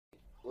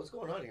What's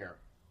going on here?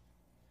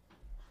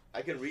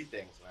 I can read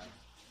things, man.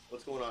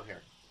 What's going on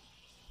here?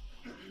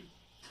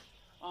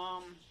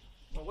 Well,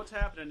 what's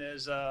happening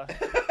is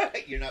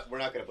We're not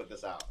gonna put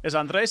this out.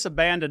 Andres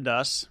abandoned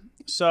us,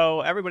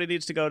 so everybody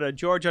needs to go to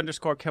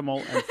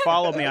George_Kimmel and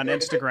follow me on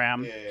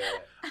Instagram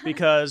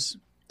because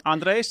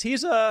Andres,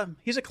 he's a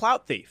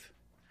clout thief.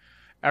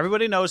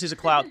 Everybody knows he's a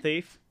clout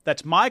thief.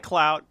 That's my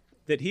clout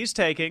that he's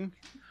taking.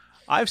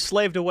 I've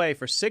slaved away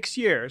for 6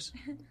 years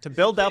to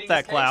build up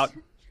that clout.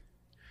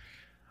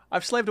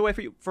 I've slaved away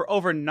for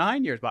over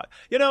 9 years, but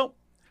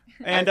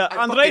and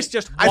Andres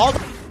just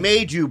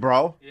made you,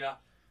 bro. Yeah.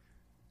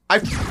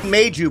 I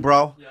made you,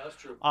 bro. Yeah, that's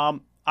true.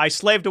 I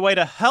slaved away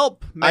to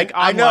help make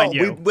I know. online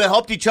you. We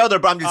helped each other,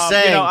 but I'm just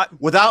saying,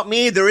 without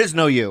me, there is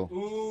no you.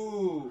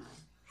 Ooh.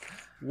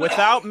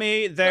 Without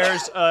me,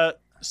 there's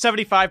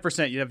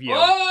 75% of you.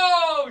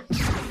 Oh!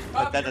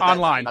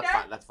 Online.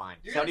 That's fine.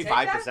 You're gonna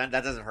 75%. take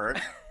That doesn't hurt.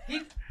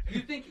 You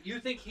think You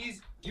think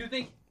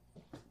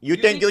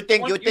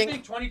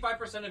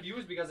 25% of you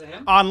is because of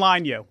him?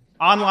 Online you.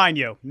 Online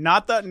you.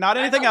 Not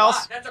anything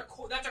else. That's a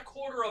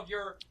quarter of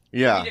your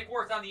Yeah. comedic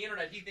worth on the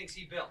internet he thinks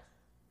he built.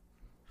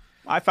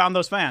 I found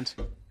those fans.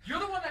 You're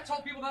the one that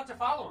told people not to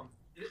follow him.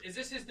 Is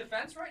this his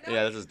defense right now?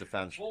 Yeah, this is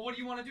defense. Well, what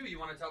do you want to do? You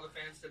want to tell the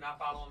fans to not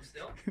follow him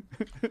still?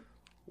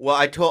 Well,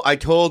 I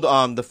told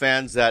the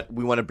fans that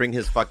we want to bring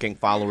his fucking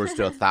followers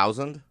to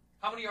 1,000.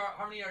 How many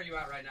are you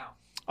at right now?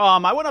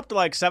 I went up to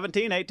like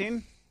 17,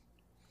 18.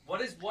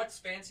 What's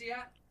Fancy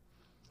at?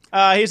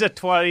 He's at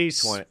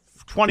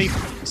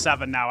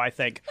 27 now, I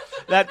think.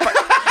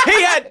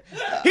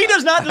 He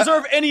does not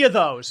deserve any of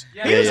those.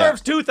 Yeah, he yeah,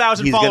 deserves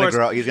 2,000 He's gonna followers.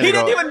 grow- he's gonna he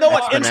didn't grow even know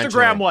what exponentially.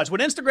 Instagram was.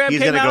 When Instagram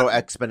He's came gonna out, grow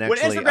exponentially when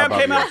Instagram above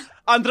came you. out,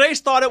 Andres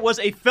thought it was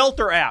a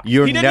filter app.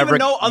 You're he didn't never- even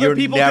know other you're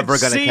people never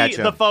could gonna see catch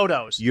him. the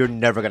photos. You're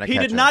never gonna. He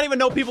catch did him. not even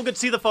know people could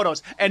see the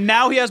photos, and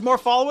now he has more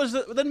followers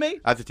than me.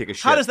 I have to take a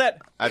shit. How does that?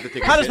 I have to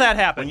take a How does shit. that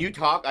happen? When you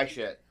talk, I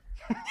shit.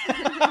 When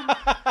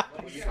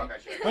you talk, I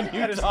shit. When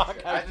you talk,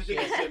 I have to take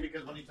a shit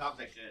because when you talk,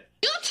 I shit.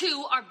 You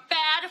two are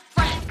bad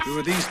friends. Who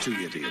are these two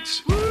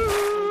idiots? A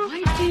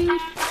white dude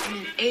and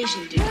an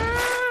Asian dude.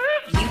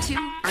 You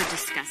two are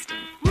disgusting.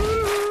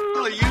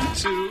 Well, you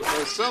two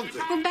or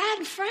something. We're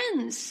bad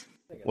friends.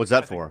 What's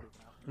that for?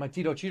 My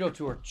Tito Cheeto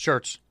tour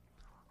shirts.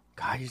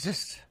 God, you're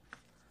just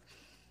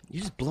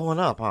blowing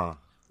up, huh?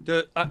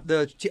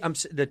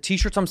 The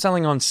t-shirts I'm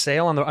selling on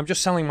sale I'm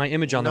just selling my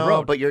image on the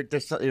road. But you're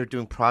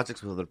doing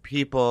projects with other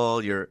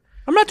people.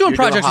 I'm not doing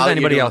projects with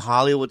anybody you're doing else.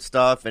 Hollywood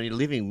stuff, and you're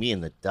leaving me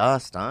in the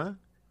dust, huh?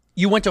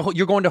 You're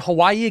going to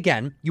Hawaii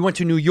again. You went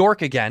to New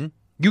York again.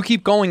 You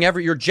keep going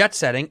you're jet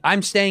setting.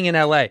 I'm staying in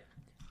LA,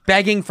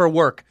 begging for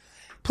work.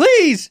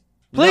 Please.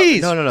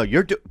 No.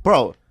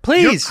 Bro.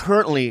 Please. You're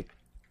currently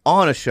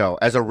on a show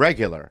as a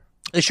regular.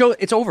 The show,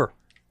 it's over.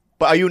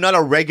 But are you not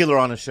a regular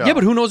on a show? Yeah,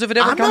 but who knows if it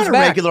ever I'm comes not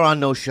back? a regular on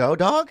no show,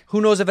 dog.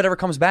 Who knows if it ever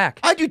comes back?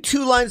 I do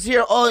 2 lines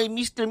here. Oh,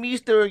 Mister,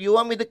 you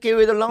want me to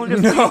carry the laundry?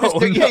 No, Mister?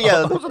 no.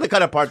 Yeah. Those are the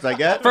kind of parts I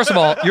get. First of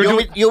all, you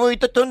want me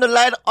to turn the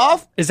light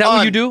off? Is that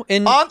what you do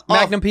in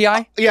Magnum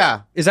PI?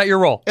 Yeah. Is that your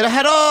role? And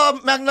hello,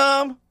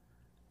 Magnum.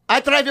 I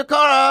drive your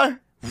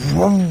car.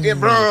 Yeah,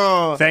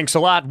 bro. Thanks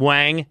a lot,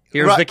 Wang.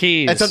 Here's the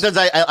keys. And sometimes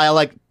I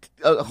like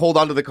hold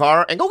onto the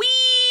car and go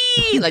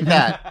wee like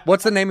that.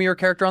 What's the name of your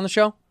character on the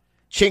show?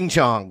 Ching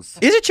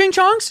Chongs. Is it Ching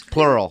Chongs?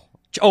 Plural.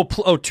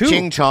 Two.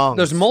 Ching Chongs.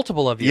 There's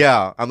multiple of you.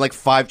 Yeah, I'm like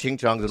 5 Ching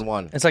Chongs in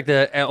one. It's like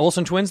the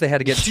Olsen twins. They had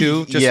to get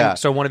 2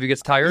 just so one of you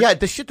gets tired. Yeah,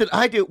 the shit that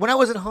I do when I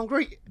wasn't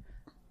hungry,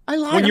 I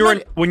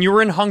lied. When you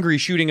were in Hungary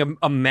shooting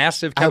a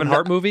massive Kevin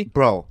Hart movie,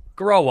 bro.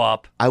 Grow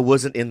up. I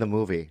wasn't in the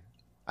movie.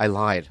 I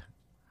lied.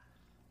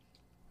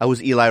 I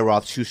was Eli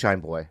Roth's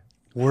shoeshine boy.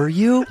 Were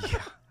you? Yeah.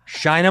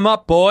 Shine him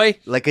up, boy.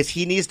 Like, cause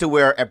he needs to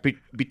wear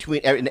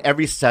in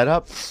every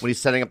setup when he's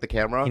setting up the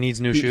camera. He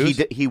needs new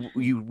shoes. He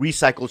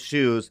recycles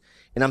shoes,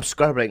 and I'm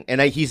scrubbing,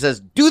 and he says,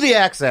 "Do the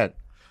accent."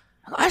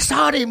 I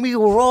saw it in me,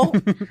 Roth,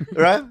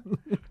 right?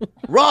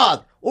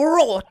 Roth,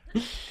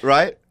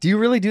 right? Do you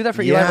really do that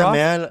for Eli Roth? Yeah,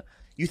 man.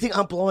 You think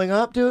I'm blowing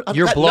up, dude?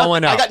 You're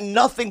blowing up. I got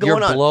nothing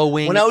going on. You're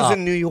blowing When I was up.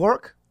 in New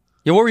York.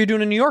 Yeah, what were you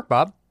doing in New York,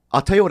 Bob?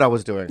 I'll tell you what I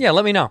was doing. Yeah,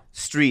 let me know.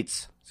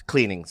 Streets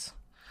cleanings.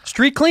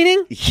 Street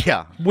cleaning?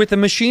 Yeah. With a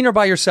machine or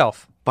by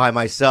yourself? By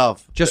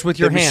myself. Just with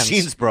your hands? The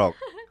machine's broke.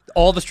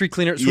 All the street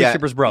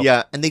sweepers broke?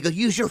 Yeah, and they go,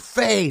 use your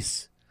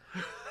face.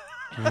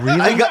 Really?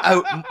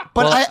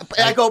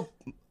 I go,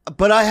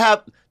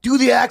 do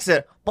the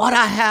accent. But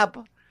I have,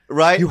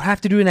 right? You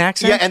have to do an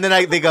accent? Yeah, and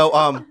then they go,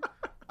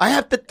 I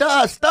have to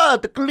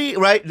the clean,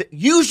 right?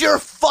 Use your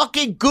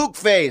fucking gook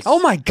face. Oh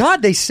my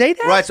God, they say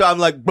that? Right, so I'm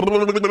like,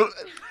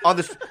 on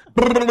this.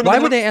 Why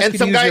would they ask you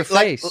to use your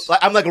face?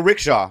 I'm like a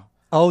rickshaw.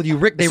 Oh, they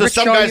rickshaw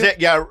some guys,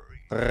 you?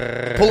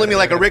 Pulling me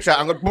like a rickshaw.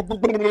 I'm going,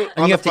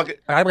 and you have to,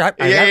 yeah.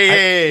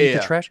 eat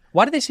the trash.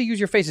 Why do they say use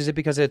your face? Is it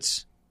because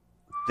it's...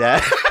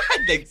 That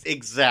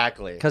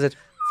exactly. Because it's...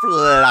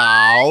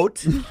 Flout.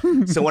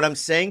 So what I'm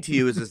saying to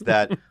you is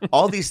that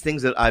all these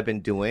things that I've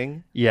been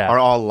doing are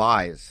all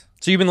lies.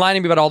 So you've been lying to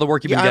me about all the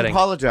work you've Yeah, been I getting.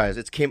 apologize.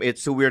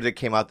 It's so weird that it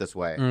came out this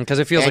way. Because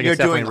it feels and like you're it's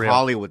definitely doing real.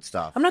 Hollywood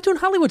stuff. I'm not doing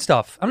Hollywood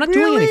stuff. I'm not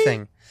doing Really?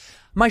 anything.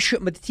 But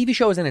the TV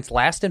show is in its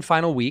last and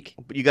final week.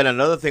 But you got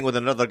another thing with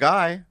another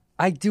guy,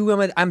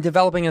 I'm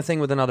developing a thing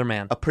with another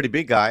man. a pretty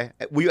big guy.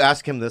 Will you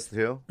ask him this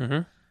too?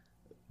 Mhm.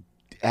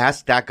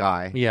 Ask that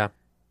guy Yeah.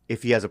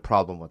 if he has a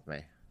problem with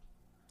me.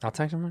 I'll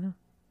text him right now.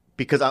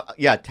 Because,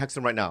 text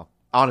him right now.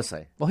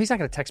 Honestly. Well, he's not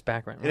going to text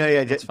back right now.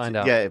 Let's find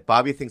out. Yeah,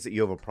 Bobby thinks that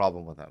you have a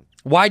problem with him.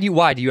 Why do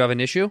you have an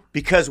issue?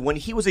 Because when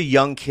he was a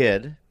young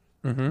kid,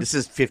 Mm-hmm. this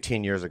is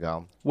 15 years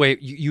ago.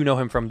 Wait, you know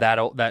him from that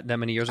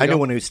many years ago? I know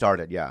when he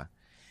started, yeah.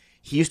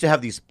 He used to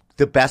have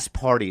the best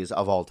parties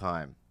of all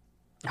time.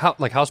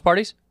 Like house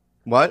parties?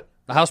 What?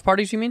 House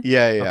parties, you mean?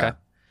 Yeah. Okay,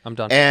 I'm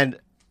done. And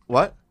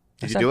what?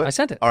 Did you do it? I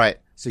sent it. All right.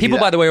 So People,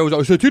 by the way,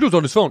 always said Tito's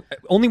on his phone.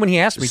 Only when he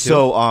asked me to.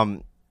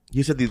 So,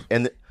 you said these,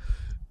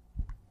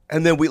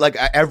 and then we like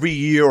every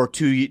year or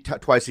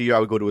twice a year I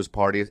would go to his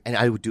parties, and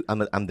I would do.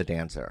 I'm the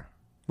dancer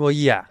Well,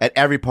 yeah. at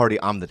every party.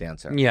 I'm the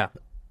dancer. Yeah.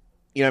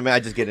 You know what I mean? I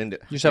just get into.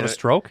 You just have a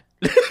stroke?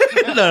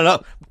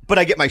 No. But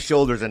I get my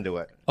shoulders into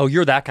it. Oh,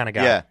 you're that kind of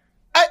guy. Yeah.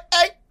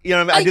 You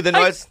know what I mean? I do the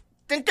noise.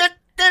 Dun, dun,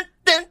 dun,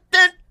 dun,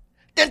 dun,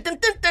 dun, dun,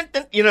 dun, dun,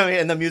 dun. You know what I mean?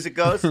 And the music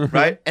goes,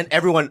 right? And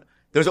everyone,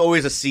 there's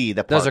always a sea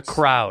that parts. There's a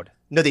crowd.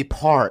 No, they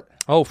part.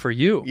 Oh, for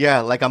you.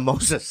 Yeah, like a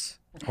Moses.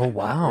 Oh,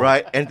 wow.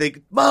 Right? And they,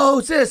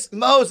 Moses.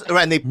 Right?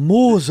 And they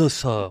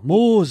Moses.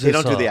 They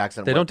don't do the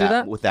accent. They with don't do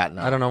that? With that,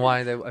 no. I don't know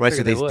why. I Right, so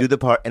figured they would. do the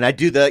part. And I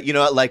do the,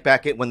 like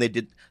back when they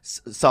did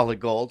Solid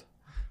Gold.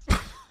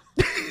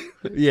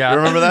 Yeah. You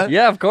remember that?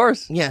 Yeah, of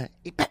course. Yeah.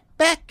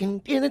 Back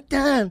in the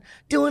time,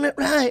 doing it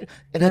right.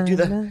 And I do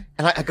the, and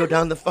I go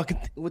down the fucking,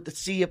 with the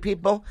sea of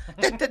people.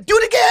 Do it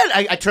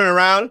again. I turn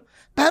around.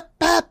 Pop,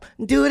 pop,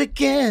 do it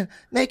again.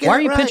 Make it Why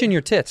are you right. pinching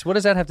your tits? What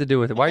does that have to do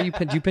with it? Why are you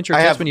do you pinch your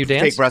I tits have when you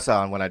dance? fake breasts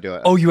on when I do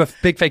it. Oh, you have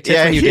big fake tits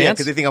when you dance?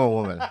 because they think I'm a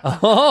woman.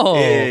 Oh.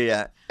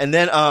 Yeah. And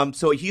then,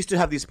 so he used to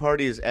have these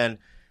parties, and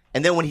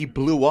then when he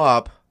blew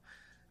up,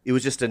 it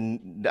was just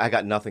I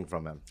got nothing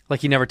from him. Like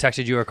he never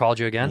texted you or called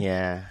you again?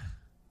 Yeah.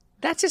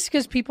 That's just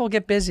because people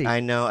get busy.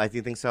 I know. I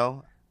do think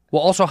so.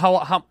 Well, also,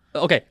 how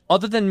okay,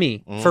 other than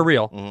me, for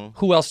real,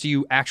 who else do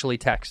you actually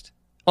text?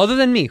 Other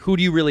than me, who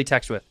do you really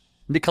text with?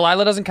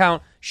 Kalila doesn't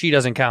count. She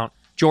doesn't count.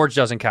 George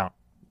doesn't count.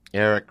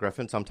 Eric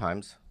Griffin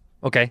sometimes.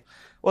 Okay.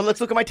 Well,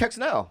 let's look at my text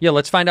now. Yeah,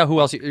 let's find out who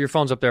else. Your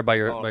phone's up there by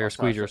your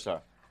squeegers.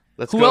 Sorry.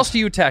 Let's Who go. else do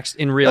you text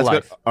in real Let's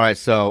life? go. All right,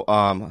 so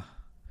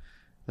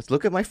let's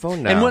look at my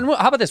phone now. And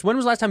how about this? When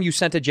was the last time you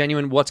sent a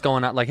genuine "What's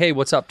going on"? Like, hey,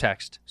 what's up?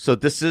 Text. So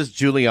this is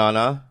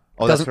Juliana.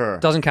 Oh, Doesn't, that's her.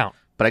 Doesn't count.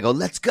 But I go,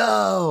 let's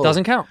go.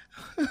 Doesn't count.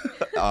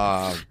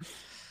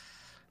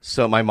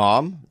 So my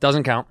mom.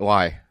 Doesn't count.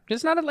 Why?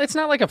 It's not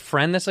like a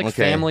friend. That's like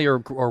Okay. family or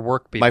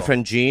work people. My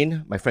friend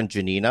Jean. My friend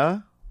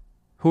Janina.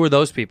 Who are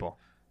those people?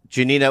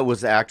 Janina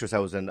was the actress I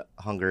was in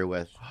Hungary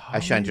with. I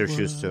shined her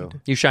shoes too.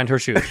 You shined her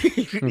shoes.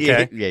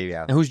 Okay.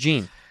 Yeah. And who's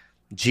Jean?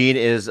 Jean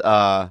is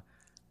a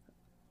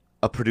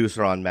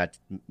producer on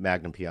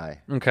Magnum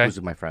PI. Okay.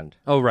 Who's my friend.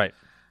 Oh, right.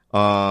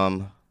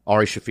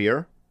 Ari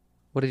Shafir.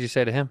 What did you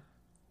say to him?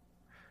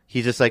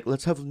 He's just like,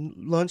 let's have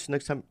lunch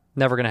next time.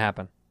 Never gonna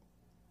happen.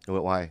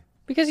 Why?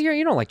 Because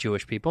you don't like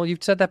Jewish people.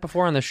 You've said that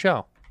before on the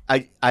show.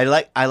 I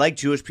like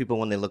Jewish people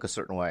when they look a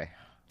certain way.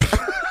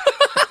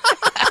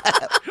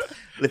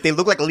 If they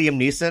look like Liam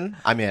Neeson,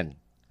 I'm in.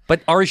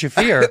 But Ari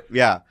Shafir,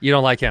 Yeah. you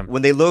don't like him.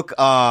 When they look,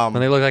 When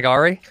they look like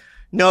Ari?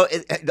 no,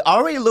 it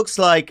already looks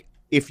like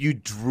if you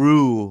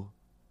drew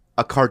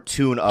a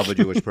cartoon of a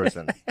Jewish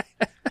person.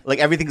 Like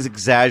everything's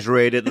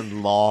exaggerated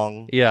and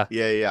long. Yeah.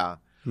 Yeah.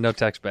 No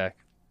text back.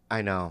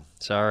 I know.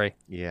 Sorry.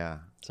 Yeah.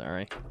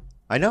 Sorry.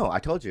 I know. I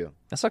told you.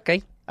 That's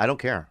okay. I don't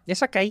care.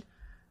 It's okay.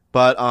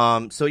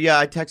 But so yeah,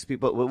 I text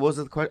people. What was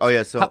the question? Oh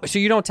yeah, so So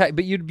you don't text,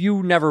 but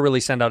you never really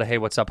send out a "Hey,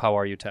 what's up? How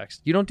are you?" text.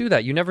 You don't do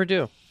that. You never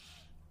do.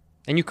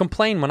 And you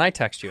complain when I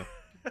text you,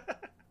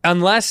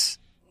 unless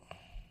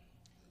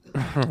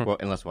well,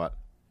 unless what?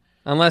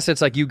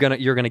 it's like you're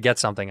gonna get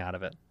something out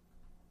of it.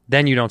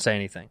 Then you don't say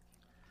anything.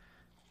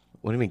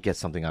 What do you mean get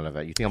something out of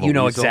it? You think I'm a You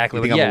know weasel? exactly.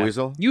 You think I'm a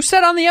weasel? You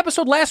said on the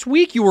episode last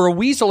week you were a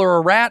weasel or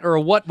a rat or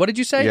a what? What did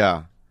you say?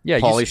 Yeah. Yeah,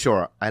 you Pauly s-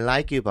 Shore. I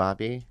like you,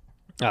 Bobby.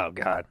 Oh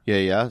God.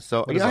 Yeah.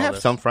 So is I all have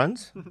this? some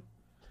friends.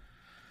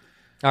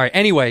 All right.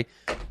 Anyway,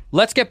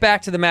 let's get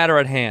back to the matter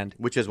at hand.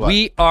 Which is what?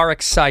 We are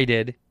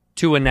excited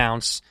to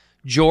announce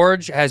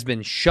George has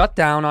been shut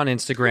down on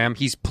Instagram.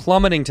 He's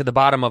plummeting to the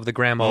bottom of the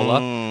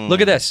Gramola.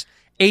 Look at this.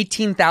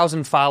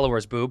 18,000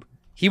 followers, boob.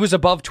 He was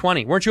above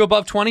 20. Weren't you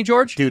above 20,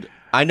 George? Dude,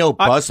 I know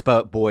buzz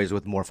boys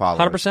with more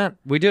followers. 100%.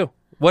 We do.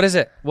 What is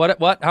it? What?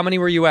 How many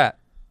were you at?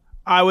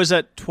 I was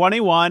at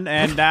 21,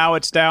 and now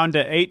it's down to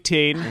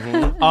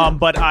 18.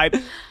 But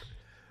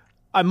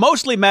I'm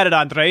mostly mad at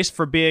Andres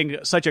for being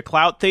such a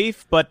clout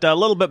thief, but a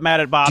little bit mad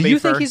at Bobby. Do you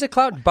for... think he's a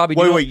clout? Bobby,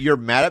 do you Wait, you're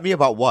mad at me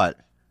about what?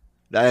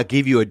 That I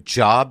gave you a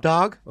job,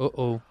 dog?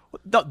 Uh-oh.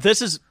 No,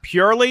 this is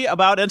purely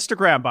about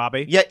Instagram,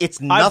 Bobby. Yeah, it's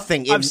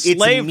nothing. I've It's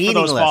slaved for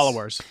meaningless. those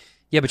followers.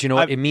 Yeah, but you know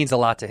what? It means a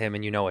lot to him,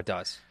 and you know it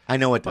does. I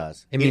know it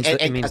does. It means,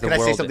 it means the can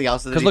world. I say something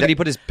else? Because look, he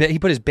put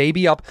his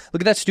baby up.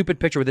 Look at that stupid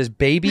picture with his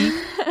baby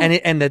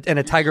and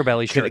a tiger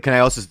belly shirt. Can I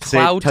also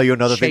tell you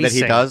another thing that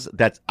he does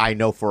that I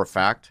know for a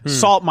fact?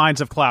 Salt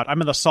mines of clout.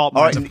 I'm in the salt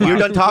All mines right, of clout. you're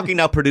done talking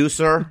now,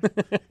 producer.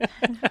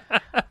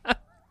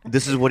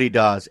 This is what he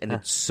does, and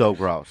it's so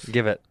gross.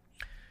 Give it.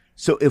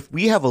 So if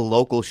we have a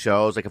local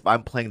shows, like if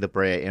I'm playing the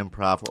Brea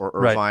Improv or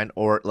Irvine,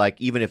 or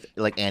like even if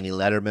like Annie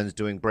Letterman's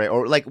doing Brea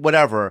or like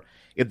whatever,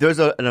 if there's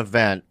an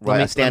event,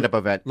 right, a stand-up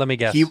event. Let me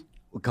guess.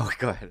 Go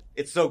ahead.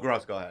 It's so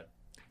gross. Go ahead.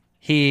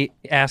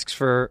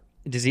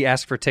 Does he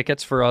ask for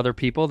tickets for other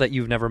people that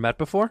you've never met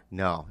before?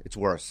 No, it's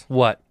worse.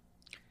 What?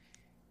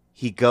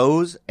 He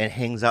goes and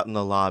hangs out in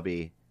the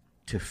lobby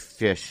to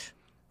fish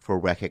for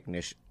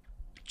recognition.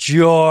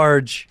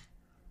 George.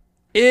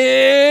 Ew.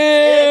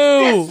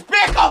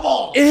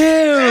 Despicable. Ew.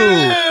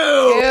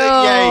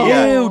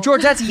 Yeah. Ew.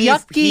 George, that's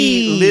yucky.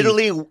 He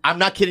literally, I'm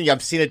not kidding you.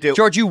 I've seen it do.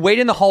 George, you wait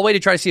in the hallway to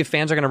try to see if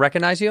fans are going to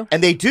recognize you?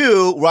 And they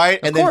do, right?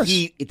 And course.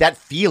 then that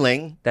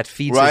feeling. That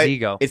feeds right? his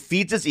ego. It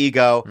feeds his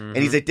ego, and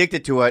he's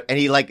addicted to it, and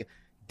he like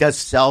does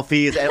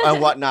selfies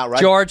and whatnot, right?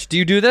 George, do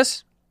you do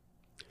this?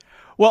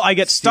 Well, I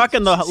get stuck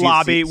in the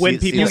lobby when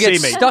people You see get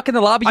me. stuck in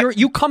the lobby.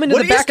 You come into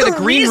the back of the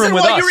green room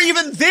with why us. you're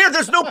even there?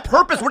 There's no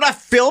purpose. We're not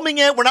filming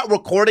it. We're not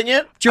recording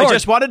it. George, I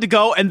just wanted to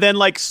go, and then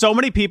like so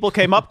many people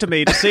came up to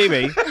me to see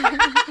me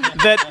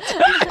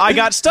that I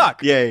got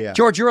stuck. Yeah.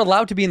 George, you're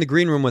allowed to be in the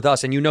green room with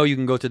us, and you know you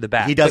can go to the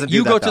back. He doesn't But do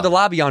you that, go to though. the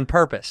lobby on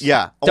purpose.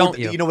 Yeah. Don't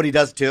you? You know what he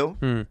does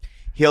too?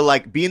 He'll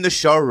like be in the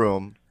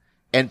showroom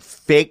and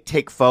fake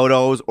take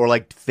photos or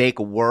like fake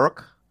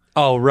work.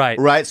 Oh, right.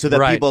 Right, so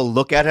that people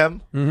look at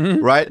him,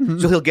 right?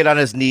 So he'll get on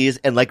his knees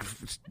and like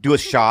do a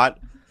shot,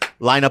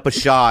 line up a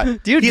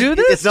shot. Do you do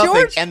this, It's nothing,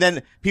 George? and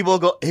then people will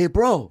go, "Hey,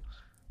 bro,"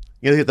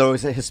 you know, they're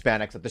always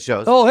Hispanics at the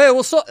shows. Oh, hey,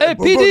 what's up? Hey,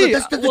 Bro, PD.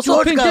 that's the What's George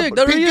up, Pink guy. Dick?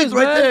 There Pink he Dick's is,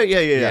 right man. there. Yeah.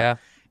 Yeah.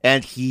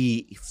 And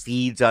he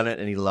feeds on it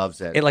and he loves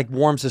it. It like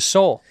warms his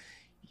soul.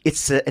 It's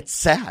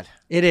sad.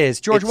 It is.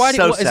 George, It's why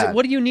so is it, sad.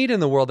 what do you need in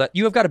the world? That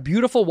you have got a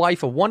beautiful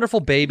wife, a wonderful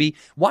baby.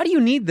 Why do you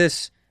need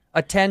this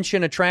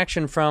attention,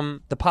 attraction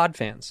from the pod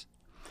fans?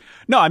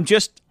 No, I'm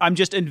just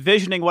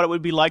envisioning what it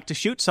would be like to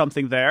shoot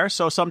something there.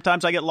 So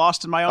sometimes I get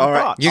lost in my own All right.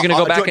 thoughts. You're going to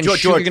go back and George,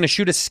 shoot. You're going to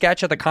shoot a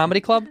sketch at the comedy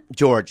club.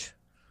 George,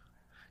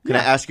 can I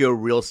ask you a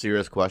real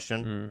serious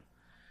question?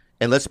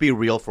 And let's be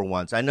real for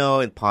once. I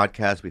know in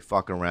podcasts we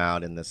fuck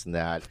around and this and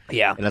that.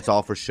 Yeah. And that's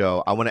all for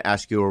show. I want to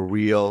ask you a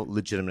real,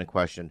 legitimate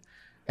question.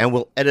 And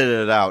we'll edit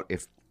it out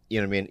if,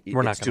 you know what I mean?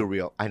 We're not it's gonna. too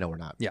real. I know we're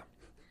not. Yeah.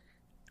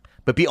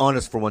 But be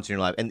honest for once in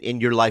your life.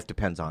 And your life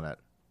depends on it.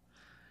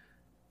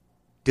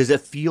 Does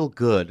it feel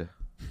good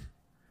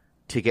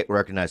to get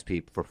recognized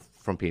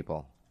from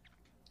people?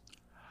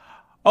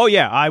 Oh,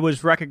 yeah. I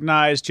was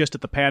recognized just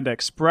at the Panda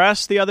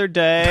Express the other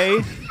day.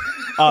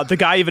 The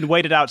guy even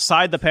waited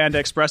outside the Panda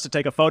Express to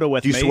take a photo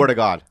with Do me. you swear to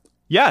God?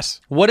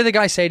 Yes. What did the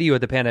guy say to you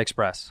at the Panda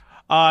Express?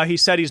 He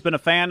said he's been a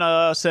fan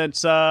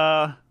since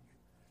when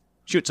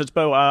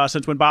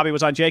Bobby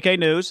was on JK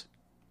News,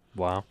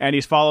 Wow. and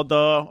he's followed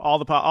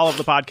all of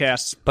the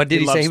podcasts. But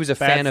did he say loves he was a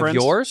Bad fan of Friends.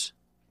 yours?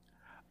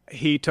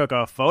 He took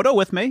a photo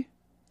with me.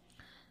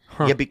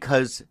 Yeah,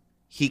 because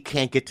he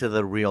can't get to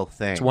the real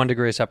thing. It's 1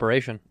 degree of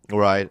separation.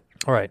 Right.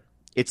 All right.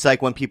 It's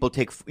like when people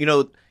take,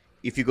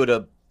 if you go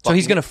to... So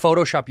he's going to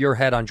Photoshop your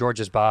head on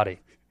George's body.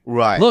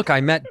 Right. Look,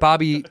 I met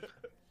Bobby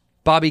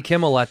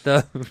Kimmel at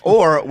the...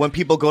 Or when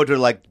people go to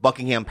like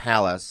Buckingham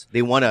Palace,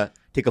 they want to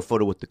take a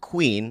photo with the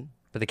Queen,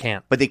 But they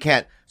can't. but they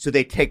can't. So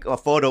they take a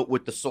photo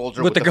with the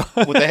soldier With the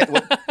guard. with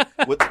you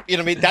know what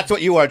I mean? That's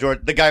what you are, George.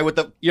 The guy with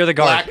the You're the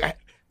guard. black,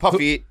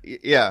 puffy.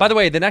 Yeah. By the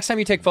way, the next time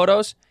you take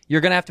photos,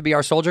 you're going to have to be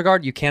our soldier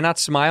guard. You cannot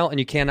smile and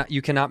you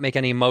cannot make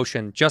any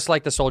emotion, just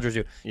like the soldiers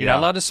do. You're not Yeah.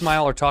 allowed to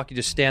smile or talk. You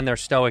just stand there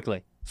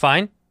stoically.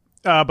 Fine?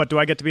 But do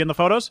I get to be in the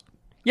photos?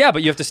 Yeah,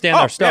 but you have to stand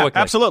there stoically.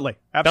 Yeah, absolutely.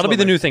 That'll be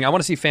the new thing. I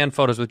want to see fan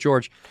photos with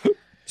George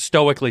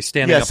stoically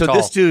standing yeah. up So tall.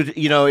 this dude,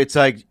 it's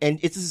like, and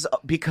it's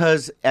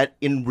because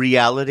in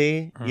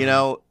reality,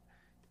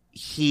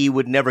 he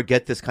would never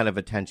get this kind of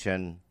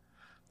attention.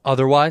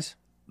 Otherwise,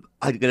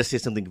 I'm gonna say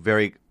something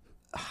very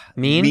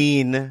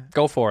mean?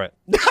 Go for it.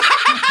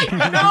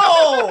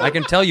 No, I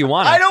can tell you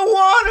want it. I don't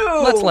want to.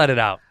 Let's let it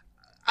out.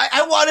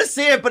 I want to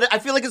say it, but I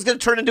feel like it's going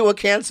to turn into a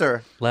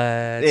cancer.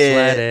 Let's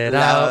let it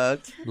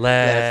out.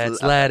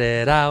 Let's let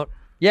it out.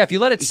 Yeah, if you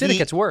let it sit, it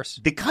gets worse.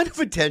 The kind of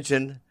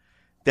attention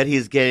that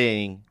he's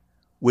getting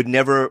would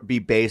never be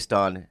based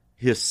on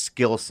his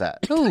skill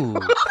set. Ooh.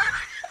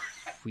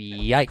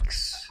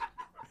 Yikes.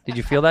 Did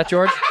you feel that,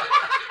 George?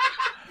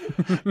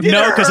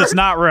 No, because it's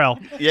not real.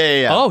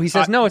 Yeah. Oh, he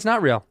says no, it's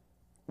not real.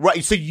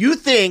 Right. So you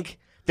think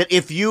that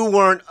if you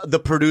weren't the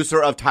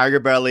producer of Tiger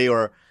Belly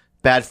or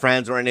Bad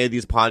Friends or any of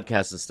these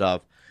podcasts and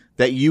stuff,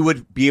 that you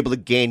would be able to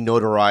gain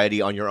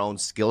notoriety on your own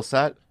skill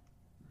set?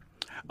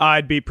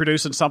 I'd be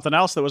producing something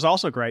else that was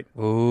also great.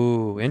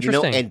 Ooh,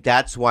 interesting. And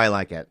that's why I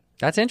like it.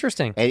 That's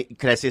interesting. And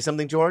can I say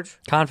something, George?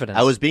 Confidence.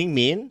 I was being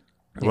mean,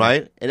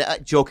 right? And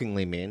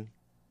jokingly mean.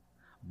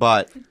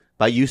 But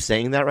by you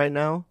saying that right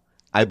now,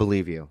 I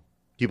believe you.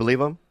 Do you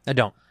believe him? I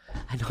don't.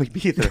 I know me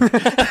either.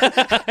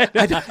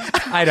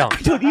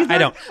 I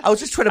don't. I was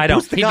just trying to I don't.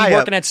 boost the He'd guy be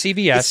up. working at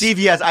CVS.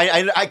 CVS.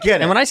 I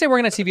get it. And when I say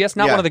working at CVS,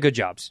 not Yeah. one of the good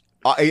jobs.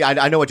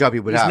 I know what job he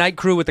would He's have. night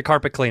crew with the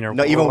carpet cleaner.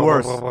 No, even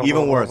worse.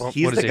 Even worse.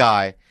 He's What is the he?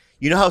 guy.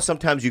 You know how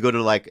sometimes you go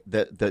to like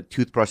the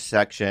toothbrush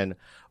section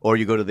or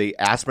you go to the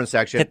aspirin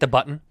section. Hit the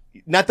button.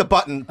 Not the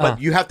button,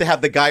 but you have to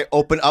have the guy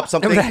open up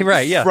something.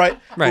 Right, yeah. Right.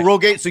 Right.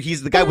 Rogaine. So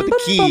he's the guy with the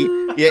key.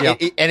 Yeah.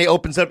 And he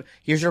opens up.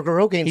 Here's your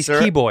Rogaine, He's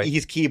sir. Key Boy.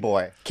 He's Key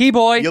Boy. Key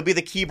boy. You'll be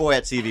the Key Boy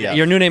at CVS.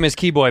 Your new name is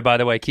Key Boy, by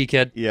the way, Key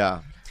Kid.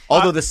 Yeah.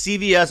 Although the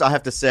CVS, I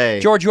have to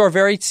say. George, you are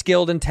very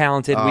skilled and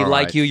talented. We All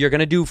like right. you. You're going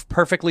to do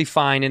perfectly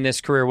fine in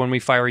this career when we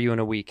fire you in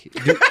a week.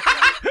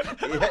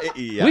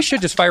 Yeah. We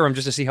should just fire him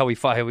just to see how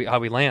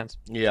he lands.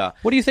 Yeah.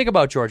 What do you think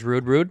about George?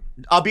 Rude?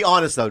 I'll be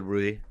honest though,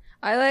 Rudy.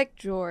 I like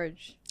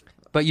George.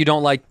 But you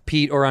don't like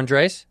Pete or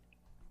Andres?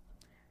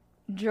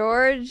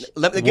 George.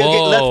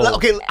 Whoa.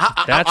 Okay.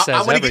 That says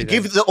I'm going to everything.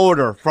 give the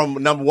order from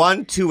number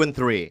 1, 2, and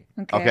 3.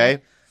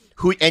 Okay.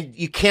 Who and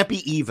you can't be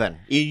even.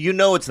 You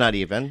know it's not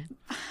even.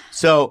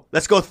 So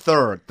let's go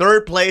third.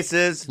 Third place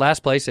is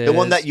Last place is the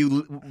one that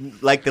you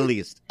like the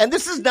least. And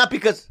this is not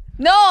because.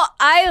 No,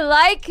 I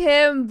like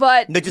him,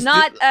 but No, just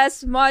not do-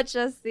 as much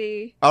as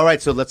the All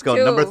right, so let's go.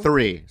 Two. Number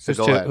 3. So Who's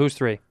go two? ahead. Who's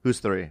three? Who's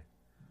 3?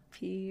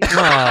 Pete.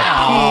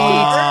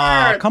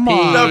 Oh, come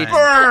on. The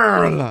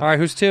burn. All right,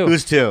 who's two?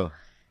 Who's 2?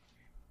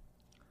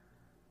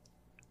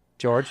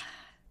 George?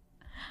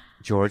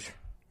 George.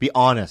 Be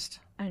honest.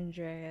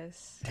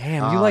 Andreas.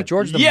 Damn, you like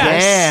George the yes.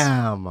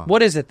 most. Damn.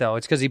 What is it, though?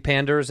 It's because he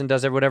panders and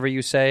does whatever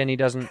you say and he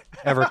doesn't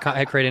ever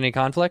create any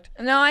conflict?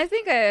 No, I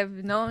think I have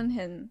known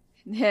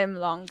him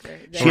longer.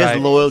 She has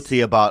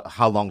loyalty about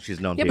how long she's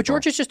known Yeah, people. but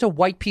George is just a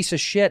white piece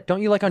of shit.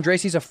 Don't you like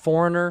Andres? He's a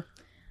foreigner.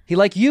 He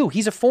like you.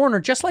 He's a foreigner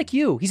just like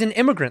you. He's an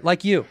immigrant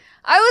like you.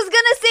 I was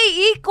gonna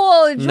say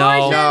equal.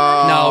 George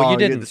No, you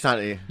didn't. It's not,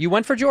 You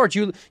went for George.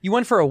 You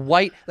went for a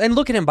white. And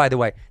look at him, by the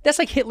way. That's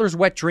like Hitler's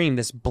wet dream.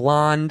 This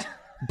blonde,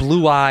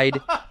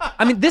 blue-eyed.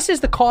 I mean, this is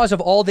the cause of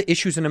all the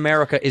issues in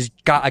America. Is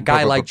a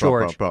guy like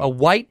George, bro. a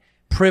white,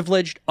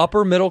 privileged,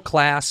 upper middle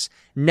class,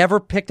 never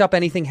picked up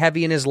anything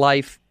heavy in his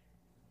life.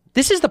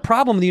 This is the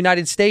problem in the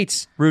United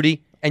States,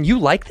 Rudy. And you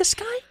like this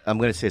guy? I'm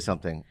going to say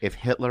something. If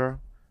Hitler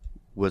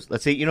was,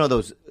 let's say, you know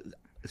those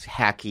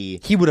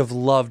hacky, He would have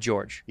loved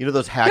George. you know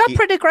those hacky.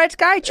 pretty great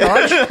guy,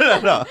 George.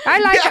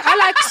 I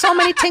like so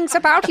many things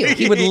about you.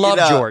 He would You love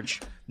know.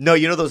 George. No,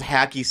 you know those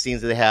hacky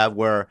scenes that they have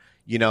where,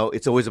 you know,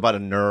 it's always about a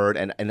nerd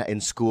and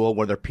in school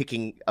where they're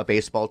picking a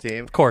baseball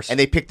team. Of course. And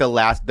they pick the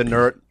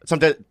nerd.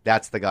 Sometimes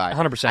that's the guy.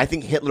 100%. I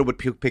think Hitler would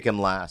pick him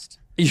last.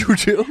 You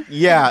too?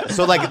 Yeah.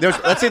 So like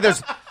let's say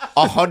there's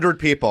 100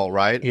 people,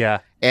 right? Yeah.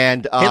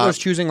 And Hitler's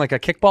choosing like a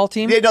kickball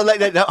team? Yeah,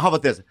 no, how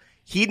about this?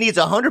 He needs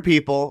 100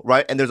 people,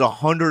 right? And there's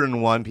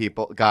 101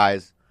 people,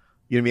 guys.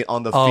 You know what I mean?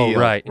 On the Oh,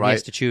 field, right. right? He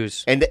has to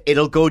choose. And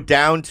it'll go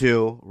down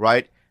to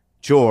right,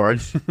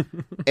 George,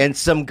 and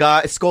some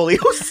guy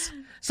scoliosis,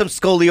 some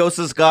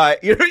scoliosis guy.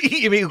 You know,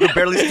 I mean, who can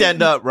barely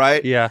stand up,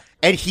 right? Yeah.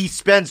 And he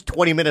spends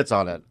 20 minutes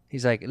on it.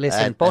 He's like,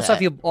 listen, both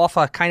of you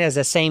offer kind of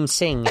the same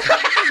thing.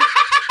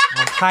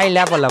 A high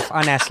level of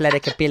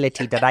unathletic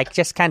ability that I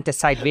just can't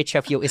decide which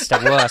of you is the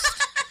worst.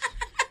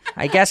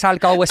 I guess I'll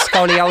go with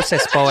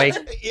scoliosis, boy.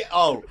 Yeah,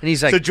 oh, And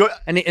he's like, so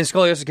and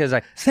scoliosis kid's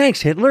like,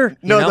 thanks, Hitler.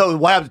 You know? no.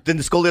 What happens? Then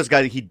the scoliosis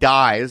guy he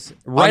dies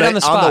Right on the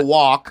on spot. the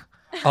walk,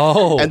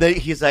 Oh. and then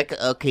he's like,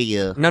 okay,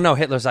 you. No,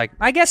 Hitler's like,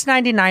 I guess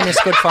 99 is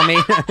good for me.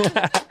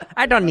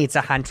 I don't need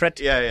 100.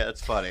 Yeah,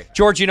 that's funny.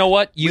 George, you know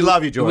what? We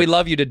love you, George. We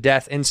love you to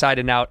death, inside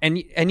and out. And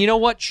you know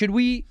what? Should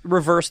we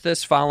reverse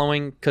this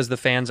following because the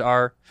fans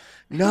are?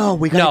 No,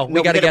 we got No,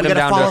 we got to get him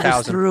down to follow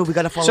 1,000. this. We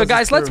got to follow. So, this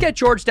guys, let's through. get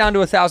George down to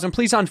 1,000.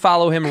 Please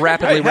unfollow him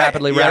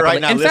rapidly. Yeah,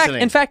 right now,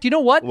 In fact, you know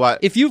what? What?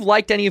 If you've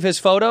liked any of his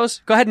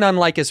photos, go ahead and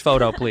unlike his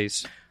photo,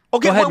 please.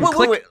 Okay, Go ahead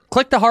and wait.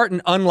 click the heart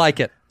and unlike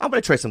it. I'm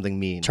gonna try something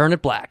mean. Turn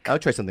it black. I'll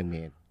try something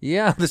mean.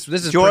 Yeah, this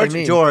is pretty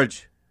mean.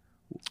 George,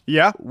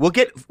 Yeah. we'll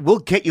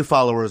get you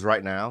followers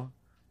right now,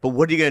 but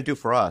what are you gonna do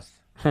for us?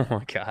 Oh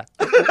my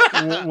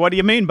God. What do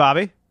you mean,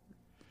 Bobby?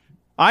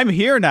 I'm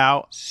here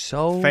now.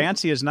 So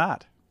Fancy is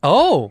not.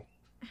 Oh,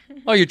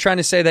 you're trying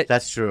to say that?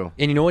 That's true.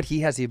 And you know what?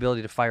 He has the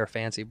ability to fire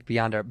Fancy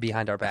behind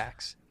our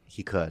backs.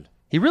 He could.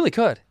 He really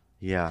could.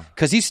 Yeah.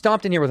 Because he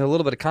stomped in here with a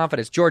little bit of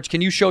confidence. George, can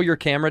you show your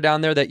camera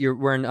down there that you're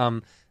wearing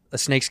a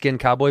snakeskin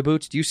cowboy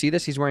boots? Do you see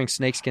this? He's wearing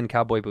snakeskin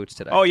cowboy boots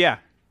today. Oh, yeah.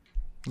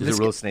 Is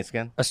it real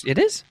snakeskin? It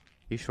is?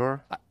 You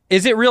sure?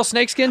 Is it real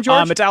snakeskin,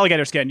 George? It's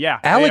alligator skin, yeah.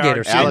 They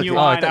Alligator are skin. genuine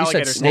Oh, I thought you said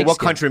alligator snake. skin. Well, what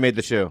Snakeskin. country made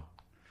the shoe?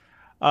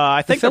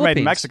 I think they're made in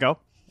Philippines. Mexico.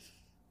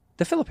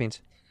 The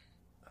Philippines.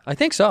 I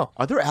think so.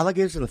 Are there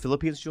alligators in the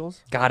Philippines,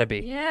 Jules? Gotta be.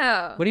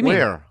 Yeah. What do you mean?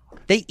 Where?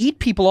 They eat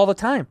people all the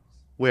time.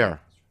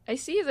 Where? I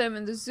see them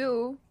in the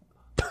zoo.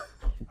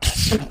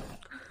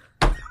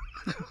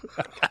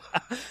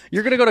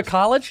 You're gonna go to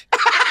college?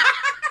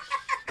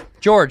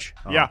 George,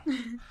 Yeah.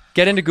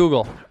 get into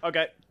Google.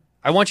 Okay.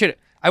 I want you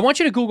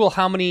to Google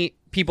how many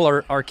people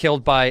are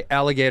killed by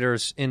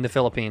alligators in the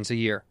Philippines a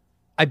year.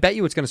 I bet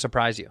you it's going to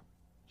surprise you.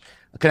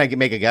 Can I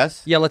make a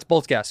guess? Yeah, let's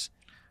both guess.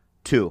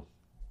 2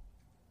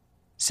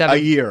 7 a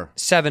year.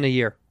 7 a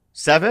year.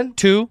 7?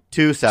 2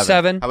 2, 7.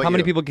 7. How How, about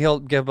many you? people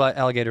give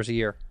alligators a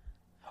year?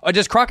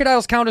 Does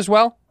crocodiles count as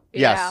well?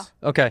 Yes.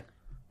 Okay.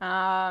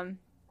 10.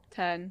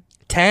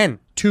 10.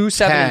 2,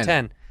 7, and 10.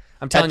 10.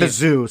 I'm At telling the you.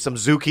 zoo, some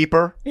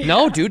zookeeper.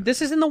 No, dude,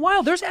 this is in the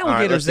wild. There's All right,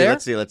 alligators there.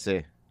 Let's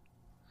see.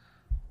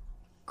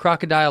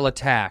 Crocodile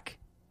attack.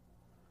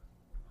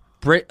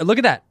 Look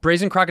at that.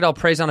 Brazen crocodile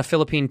preys on a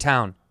Philippine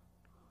town.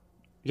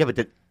 Yeah, but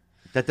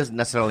that doesn't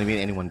necessarily mean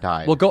anyone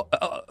died. Well, go.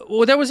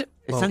 Well, there was.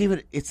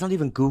 it's not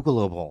even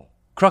Googleable.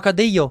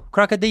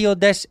 Crocodillo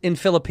des in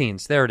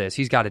Philippines. There it is.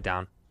 He's got it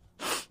down.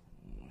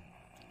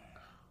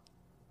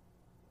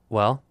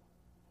 Well.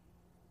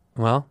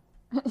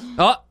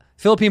 Oh,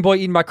 Philippine boy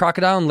eaten by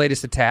crocodile in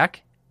latest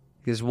attack.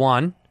 Is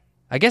 1.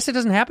 I guess it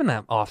doesn't happen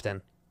that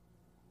often.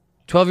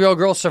 12-year-old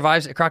girl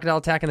survives a crocodile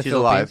attack in the She's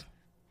Philippines.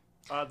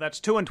 alive. That's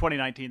 2 in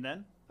 2019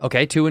 then.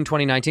 Okay, 2 in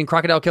 2019.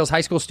 Crocodile kills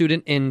high school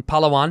student in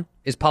Palawan.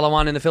 Is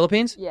Palawan in the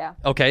Philippines? Yeah.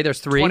 Okay, there's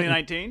 3.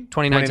 2019?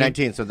 2019.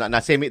 2019. So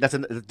not same. That's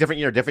a different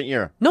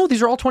year. No,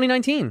 these are all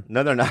 2019.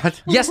 No, they're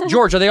not. Yes,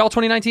 George, are they all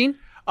 2019?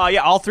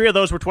 Yeah, all 3 of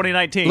those were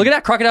 2019. Look at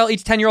that. Crocodile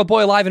eats 10-year-old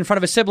boy alive in front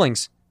of his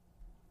siblings.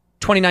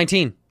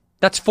 2019.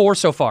 That's 4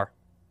 so far.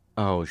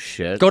 Oh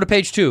shit. Go to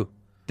page 2.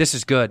 This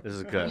is good. This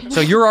is good.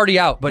 So you're already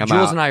out, but I'm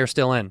Jules out. and I are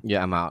still in.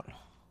 Yeah, I'm out.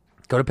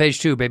 Go to page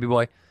 2, baby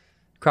boy.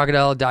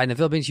 Crocodile died in the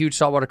Philippines. Huge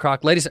saltwater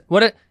croc.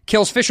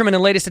 Kills fisherman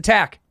in latest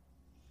attack.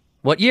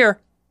 What year?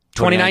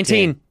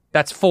 2019.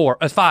 That's 5.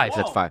 That's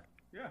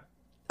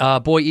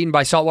 5. Boy eaten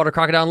by saltwater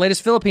crocodile in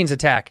latest Philippines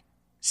attack.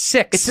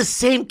 6. It's the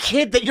same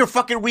kid that you're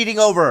fucking reading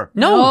over.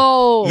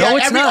 No, Yeah,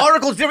 it's every not.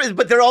 article's different,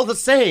 but they're all the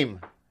same.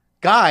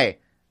 Guy,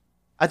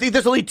 I think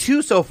there's only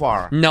 2 so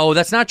far. No,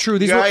 that's not true.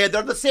 Yeah,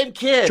 they're the same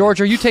kid. George,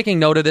 are you taking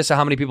note of this? Of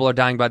how many people are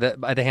dying by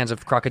the hands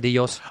of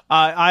crocodillos?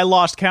 I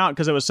lost count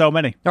because it was so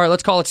many. All right,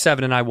 let's call it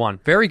 7, and I won.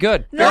 Very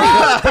good. No,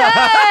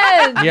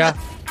 10! Yeah.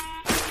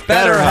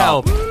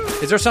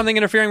 BetterHelp. Is there something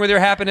interfering with your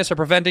happiness or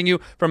preventing you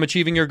from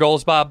achieving your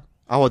goals, Bob?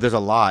 Oh, well, there's a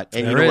lot.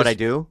 And There you know what is. I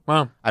do?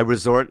 Wow. I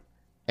resort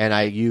and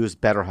I use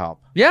BetterHelp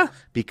Yeah.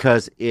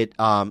 because it's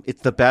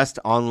the best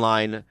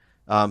online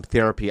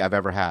therapy I've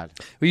ever had.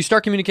 Well, you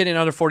start communicating in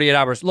under 48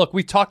 hours. Look,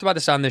 we've talked about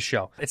this on this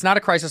show. It's not a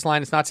crisis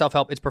line. It's not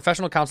self-help. It's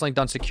professional counseling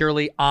done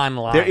securely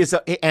online.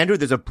 Andrew,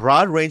 there's a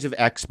broad range of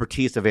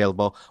expertise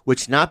available,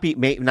 which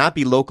may not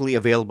be locally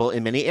available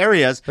in many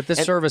areas. But this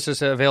service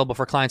is available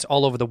for clients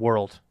all over the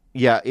world.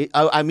 Yeah,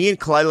 me and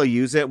Kalila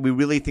use it. We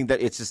really think that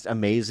it's just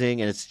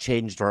amazing and it's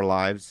changed our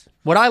lives.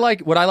 What I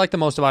like the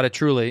most about it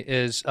truly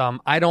is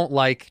I don't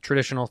like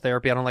traditional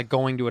therapy. I don't like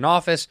going to an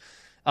office.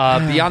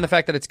 Beyond the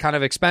fact that it's kind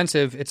of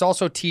expensive, it's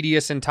also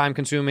tedious and time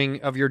consuming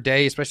of your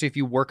day, especially if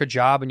you work a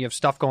job and you have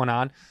stuff going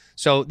on.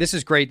 So this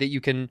is great that you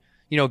can,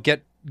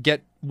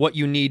 get what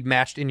you need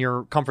matched in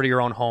your comfort of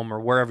your own home or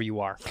wherever you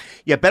are.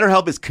 Yeah,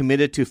 BetterHelp is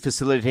committed to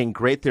facilitating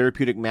great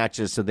therapeutic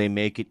matches so they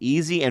make it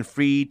easy and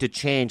free to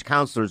change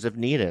counselors if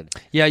needed.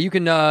 Yeah, you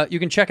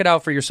can check it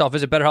out for yourself.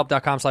 Visit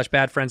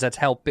BetterHelp.com/badfriends. That's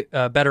help,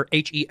 better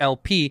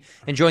HELP,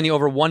 and join the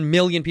over 1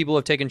 million people who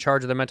have taken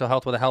charge of their mental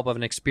health with the help of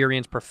an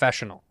experienced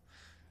professional.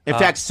 In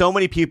fact, so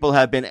many people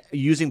have been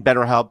using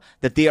BetterHelp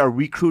that they are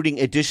recruiting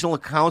additional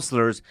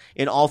counselors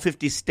in all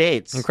 50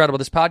 states. Incredible.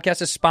 This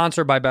podcast is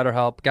sponsored by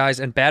BetterHelp,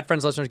 guys, and Bad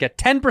Friends listeners get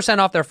 10%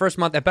 off their first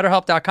month at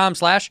BetterHelp.com/.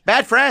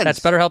 Bad friends.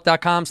 That's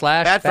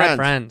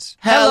BetterHelp.com/badfriends.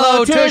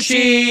 Hello, Tushy.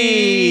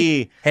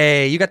 Tushy.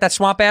 Hey, you got that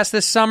swamp ass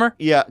this summer?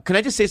 Yeah, can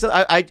I just say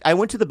something? I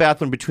went to the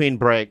bathroom between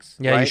breaks.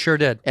 Yeah, you right? sure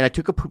did. And I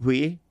took a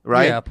poo-pee,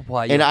 right? Yeah,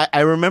 poo-pee, And yeah.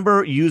 I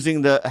remember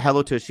using the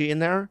Hello Tushy in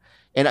there,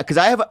 and because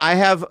I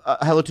have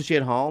Hello Tushy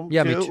at home,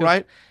 Yeah, too, me too.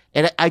 right?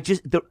 And I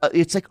just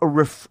it's like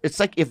it's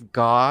like if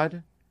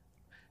God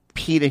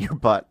peed in your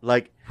butt,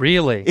 like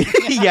Really?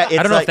 yeah. It's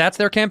I don't know like, if that's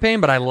their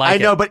campaign, but I like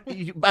it. I know, but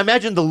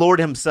imagine the Lord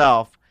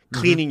Himself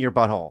cleaning your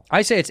butthole.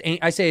 I say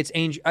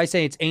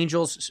it's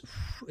angels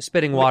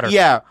spitting water.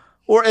 Yeah,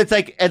 or it's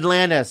like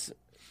Atlantis.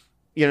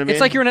 You know what I mean?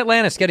 It's like you're in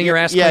Atlantis getting your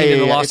ass Yeah, cleaned in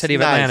the yeah, lost it's city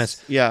of nice.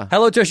 Atlantis. Yeah.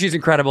 Hello Tushy is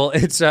incredible.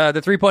 It's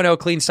the 3.0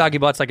 cleans soggy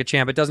butts like a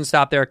champ. It doesn't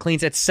stop there. It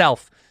cleans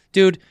itself.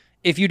 Dude,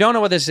 if you don't know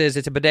what this is,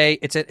 it's a bidet.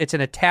 It's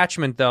an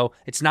attachment, though.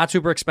 It's not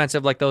super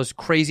expensive like those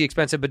crazy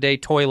expensive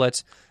bidet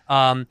toilets.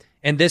 And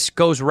this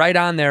goes right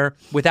on there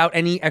without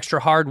any extra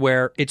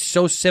hardware. It's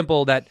so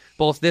simple that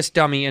both this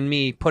dummy and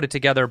me put it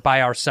together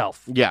by ourselves.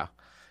 Yeah.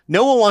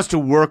 No one wants to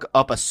work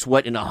up a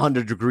sweat in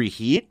 100-degree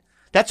heat.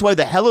 That's why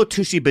the Hello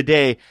Tushy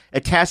bidet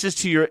attaches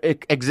to your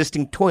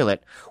existing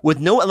toilet with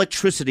no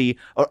electricity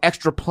or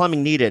extra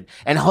plumbing needed.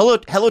 And Hello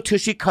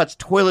Tushy cuts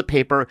toilet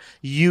paper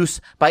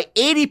use by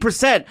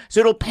 80%,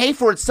 so it'll pay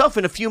for itself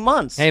in a few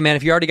months. Hey, man,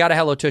 if you already got a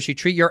Hello Tushy,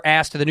 treat your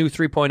ass to the new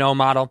 3.0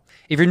 model.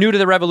 If you're new to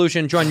the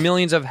revolution, join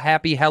millions of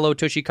happy Hello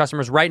Tushy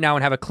customers right now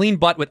and have a clean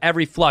butt with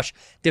every flush.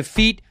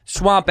 Defeat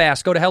swamp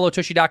ass. Go to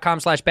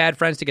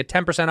HelloTushy.com/badfriends to get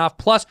 10% off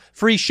plus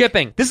free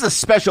shipping. This is a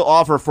special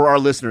offer for our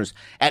listeners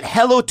at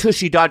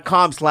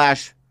HelloTushy.com/.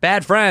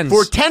 Bad friends.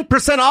 For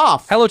 10%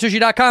 off.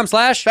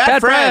 HelloTushy.com/badfriends.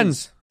 Bad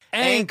friends.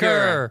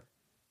 Anchor.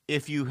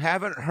 If you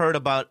haven't heard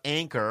about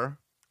Anchor,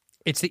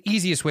 It's the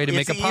easiest way to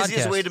make a podcast. It's the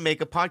easiest way to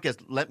make a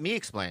podcast. Let me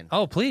explain.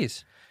 Oh,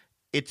 please.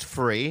 It's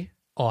free.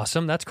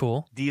 Awesome. That's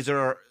cool.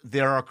 There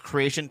are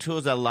creation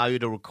tools that allow you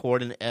to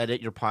record and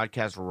edit your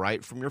podcast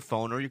right from your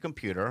phone or your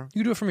computer.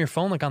 You do it from your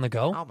phone, like on the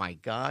go? Oh, my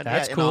God.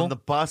 That's and cool. on the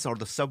bus or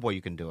the subway,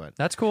 you can do it.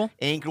 That's cool.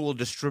 Anchor will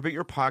distribute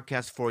your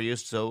podcast for you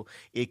so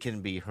it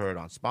can be heard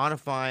on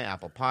Spotify,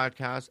 Apple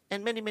Podcasts,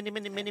 and many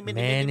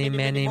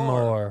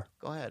more.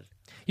 Go ahead.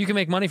 You can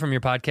make money from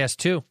your podcast,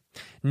 too.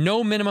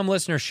 No minimum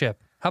listenership.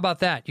 How about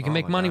that? You can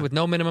make money with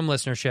no minimum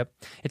listenership.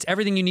 It's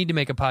everything you need to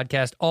make a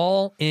podcast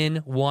all in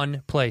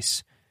one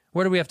place.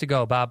 Where do we have to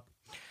go, Bob?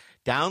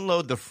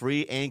 Download the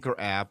free Anchor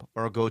app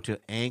or go to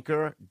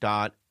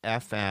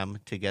anchor.fm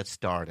to get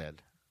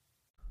started.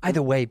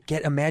 Either way,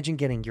 imagine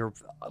getting your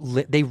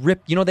they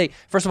rip,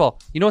 first of all,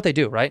 you know what they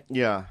do, right?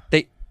 Yeah.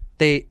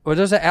 Or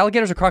those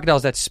alligators or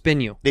crocodiles that spin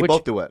you. They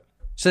both do it.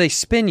 So they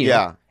spin you.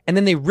 Yeah. And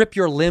then they rip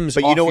your limbs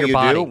off But you know what your you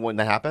body. do when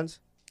that happens?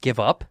 Give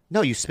up?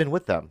 No, you spin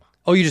with them.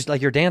 Oh, you just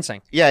like you're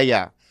dancing.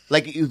 Yeah.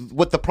 Like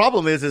what the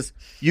problem is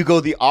you go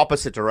the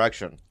opposite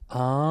direction.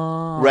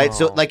 Oh. Right?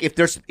 So like if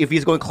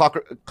he's going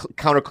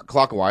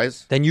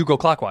counterclockwise, then you go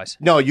clockwise.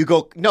 No, you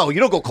don't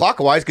go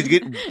clockwise because you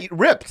get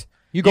ripped.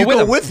 You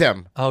go with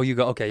him. Oh, you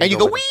go okay. You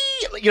go wee,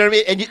 you know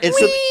what I mean?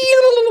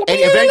 And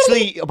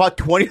eventually about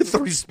 20 to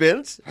 30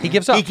 spins, he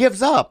gives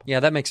up. Yeah,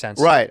 that makes sense.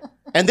 Right.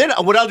 And then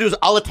what I'll do is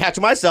I'll attach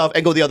myself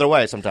and go the other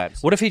way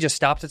sometimes. What if he just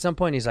stops at some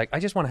point and he's like, I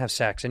just want to have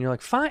sex, and you're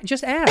like, fine,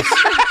 just ask.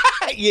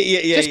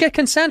 Yeah. Just get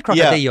consent,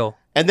 crocodile. Yeah.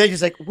 And then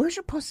he's like, where's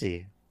your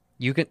pussy?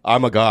 You can.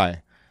 I'm a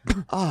guy.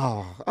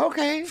 Oh,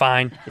 okay.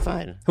 Fine.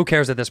 Fine. Who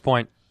cares at this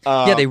point?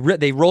 Yeah,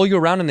 they roll you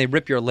around and they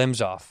rip your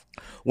limbs off.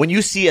 When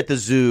you see at the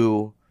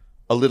zoo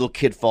a little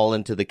kid fall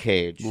into the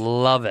cage.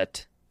 Love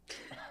it.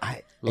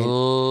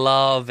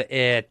 Love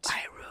it.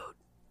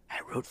 I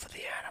root for the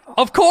animal.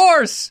 Of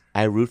course.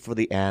 I root for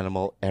the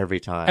animal every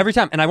time. Every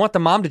time. And I want the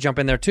mom to jump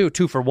in there too,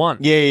 2 for 1.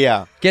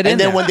 Yeah. Get in And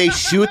then there. when they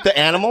shoot the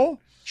animal,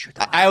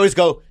 I always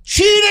go,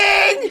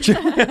 cheating!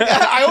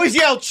 I always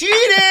yell,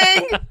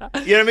 cheating!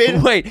 You know what I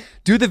mean? Wait,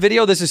 do the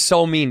video. This is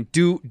so mean.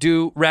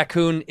 Do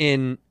raccoon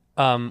in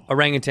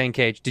orangutan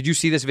cage. Did you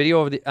see this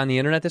video on the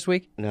internet this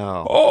week?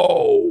 No.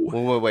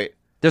 Oh. Wait.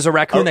 There's a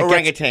raccoon that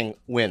orangutan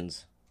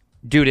wins.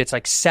 Dude, it's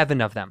like 7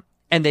 of them.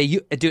 And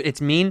dude, it's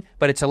mean,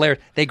 but it's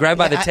hilarious. They grab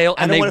by the tail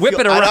and they whip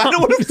it around. I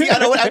don't want to see.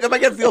 Am I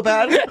going to feel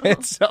bad?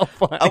 It's so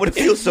funny. I would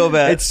feel so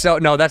bad.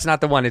 No, that's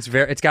not the one. It's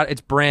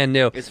brand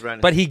new. It's brand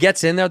new. But he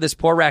gets in there, this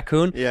poor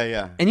raccoon.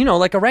 Yeah. And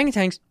like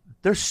orangutans,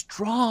 they're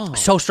strong.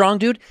 so strong,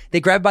 dude.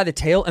 They grab by the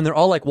tail and they're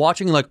all like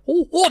watching, like,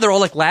 oh, they're all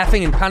like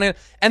laughing and kind of,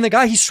 and the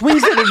guy, he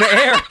swings it in the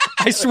air.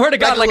 I swear to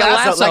God, like a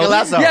lasso. Like a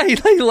lasso. Yeah, he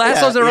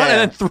lassos it around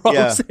and then throws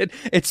Yeah. it.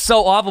 It's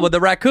so awful. But the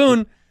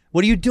raccoon,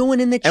 what are you doing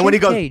in the And when he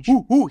goes, cage?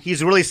 ooh,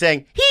 he's really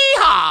saying,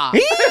 hee-haw!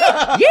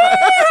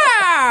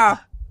 Yeah!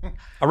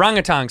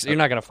 Orangutans. You're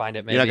not going to find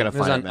it, maybe. You're not going to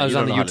find it, man. I was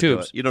on the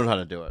YouTubes. You don't know how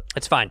to do it.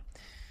 It's fine.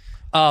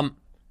 How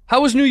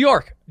was New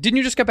York? Didn't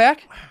you just get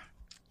back?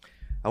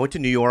 I went to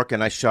New York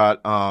and I shot,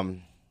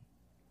 I'm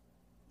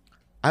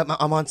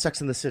on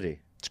Sex and the City.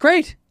 It's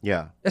great.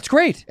 Yeah. It's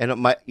great. And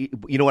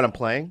you know what I'm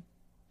playing?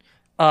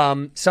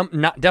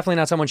 Definitely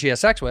not someone she has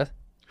sex with.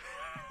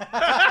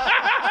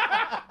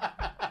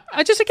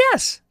 It's just a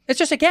guess. It's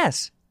just a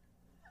guess.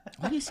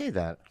 Why do you say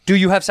that? Do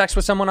you have sex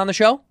with someone on the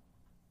show?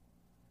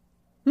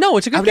 No,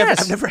 it's a good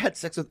guess. I've never had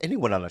sex with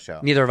anyone on a show.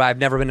 Neither have I. I've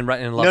never been in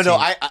a love scene. No.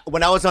 I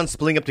when I was on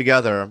Splitting Up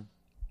Together,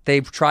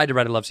 They've tried to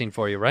write a love scene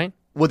for you, right?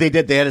 well, they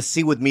did. They had a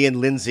scene with me and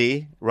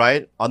Lindsay,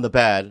 right, on the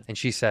bed, And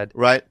she said,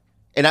 right,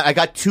 and I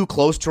got too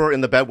close to her in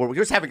the bed where we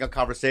were just having a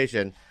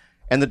conversation,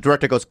 and the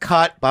director goes,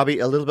 "Cut, Bobby,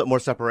 a little bit more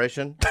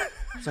separation."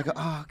 So I go,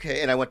 "Oh,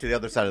 okay," and I went to the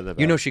other side of the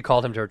bed. you know, she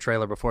called him to her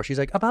trailer before. She's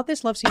like, about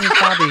this love scene with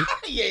Bobby,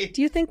 Yeah.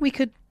 do you think we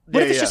could,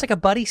 what if it's Yeah. just like a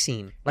buddy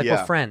scene? Like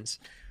Yeah. we're friends.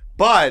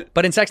 But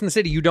But in Sex and the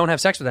City, you don't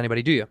have sex with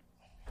anybody, do you?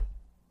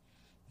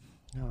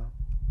 No.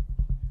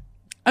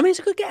 I mean, it's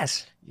a good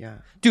guess. yeah,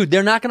 Dude,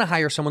 they're not going to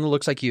hire someone who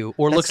looks like you,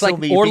 or That's looks so like,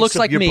 mean. or You're being looks so-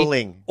 like you're me,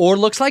 bullying. or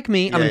looks like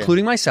me. I'm Yeah,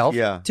 including myself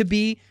yeah. to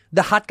be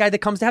the hot guy that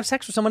comes to have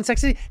sex with someone in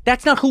Sex and the City.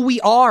 That's not who we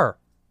are.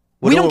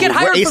 Well, we no, don't get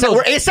hired for those.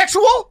 We're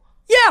asexual.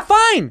 Yeah,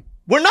 fine.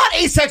 We're not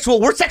asexual.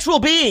 We're sexual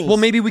beings. Well,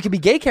 maybe we could be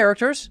gay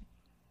characters.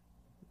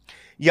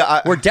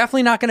 yeah, We're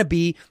definitely not going to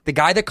be the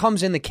guy that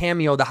comes in the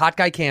cameo, the hot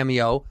guy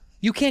cameo.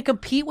 You can't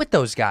compete with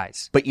those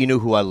guys. But you know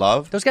who I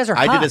love? Those guys are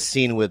I hot.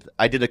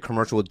 did a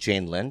commercial with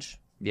Jane Lynch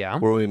Yeah.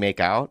 where we make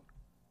out,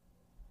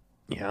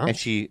 Yeah. and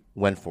she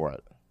went for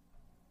it.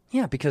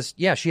 Yeah, because,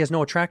 she has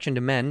no attraction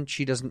to men.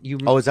 She doesn't,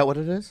 Oh, is that what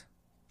it is?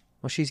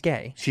 well, she's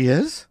gay. She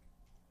is?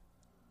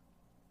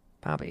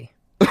 Bobby.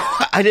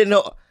 I didn't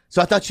know.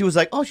 So I thought she was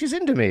like, oh, she's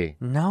into me.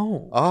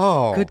 No.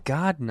 Oh. Good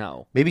God,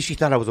 no. Maybe she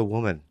thought I was a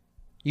woman.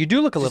 You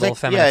do look a little She's like,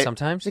 effeminate yeah,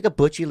 sometimes. She's like a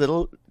butchy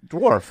little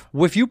dwarf.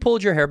 If you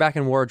pulled your hair back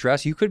and wore a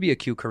dress, you could be a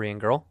cute Korean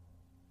girl.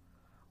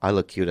 I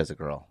look cute as a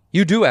girl.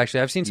 You do, actually.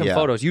 I've seen some Yeah.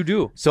 photos. You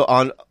do. So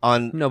on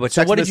No, but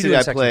so Sex what and did the you do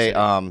in City, Sex and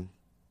the City?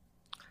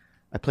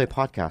 I play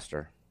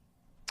podcaster.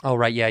 Oh,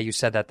 right. Yeah, you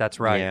said that. That's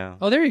right. Yeah.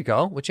 Oh, there you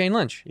go. With Jane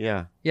Lynch.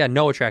 Yeah. Yeah,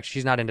 no attraction.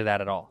 She's not into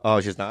that at all.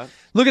 Oh, she's not?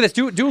 Look at this.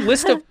 Do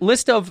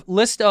list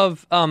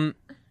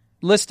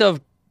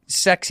of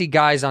sexy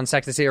guys on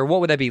Sex and the City, or what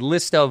would that be?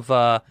 List of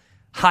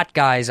hot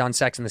guys on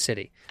Sex and the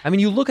City. I mean,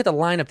 you look at the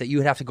lineup that you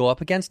would have to go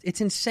up against.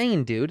 It's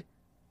insane, dude.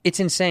 It's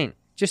insane.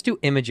 Just do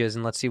images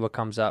and let's see what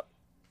comes up.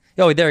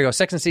 Oh, there you go.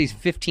 Sex and the City's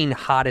 15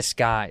 hottest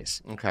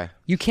guys. Okay.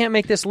 You can't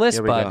make this list,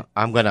 Here we bud. go.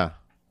 I'm going to.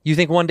 You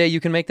think one day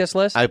you can make this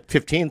list?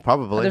 15,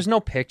 probably. There's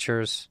no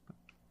pictures.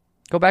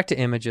 Go back to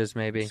images,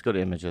 maybe. Let's go to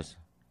images.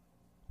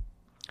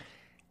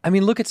 I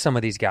mean, look at some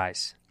of these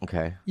guys.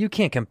 Okay. You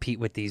can't compete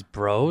with these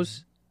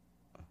bros.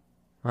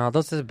 Well,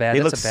 those are bad. They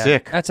That's look a bad,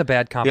 sick. That's a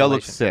bad They all compilation.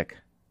 look sick.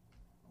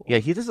 Yeah,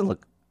 he doesn't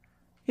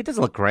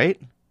look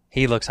great.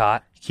 He looks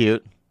hot.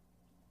 Cute.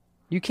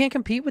 You can't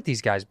compete with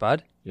these guys,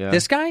 bud. Yeah.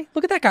 This guy?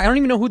 Look at that guy. I don't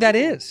even know who that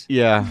is.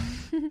 Yeah.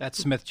 That's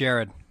Smith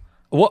Jared.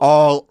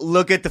 Oh,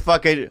 look at the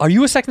fucking... Are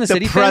you a Sex and the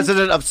City fan?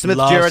 president of Smith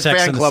Love Jarrett's Sex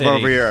fan and the club City.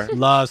 over here.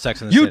 Love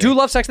Sex and the You City. do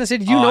love Sex and the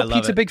City? Do you Oh, know I love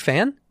Pete's a it. big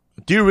fan?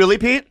 Do you really,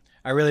 Pete?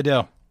 I really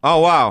do.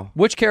 Oh, wow.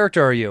 Which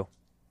character are you?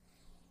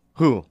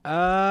 Who?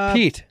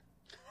 Pete.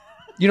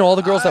 You know, all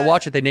the girls that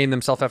watch it, they name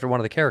themselves after one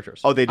of the characters.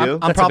 Oh, they do? I'm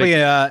That's a probably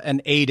big-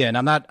 an Aiden.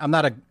 I'm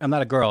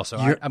not a girl, so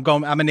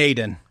I'm an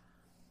Aiden.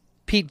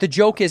 Pete, the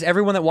joke is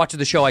everyone that watches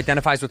the show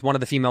identifies with one of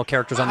the female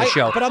characters on the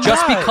show. but I'm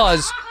just not.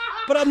 because,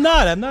 But I'm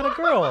not a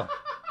girl.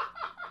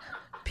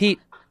 Pete,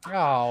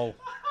 Oh.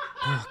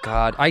 oh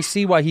God, I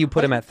see why you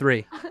put him at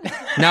 3.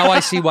 Now I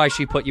see why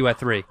she put you at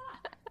 3.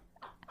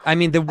 I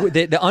mean,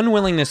 the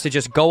unwillingness to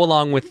just go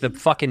along with the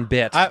fucking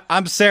bit.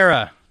 I'm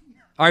Sarah.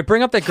 All right,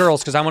 bring up the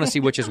girls because I want to see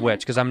which is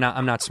which because I'm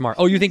not smart.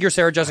 Oh, you think you're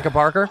Sarah Jessica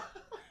Parker?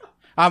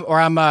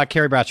 I'm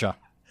Carrie Bradshaw.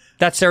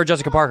 That's Sarah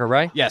Jessica Parker,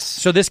 right? Yes.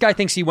 So this guy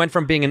thinks he went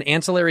from being an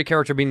ancillary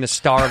character to being the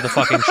star of the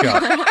fucking show.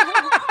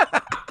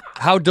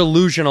 How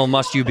delusional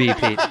must you be,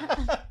 Pete?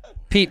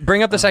 Pete,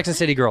 bring up the Sex and the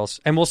City girls,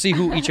 and we'll see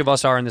who each of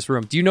us are in this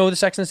room. Do you know the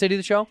Sex and the City,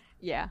 the show?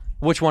 Yeah.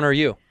 Which one are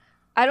you?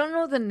 I don't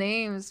know the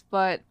names,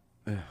 but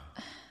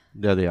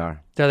There they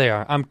are. There they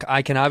are.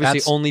 I can obviously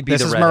That's- only be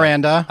this the is redhead.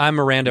 Miranda. I'm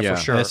Miranda Yeah.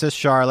 for sure. This is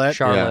Charlotte.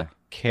 Charlotte,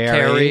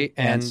 Carrie,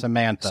 and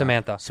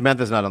Samantha.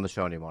 Samantha's not on the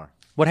show anymore.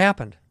 What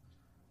happened?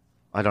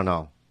 I don't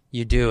know.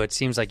 You do. It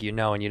seems like you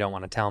know, and you don't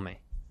want to tell me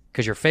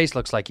because your face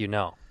looks like you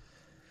know.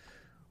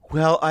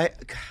 Well,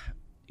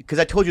 because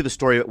I told you the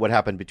story of what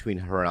happened between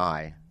her and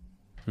I.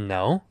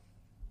 No,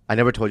 I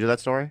never told you that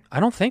story. I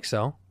don't think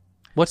so.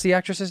 What's the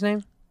actress's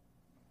name?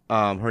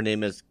 Her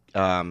name is.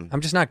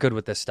 I'm just not good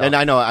with this stuff. And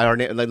I know her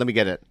name. Let me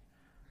get it.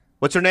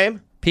 What's her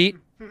name? Pete.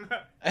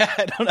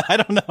 I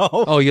don't know.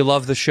 Oh, you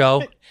love the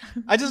show.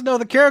 I just know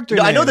the character.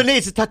 No, I know names. the name.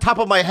 It's at the top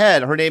of my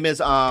head. Her name is.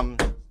 Oh,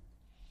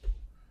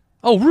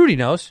 Rudy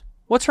knows.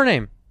 What's her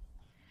name?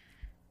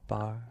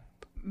 Barbara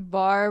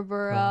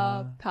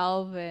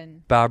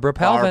Palvin. Barbara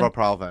Palvin. Barbara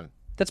Palvin.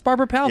 That's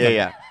Barbara Palvin. Yeah,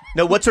 yeah.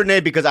 No, what's her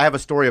name? Because I have a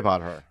story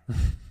about her.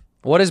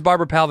 What is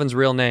Barbara Palvin's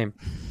real name?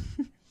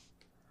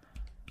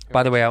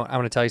 By the way, I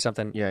want to tell you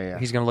something. Yeah, yeah.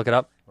 He's going to look it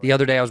up. The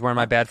other day, I was wearing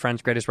my bad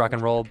friend's greatest rock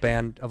and roll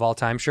band of all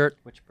time shirt.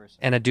 Which person?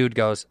 And a dude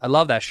goes, "I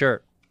love that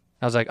shirt."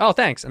 I was like, "Oh,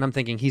 thanks." And I'm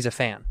thinking he's a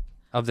fan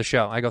of the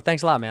show. I go,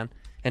 "Thanks a lot, man."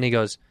 And he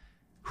goes,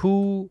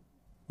 what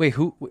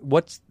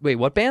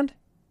band?"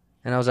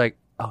 And I was like,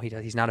 "Oh,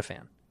 he's not a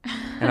fan."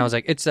 And I was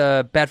like, "It's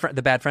the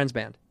Bad Friends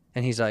band."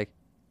 And he's like,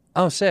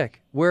 "Oh,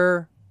 sick.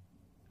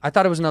 I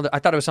thought it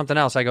was something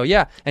else." I go,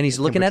 "Yeah." And he's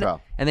looking at it,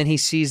 Control. and then he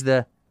sees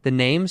the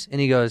names, and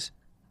he goes,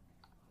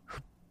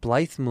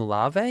 "Blythe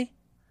Mulave?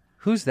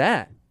 Who's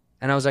that?"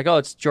 And I was like, "Oh,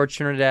 it's George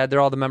Trinidad.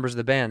 They're all the members of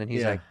the band." And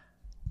he's like,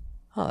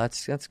 "Oh,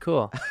 that's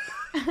cool."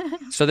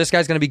 So this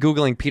guy's going to be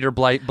Googling Peter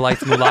Blythe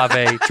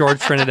Mulave, George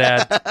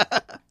Trinidad,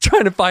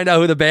 trying to find out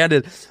who the band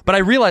is. But I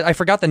realized I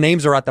forgot the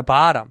names are at the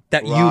bottom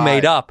that you Right.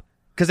 made up.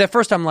 Because at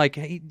first I'm like,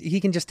 he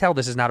can just tell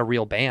this is not a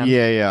real band.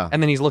 Yeah, yeah.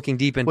 And then he's looking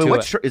deep into Wait, what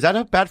it. shirt? Is that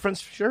a Bad Friends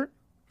shirt?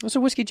 It's a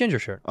Whiskey Ginger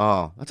shirt.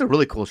 Oh, that's a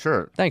really cool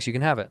shirt. Thanks, you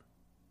can have it.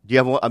 Do you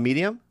have a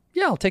medium?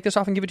 Yeah, I'll take this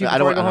off and give it to you I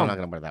before don't. I go I'm home. not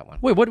gonna wear that one.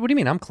 Wait, what do you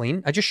mean? I'm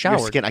clean. I just Your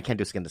showered. skin. I can't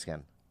do skin to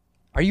skin.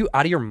 Are you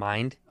out of your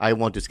mind? I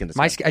won't do skin to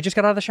skin. I just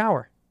got out of the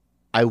shower.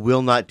 I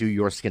will not do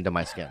your skin to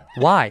my skin.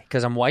 Why?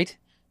 Because I'm white?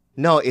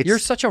 No, it's You're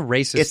such a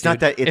racist. it's not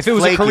dude. that- it's if it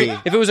was flaky.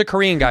 if it was a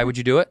Korean guy, would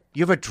you do it?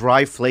 you have a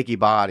dry, flaky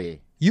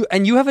body. You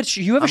have a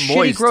shitty,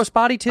 moist. gross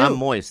body too. I'm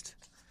moist.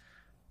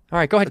 All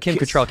right, go ahead, Kim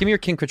kiss- Cattrall. Give me your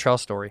Kim Cattrall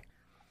story.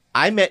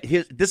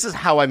 This is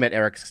how I met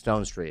Eric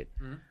Stone Street.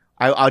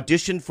 I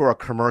auditioned for a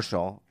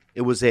commercial.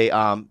 It was a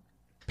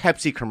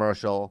Pepsi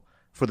commercial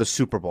for the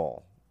Super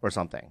Bowl or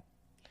something,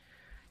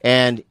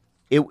 and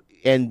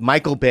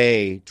Michael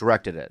Bay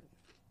directed it.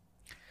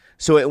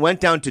 So it went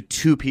down to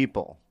 2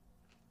 people,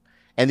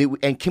 and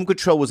Kim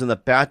Cattrall was in the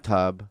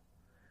bathtub,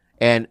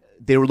 and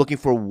they were looking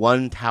for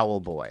one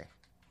towel boy.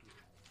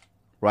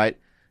 Right.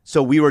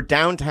 So we were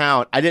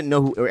downtown. I didn't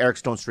know who Eric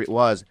Stone Street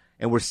was,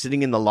 and we're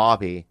sitting in the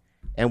lobby,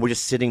 and we're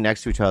just sitting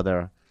next to each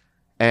other,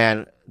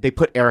 and they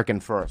put Eric in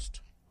first,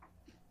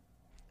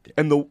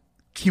 and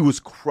he was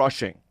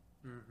crushing.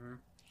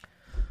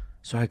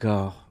 So I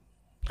go,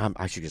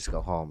 I should just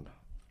go home.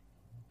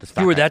 This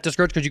You were fat guy. that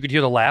discouraged because you could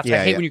hear the laughs. I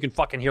Yeah, hate yeah. when you can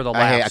fucking hear the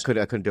I laughs.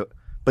 couldn't do it.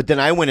 But then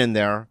I went in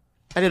there.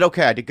 I did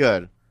okay. I did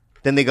good.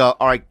 Then they go,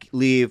 all right,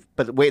 leave,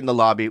 but wait in the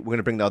lobby. We're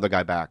gonna bring the other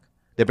guy back.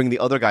 They bring the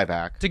other guy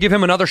back. To give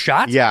him another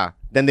shot? Yeah.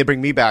 Then they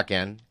bring me back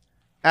in.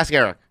 Ask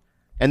Eric.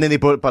 And then they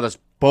brought us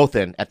both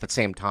in at the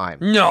same time.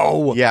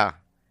 No. Yeah.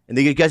 And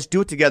they, you guys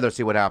do it together,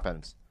 see what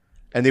happens.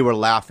 And they were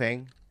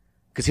laughing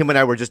because him and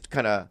I were just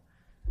kind of.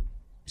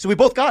 So we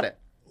both got it.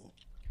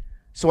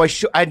 So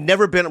I'd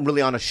never been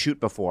really on a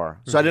shoot before,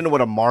 so I didn't know what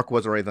a mark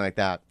was or anything like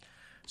that.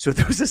 So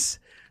there was this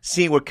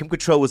scene where Kim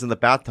Cattrall was in the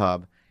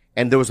bathtub,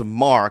 and there was a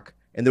mark,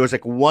 and there was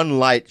like one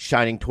light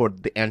shining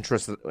toward the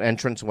entrance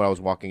when I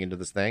was walking into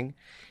this thing,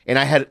 and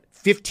I had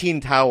 15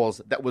 towels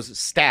that was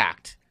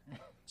stacked.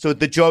 So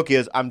the joke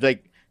is, I'm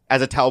like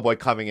as a towel boy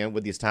coming in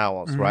with these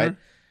towels, right?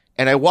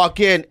 And I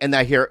walk in, and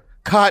I hear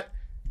cut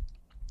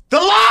the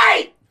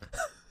light,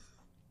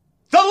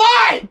 the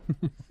light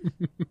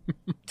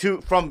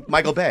from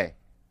Michael Bay.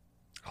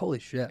 Holy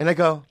shit. And I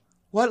go,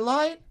 what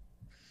light?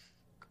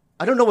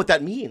 I don't know what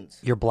that means.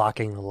 You're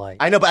blocking the light.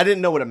 I know, but I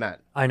didn't know what it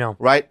meant. I know.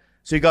 Right?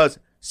 So he goes,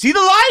 see the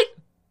light?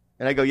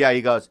 And I go, yeah.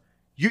 He goes,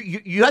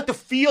 you have to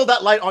feel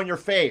that light on your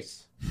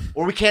face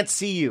or we can't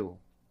see you.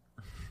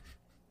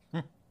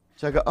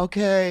 So I go,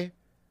 okay.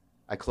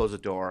 I close the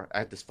door. I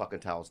have this fucking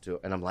towels too.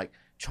 And I'm like,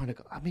 trying to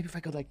go, maybe if I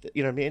go like this,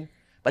 you know what I mean?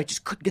 But I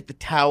just couldn't get the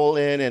towel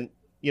in and,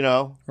 you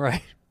know.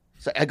 Right.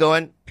 So I go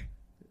in.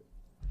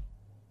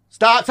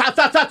 Stop.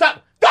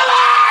 The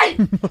light!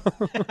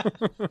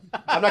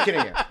 I'm not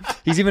kidding you.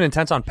 He's even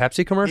intense on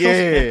Pepsi commercials?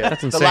 Yeah.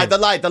 That's insane. The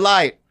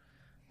light.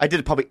 I did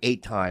it probably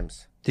 8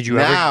 times. Did you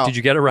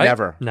get it right?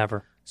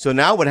 Never. So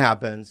now what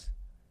happens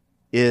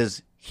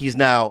is he's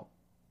now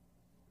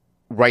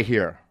right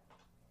here.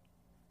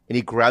 And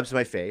he grabs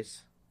my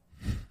face.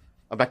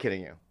 I'm not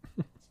kidding you.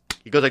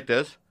 He goes like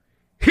this.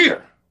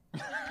 Here.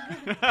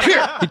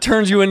 He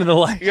turns you into the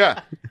light.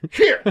 Yeah.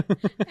 Here.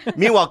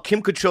 Meanwhile,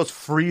 Kim Cattrall's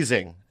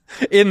freezing.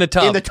 In the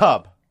tub. In the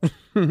tub.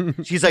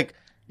 She's like,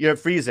 you're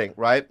freezing,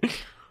 right?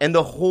 And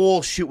the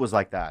whole shoot was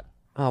like that.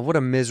 Oh, what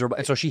a miserable.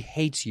 And so she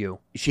hates you.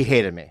 She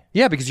hated me.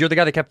 Yeah, because you're the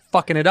guy that kept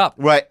fucking it up.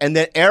 Right. And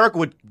then Eric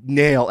would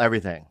nail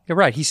everything. You're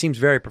right. He seems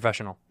very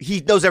professional. He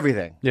knows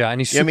everything. Yeah,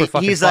 and he's You know super what I mean?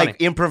 fucking He's funny.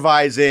 like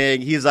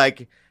improvising. He's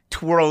like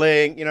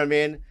twirling. You know what I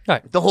mean?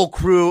 Right. The whole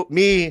crew,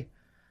 me,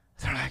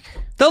 they're like,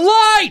 the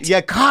light!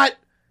 yeah, cut.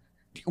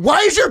 Why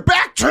is your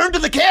back turned to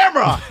the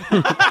camera?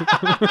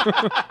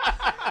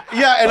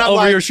 Yeah, and I'm Over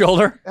like, your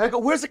shoulder? and I go,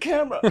 where's the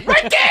camera?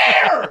 Right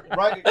there!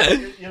 Right?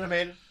 You know what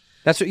I mean?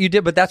 That's what you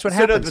did, but that's what So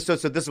happens.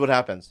 this is what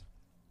happens.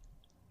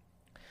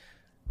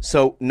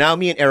 So now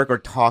me and Eric are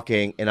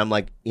talking, and I'm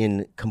like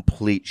in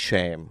complete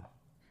shame.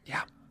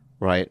 Yeah.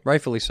 Right?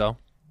 Rightfully so.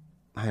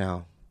 I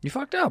know. You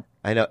fucked up.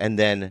 I know. And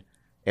then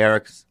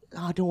Eric's,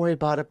 oh, don't worry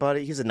about it,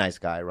 buddy. He's a nice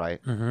guy,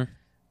 right? Mm-hmm.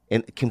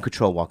 And Kim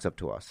Cattrall walks up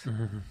to us.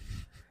 Mm-hmm.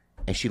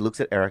 And she looks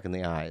at Eric in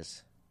the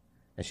eyes.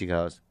 And she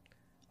goes,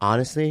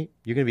 honestly,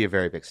 you're going to be a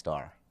very big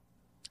star.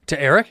 To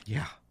Eric?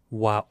 Yeah.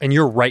 Wow. And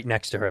you're right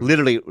next to her.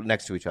 Literally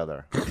next to each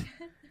other.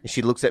 And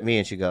she looks at me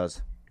and she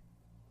goes,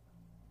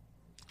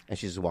 and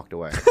she just walked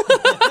away.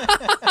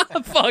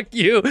 Fuck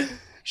you.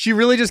 She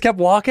really just kept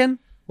walking?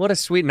 What a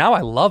sweet. Now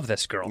I love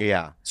this girl.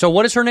 Yeah. So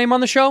what is her name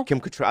on the show? Kim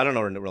Cattrall. I don't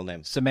know her real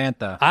name.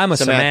 Samantha. I'm a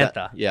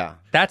Samantha. Yeah.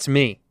 That's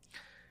me.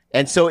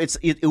 And so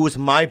it was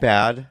my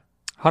bad.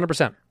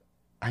 100%.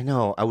 I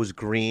know. I was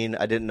green.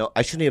 I didn't know.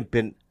 I shouldn't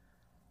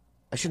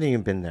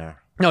even been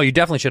there. No, you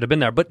definitely should have been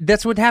there. But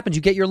that's what happens.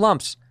 You get your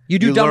lumps. You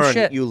do dumb learn,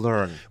 shit. You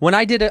learn. When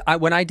I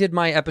did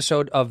my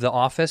episode of The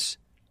Office,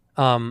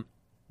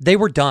 they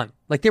were done.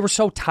 Like, they were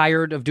so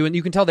tired of doing.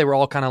 You can tell they were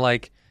all kind of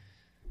like.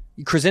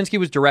 Krasinski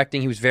was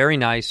directing. He was very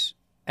nice,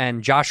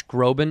 and Josh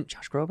Groban.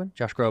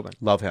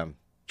 Love him.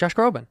 Josh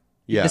Groban.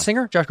 Yeah. The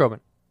singer. Josh Groban.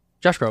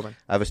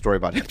 I have a story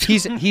about him.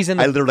 He's in.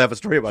 I The, literally have a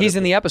story about him. he's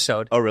in the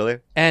episode. Oh, really?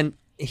 And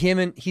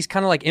he's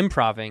kind of like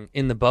improvising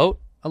in the boat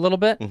a little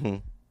bit. Mm-hmm.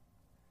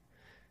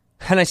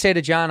 And I say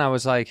to John, I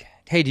was like,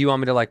 hey, do you want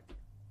me to, like,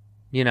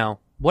 you know,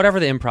 whatever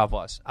the improv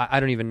was, I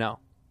don't even know.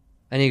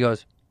 And he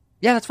goes,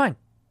 yeah, that's fine.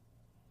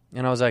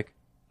 And I was like,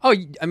 oh,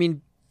 I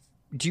mean,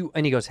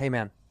 and he goes, hey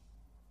man,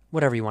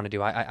 whatever you want to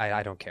do.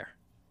 I don't care.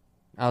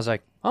 I was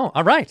like, oh,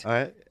 all right. All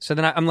right. So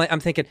then I'm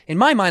thinking, in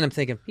my mind, I'm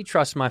thinking, he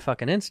trusts my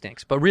fucking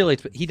instincts. But really,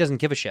 he doesn't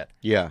give a shit.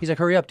 Yeah. He's like,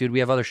 hurry up, dude. We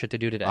have other shit to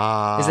do today.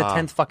 It's the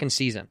 10th fucking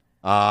season.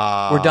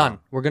 We're done.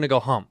 We're going to go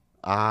home.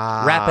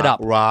 Wrap it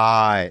up.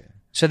 Right.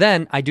 So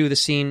then I do the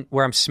scene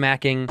where I'm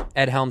smacking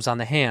Ed Helms on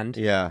the hand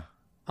Yeah.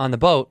 on the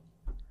boat.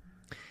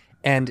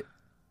 And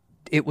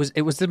it was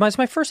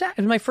my first act.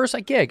 It was my first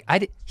gig.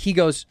 He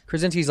goes,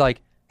 Krasinski's like,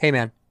 hey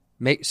man,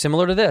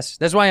 similar to this.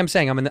 That's why I'm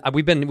saying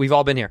we've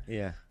all been here.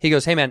 Yeah. He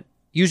goes, hey man,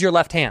 use your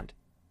left hand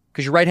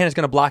because your right hand is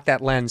going to block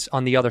that lens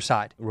on the other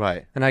side.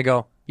 Right. And I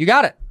go, you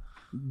got it.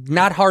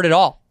 Not hard at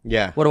all.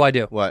 Yeah. What do I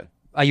do? What?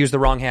 I use the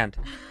wrong hand.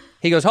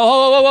 He goes,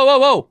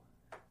 whoa.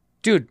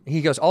 Dude,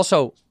 he goes,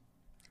 also,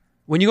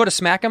 when you go to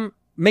smack him,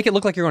 make it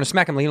look like you're going to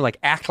smack him. Like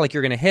act like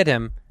you're going to hit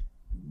him.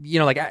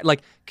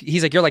 like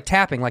he's like, you're like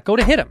tapping, like go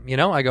to hit him,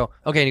 I go,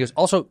 okay. And he goes,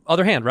 also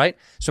other hand, right?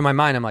 So in my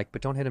mind, I'm like,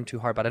 but don't hit him too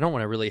hard, but I don't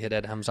want to really hit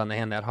Ed Helms on the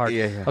hand that hard.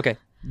 Yeah. Okay.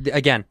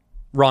 Again,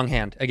 wrong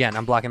hand. Again,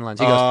 I'm blocking the lens.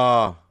 He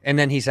goes, and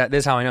then he said, this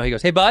is how I know. He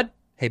goes, hey bud.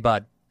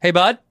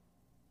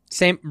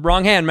 Same,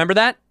 wrong hand. Remember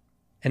that?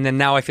 And then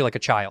now I feel like a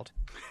child.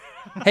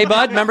 Hey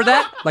bud, remember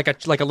that? Like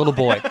a little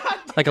boy,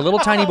 like a little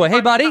tiny boy.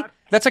 Hey buddy.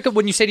 That's like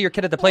when you say to your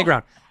kid at the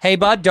playground, hey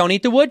bud, don't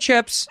eat the wood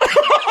chips.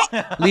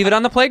 Leave it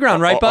on the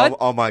playground, right, bud?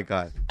 Oh my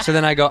God. So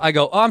then I go,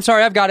 oh, I'm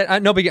sorry, I've got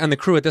it. Nobody on the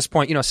crew at this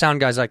point,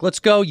 sound guy's like, let's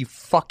go, you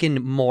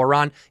fucking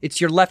moron.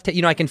 It's your left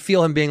hand. I can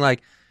feel him being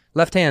like,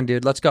 left hand,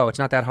 dude, let's go. It's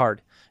not that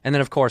hard. And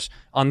then, of course,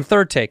 on the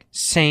third take,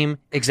 same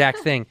exact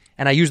thing.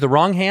 And I use the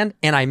wrong hand,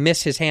 and I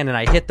miss his hand, and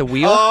I hit the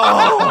wheel.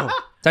 Oh!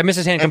 So I miss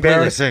his hand completely.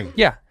 Embarrassing.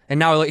 Yeah. And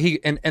now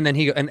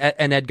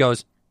and Ed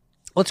goes,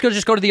 let's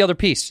just go to the other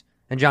piece.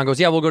 And John goes,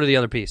 yeah, we'll go to the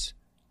other piece.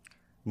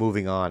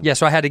 Moving on. Yeah,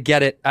 so I had to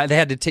get it. They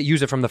had to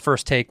use it from the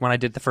first take when I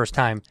did it the first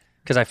time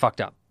because I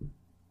fucked up.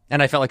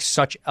 And I felt like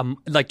such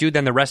a dude.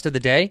 Then the rest of the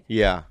day,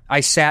 Yeah. I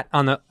sat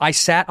on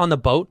the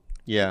boat.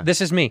 Yeah. This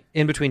is me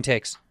in between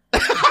takes,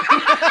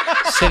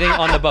 sitting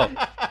on the boat.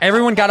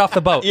 Everyone got off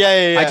the boat.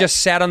 Yeah. I just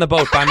sat on the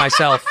boat by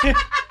myself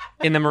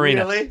in the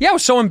marina. Really? Yeah, I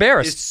was so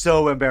embarrassed. It's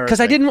so embarrassing. Because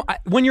I didn't.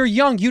 When you're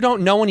young, you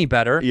don't know any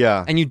better.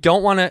 Yeah. And you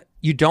don't want to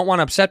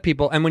upset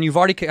people. And when you've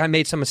already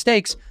made some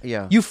mistakes,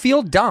 Yeah. you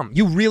feel dumb.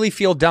 You really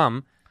feel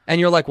dumb. And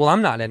you're like, well,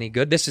 I'm not any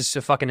good. This is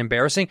so fucking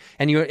embarrassing.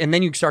 And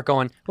then you start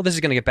going, well, this is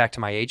going to get back to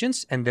my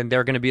agents. And then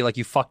they're going to be like,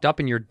 you fucked up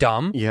and you're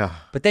dumb. Yeah.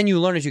 But then you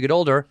learn as you get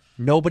older,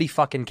 nobody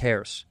fucking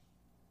cares.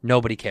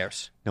 Nobody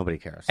cares. Nobody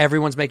cares.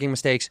 Everyone's making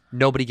mistakes.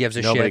 Nobody gives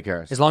a shit. Nobody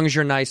cares. As long as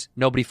you're nice,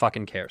 nobody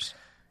fucking cares.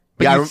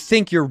 But Yeah, you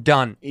think you're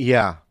done.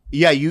 Yeah.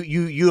 Yeah.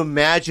 You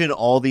imagine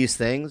all these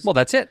things. Well,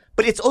 that's it.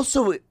 But it's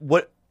also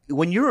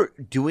when you're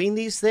doing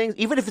these things,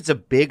 even if it's a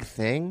big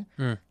thing,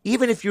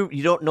 even if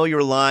you don't know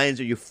your lines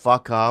or you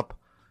fuck up,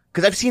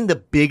 because I've seen the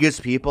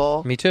biggest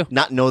people, Me too.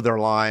 not know their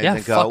lines Yeah,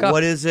 and go, fuck up.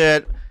 "What is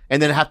it?" and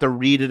then have to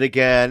read it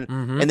again,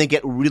 and then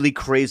get really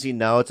crazy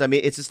notes. I mean,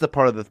 it's just the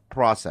part of the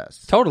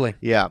process. Totally.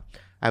 Yeah,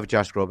 I have a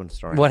Josh Groban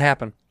story. What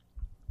happened?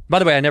 By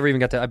the way, I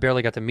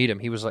barely got to meet him.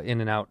 He was like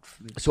in and out.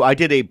 So I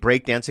did a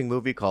breakdancing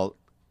movie called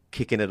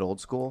Kicking It Old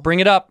School.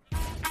 Bring it up.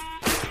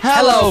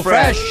 Hello,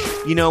 Fresh.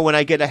 When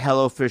I get a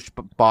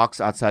HelloFresh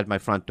box outside my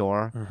front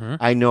door,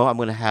 I know I'm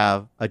going to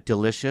have a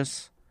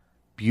delicious,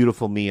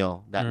 beautiful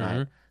meal that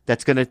night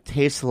that's going to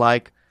taste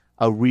like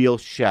a real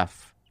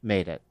chef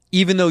made it.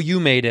 Even though you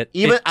made it,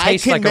 Even it I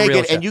tastes can like make a real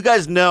it, chef. and you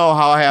guys know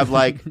how I have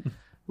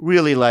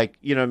really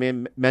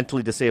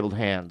mentally disabled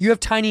hands. You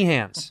have tiny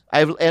hands.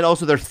 And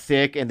also they're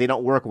thick and they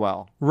don't work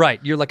well. Right.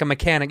 You're like a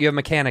mechanic. You have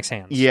mechanic's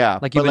hands. Yeah,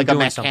 Like you've but been a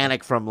doing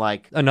mechanic from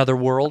another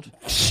world.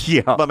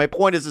 Yeah. But my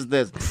point is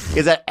that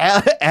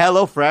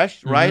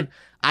HelloFresh, right?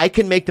 I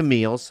can make the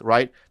meals,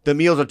 right? The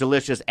meals are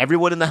delicious.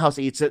 Everyone in the house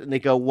eats it and they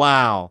go,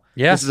 wow,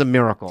 this is a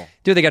miracle.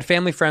 Dude, they got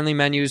family-friendly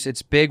menus.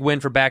 It's big win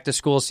for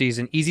back-to-school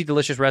season. Easy,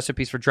 delicious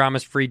recipes for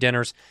drama-free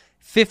dinners.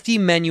 50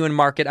 menu and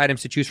market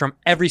items to choose from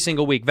every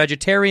single week.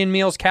 Vegetarian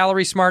meals,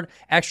 calorie smart,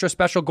 extra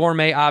special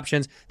gourmet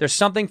options. There's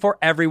something for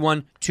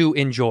everyone to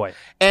enjoy.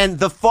 And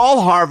the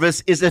fall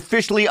harvest is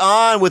officially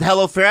on with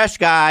HelloFresh,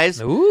 guys.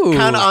 Ooh.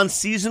 Count on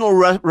seasonal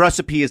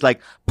recipes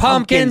like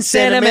Pumpkin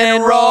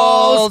cinnamon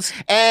rolls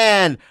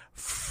and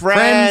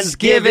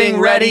Friendsgiving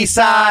ready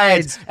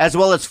sides, as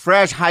well as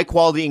fresh,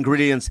 high-quality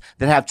ingredients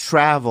that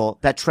travel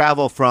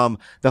from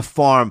the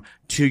farm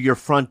to your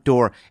front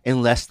door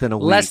in less than a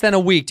week. Less than a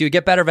week. Do you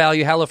get better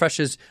value? HelloFresh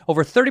is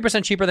over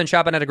 30% cheaper than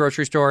shopping at a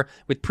grocery store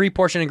with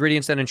pre-portioned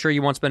ingredients that ensure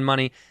you won't spend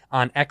money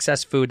on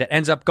excess food that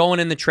ends up going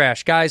in the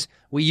trash. Guys,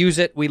 we use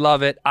it. We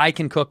love it. I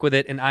can cook with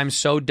it, and I'm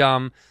so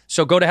dumb.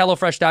 So go to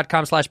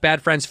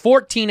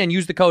HelloFresh.com/badfriends14 and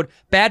use the code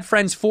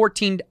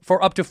BADFRIENDS14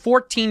 for up to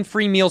 14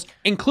 free meals,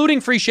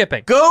 including free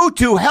shipping. Go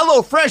to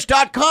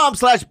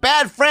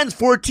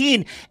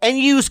HelloFresh.com/badfriends14 and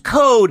use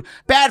code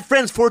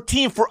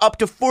BADFRIENDS14 for up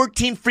to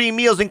 14 free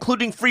meals,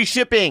 including free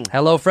shipping.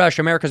 HelloFresh,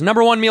 America's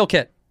 #1 meal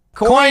kit.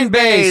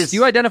 Coinbase. Do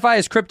you identify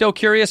as crypto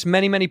curious?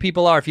 Many, many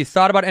people are. If you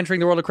thought about entering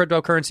the world of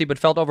cryptocurrency but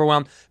felt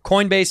overwhelmed,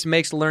 Coinbase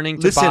makes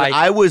learning to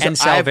buy and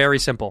sell very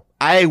simple.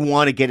 I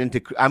want to get into.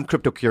 I'm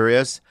crypto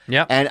curious.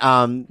 Yeah.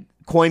 And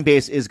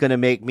Coinbase is going to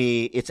make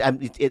me.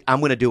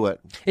 I'm going to do it.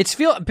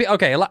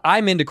 Okay.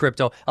 I'm into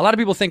crypto. A lot of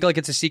people think like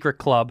it's a secret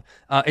club.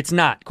 It's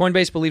not.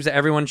 Coinbase believes that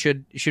everyone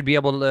should be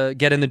able to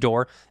get in the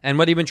door. And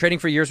whether you've been trading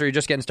for years or you're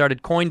just getting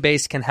started,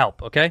 Coinbase can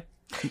help. Okay.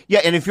 Yeah,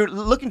 and if you're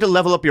looking to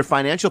level up your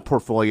financial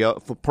portfolio,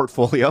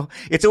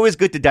 it's always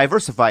good to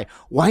diversify.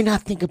 Why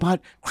not think about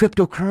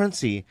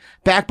cryptocurrency?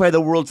 Backed by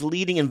the world's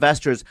leading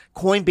investors,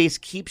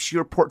 Coinbase keeps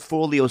your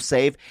portfolio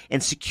safe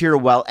and secure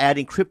while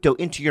adding crypto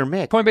into your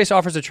mix. Coinbase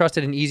offers a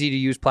trusted and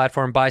easy-to-use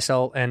platform, buy,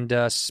 sell, and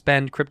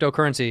spend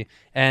cryptocurrency.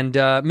 And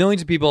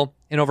millions of people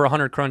in over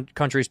 100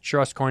 countries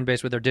trust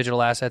Coinbase with their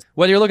digital assets.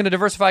 Whether you're looking to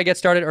diversify, get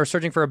started, or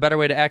searching for a better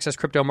way to access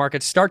crypto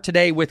markets, start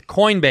today with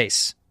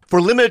Coinbase. For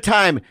limited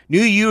time,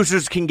 new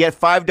users can get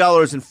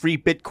 $5 in free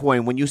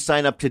Bitcoin when you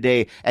sign up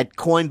today at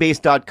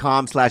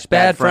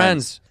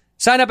Coinbase.com/badfriends.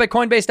 Sign up at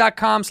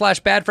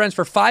Coinbase.com/badfriends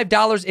for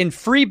 $5 in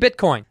free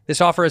Bitcoin.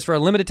 This offer is for a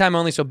limited time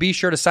only, so be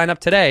sure to sign up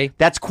today.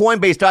 That's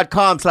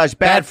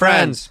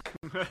Coinbase.com/badfriends.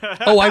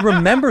 Oh, I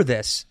remember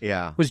this.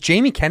 Yeah. Was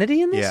Jamie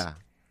Kennedy in this? Yeah.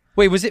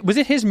 Wait, was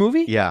it his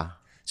movie? Yeah.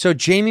 So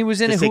Jamie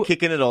was in They it. say Who?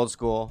 kicking it old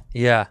school.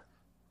 Yeah.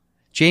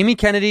 Jamie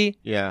Kennedy.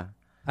 Yeah.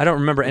 I don't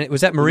remember. And was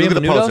that Maria Look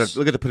at the Menounos? poster.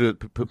 Look at the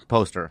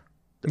poster.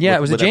 Yeah,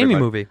 it was a With Jamie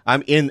everybody. movie.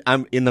 I'm in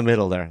the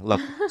middle there.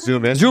 Look,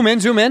 zoom in. Zoom in.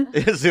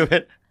 Zoom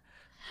in.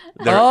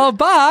 Oh,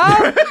 Bob.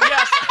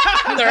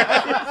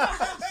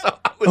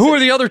 Who are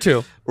the other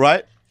two?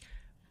 Right?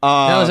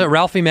 Now, is it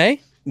Ralphie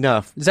May?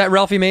 No. Is that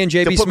Ralphie May and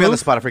JB Don't put me on the Smoove?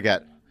 spot. I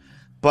forget.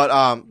 But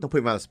don't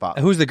put me on the spot.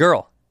 Who's the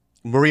girl?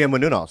 Maria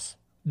Menounos.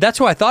 That's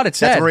who I thought it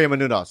said. That's Maria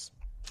Menounos.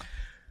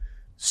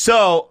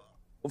 So,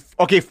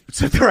 okay,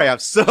 so there I am.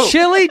 So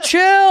Chili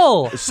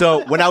Chill.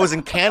 So when I was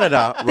in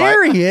Canada, right,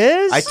 There he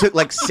is. I took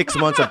like 6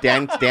 months of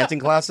dancing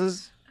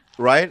classes,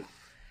 right?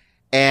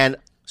 And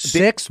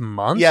 6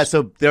 months? yeah,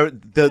 so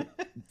the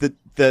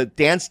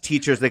dance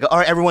teachers, they go, all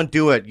right, everyone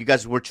do it. You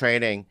guys were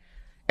training.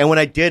 And when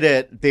I did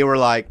it, they were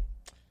like,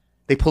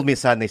 they pulled me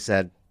aside and they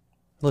said,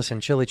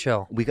 Listen, Chili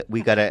Chill. we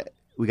gotta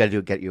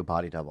get you a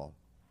body double.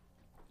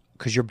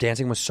 Because your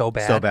dancing was so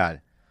bad. So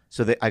bad.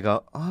 So I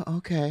go, oh,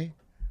 okay.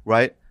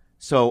 Right?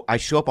 So I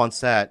show up on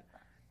set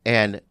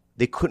and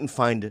they couldn't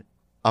find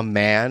a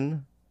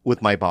man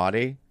with my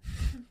body.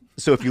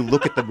 So if you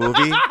look at the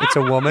movie, It's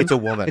a woman? It's a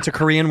woman. It's a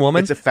Korean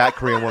woman? It's a fat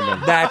Korean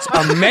woman. That's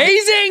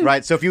amazing.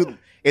 Right? So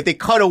if they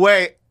cut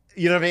away,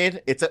 you know what I mean?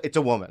 It's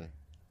a woman.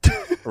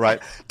 Right?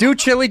 Do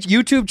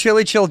YouTube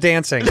Chili Chill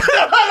dancing.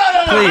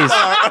 Please.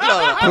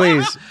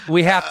 Please.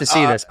 We have to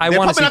see this. I They're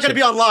want to probably see not going to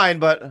be online,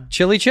 but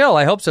Chili Chill.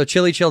 I hope so.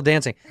 Chili Chill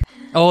dancing.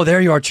 Oh,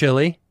 there you are,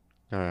 Chili.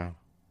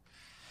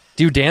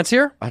 Do you dance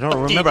here? I don't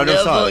remember. I never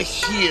saw it.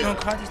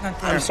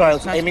 I'm sorry, I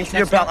was aiming for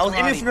your belt. I was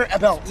aiming for your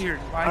belt. All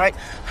right?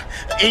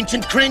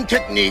 Ancient crane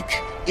technique.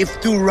 If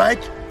do right,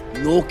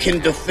 no can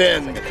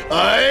defend.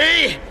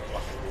 Aye?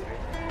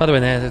 By the way,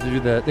 they have to do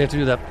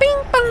the bing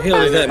bong.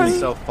 It's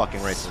so fucking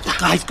racist.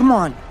 Guys, come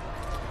on.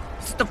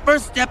 This is the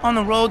first step on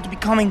the road to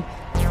becoming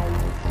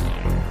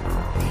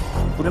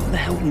whatever the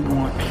hell we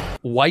want.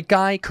 White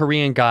guy,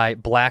 Korean guy,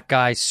 black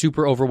guy,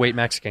 super overweight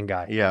Mexican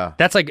guy. Yeah.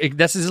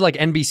 This is like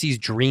NBC's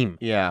dream.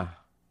 Yeah.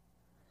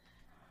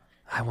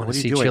 I want What to are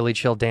you see doing? Chili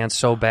Chill dance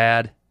so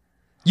bad.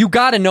 You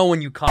got to know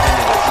when you come into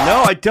this.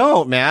 No, I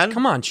don't, man.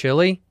 Come on,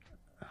 Chili.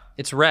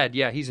 It's red.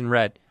 Yeah, he's in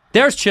red.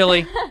 There's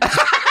Chili.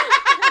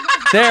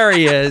 There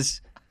he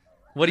is.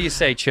 What do you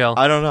say, Chill?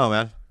 I don't know,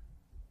 man.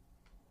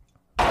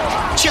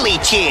 Chili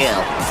chill.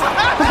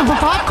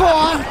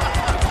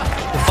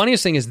 The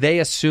funniest thing is they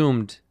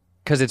assumed,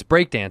 because it's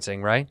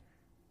breakdancing, right?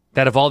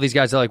 That of all these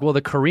guys, they're like, well,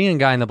 the Korean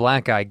guy and the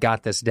black guy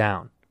got this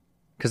down.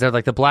 Because they're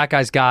like, the black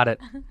guy's got it.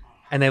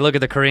 And they look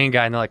at the Korean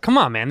guy and they're like, come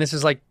on, man, this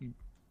has got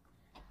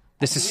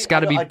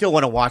to be. I don't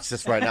want to watch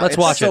this right now. Let's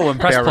It's watch so it.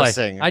 Press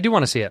embarrassing. play. I do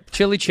want to see it.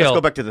 Chili Chill. Let's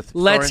go back to the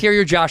Let's story. hear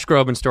your Josh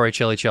Groban story,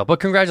 Chili Chill. But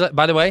congratulations.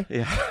 By the way,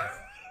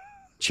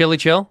 Chili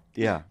Chill,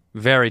 Yeah.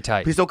 very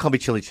tight. Please don't call me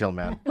Chili Chill,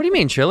 man. What do you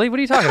mean, Chili? What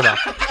are you talking about?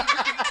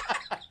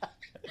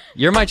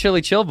 You're my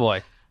Chili Chill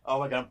boy. Oh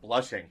my God, I'm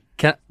blushing.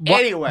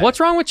 Anyway. What's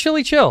wrong with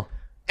Chili Chill?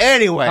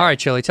 Anyway. All right,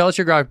 Chili, tell us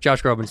your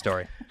Josh Groban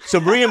story. So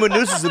Maria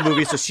Menounos is the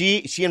movie, so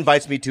she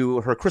invites me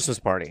to her Christmas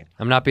party.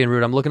 I'm not being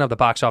rude. I'm looking up the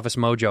box office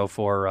mojo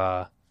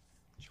for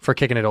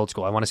Kicking It Old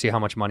School. I want to see how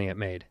much money it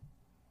made.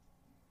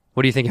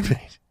 What do you think it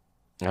made?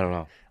 I don't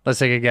know. Let's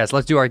take a guess.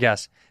 Let's do our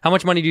guess. How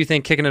much money do you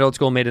think Kicking It Old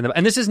School made in the...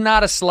 And this is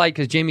not a slight,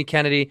 because Jamie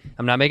Kennedy,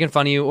 I'm not making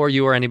fun of you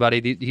or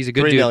anybody. He's a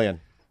good dude. 3 million.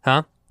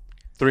 Huh?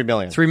 3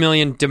 million. 3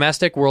 million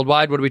domestic,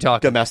 worldwide? What are we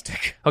talking?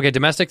 Domestic. Okay,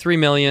 domestic 3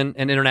 million,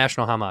 and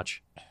international how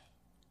much?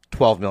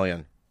 12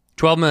 million.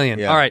 12 million.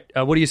 Yeah. All right.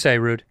 What do you say,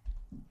 Rude?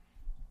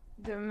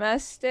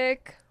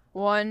 Domestic,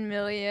 1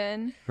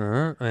 million.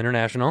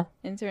 International.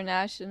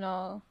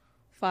 International,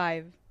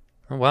 5.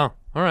 Oh, wow.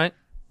 All right.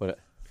 What?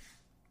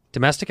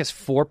 Domestic is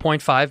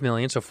 4.5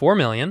 million, so 4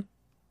 million.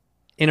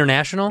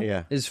 International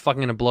Yeah. is fucking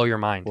going to blow your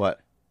mind. What?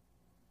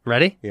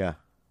 Ready? Yeah.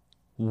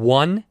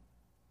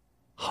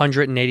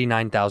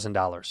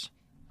 $189,000.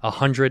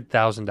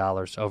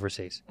 $100,000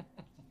 overseas.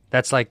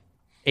 That's like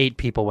 8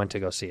 people went to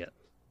go see it.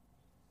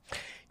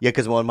 Yeah,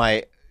 because when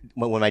my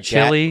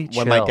Chili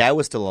dad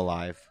was still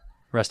alive,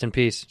 Rest in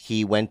peace.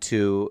 he went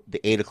to the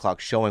 8:00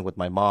 showing with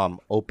my mom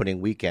opening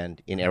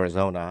weekend in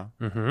Arizona.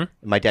 Mm-hmm.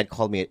 My dad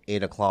called me at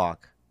 8:00,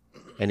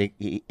 and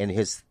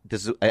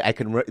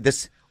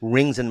this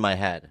rings in my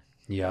head.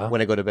 Yeah. When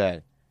I go to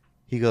bed,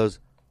 he goes,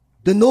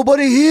 "There's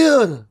nobody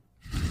here."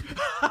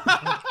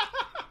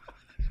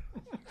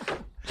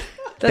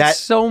 That's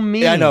so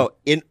mean. Yeah, I know.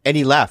 And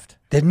he left.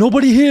 There's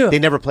nobody here. They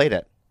never played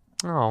it.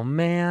 Oh,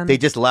 man. They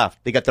just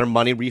left. They got their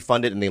money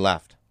refunded and they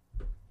left.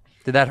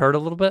 Did that hurt a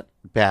little bit?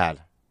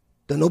 Bad.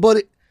 There's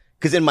nobody.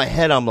 Because in my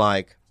head, I'm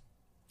like,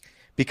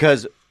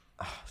 this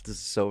is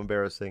so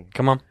embarrassing.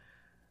 Come on.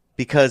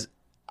 Because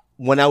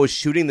when I was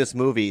shooting this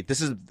movie,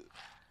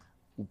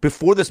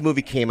 before this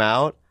movie came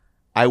out,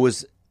 I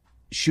was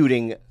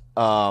shooting.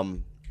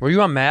 Were you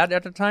on Mad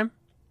at the time?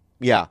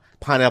 Yeah,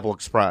 Pineapple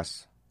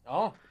Express.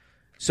 Oh.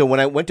 So when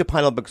I went to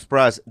Pineapple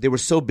Express, they were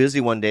so busy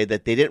one day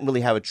that they didn't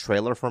really have a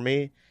trailer for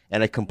me,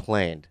 and I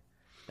complained.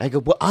 I go,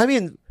 well, I'm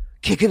in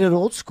Kicking It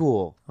Old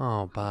School.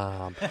 Oh,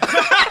 Bob.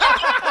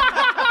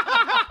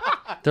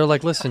 They're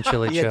like, listen,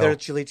 Chili Yeah, Chill. they're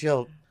Chili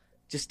Chill.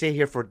 Just stay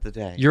here for the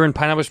day. You're in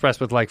Pineapple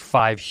Express with like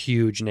 5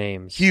 huge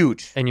names.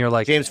 Huge. And you're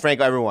like, James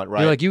Franco, everyone,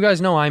 right? you're like, you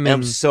guys know I'm And in.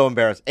 I'm so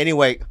embarrassed.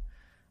 Anyway,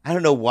 I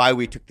don't know why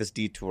we took this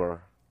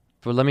detour.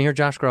 But let me hear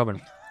Josh Groban.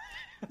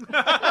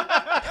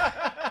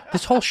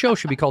 This whole show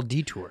should be called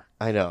Detour.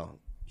 I know.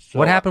 So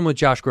What happened with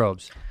Josh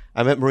Groves?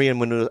 I met Maria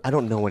Menounos. I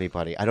don't know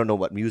anybody. I don't know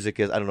what music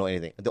is. I don't know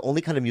anything. The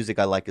only kind of music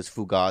I like is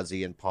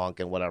Fugazi and punk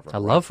and whatever. I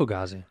love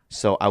Fugazi.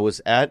 So I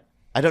was at,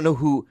 I don't know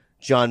who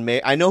John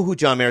Mayer, I know who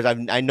John Mayer is.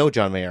 I know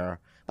John Mayer,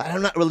 but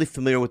I'm not really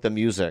familiar with the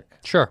music.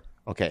 Sure.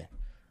 Okay.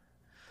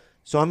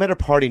 So I'm at a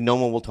party. No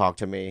one will talk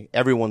to me.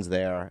 Everyone's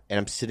there. And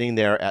I'm sitting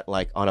there at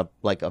on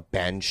a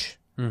bench.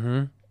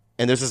 Mm-hmm.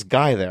 And there's this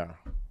guy there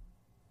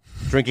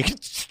drinking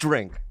his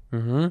drink.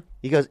 Mm-hmm.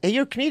 He goes, hey,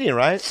 you're Canadian,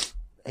 right?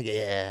 I go,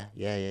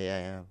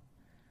 yeah.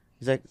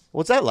 He's like,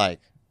 what's that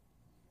like?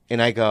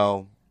 And I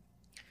go,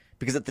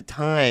 because at the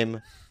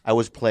time I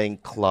was playing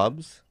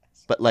clubs,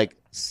 but like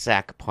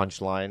Sack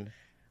Punchline.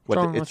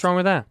 What's wrong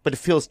with that? But it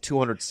feels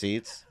 200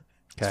 seats.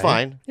 Okay. It's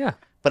fine. Yeah.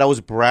 But I was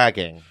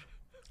bragging.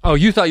 Oh,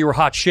 you thought you were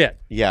hot shit.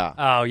 Yeah.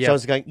 Oh, yeah. So I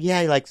was going,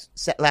 yeah, like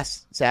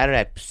last Saturday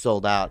I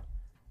sold out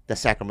the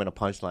Sacramento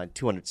Punchline,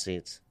 200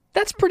 seats.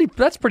 That's pretty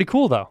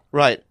cool, though.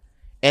 Right.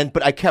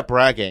 But I kept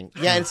bragging.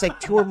 Yeah, and it's like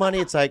tour money.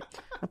 It's like,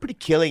 I'm pretty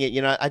killing it.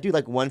 You know, I do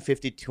like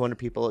 150, 200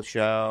 people a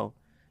show.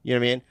 You know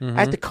what I mean? Mm-hmm.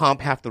 I have to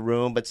comp half the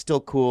room, but still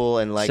cool.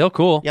 And like, Still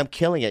cool. Yeah, I'm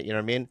killing it. You know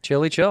what I mean?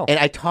 Chili Chill. And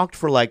I talked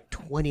for like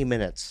 20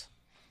 minutes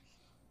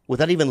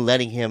without even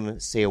letting him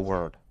say a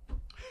word.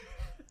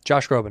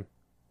 Josh Groban.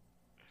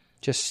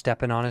 Just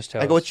stepping on his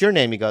toes. I go, what's your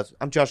name? He goes,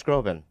 I'm Josh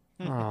Groban.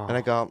 Oh. And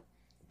I go,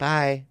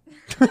 bye.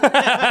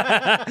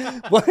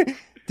 What?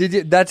 Did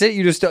you? That's it?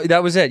 You just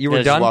that was it? You And were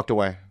I just done? walked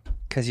away.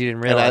 Because you didn't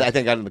And realize. I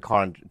think I got in the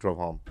car and drove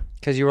home.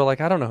 Because you were like,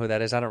 I don't know who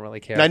that is. I don't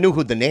really care. And I knew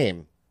who the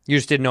name. You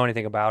just didn't know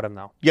anything about him,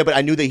 though. Yeah, but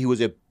I knew that he was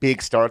a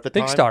big star at the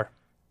time. Big star.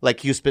 Like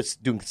he was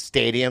doing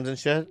stadiums and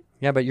shit.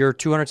 Yeah, but your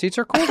 200 seats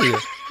are cool to you.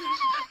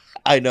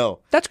 I know.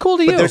 That's cool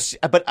to you.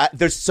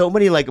 There's so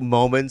many like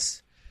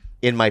moments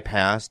in my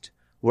past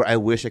where I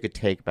wish I could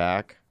take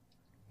back,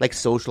 like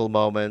social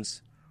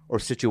moments or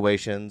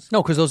situations.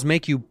 No, because those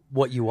make you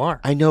what you are.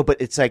 I know,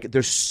 but it's like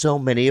there's so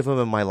many of them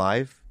in my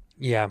life.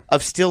 Yeah.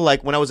 I've still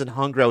like when I was in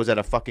Hungary, I was at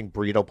a fucking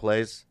burrito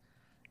place.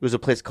 It was a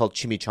place called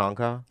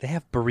Chimichanga. They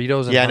have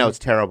burritos. Yeah, I know, it's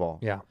terrible.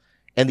 Yeah.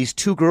 And these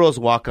two girls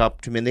walk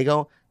up to me and they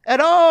go,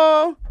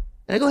 "Hello,"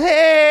 and I go,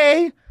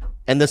 "Hey,"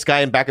 and this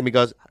guy in back of me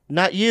goes,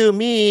 "Not you,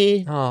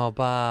 me." Oh,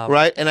 Bob.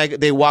 Right? And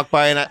they walk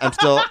by and I'm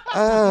still,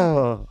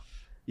 oh.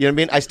 You know what I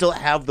mean? I still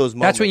have those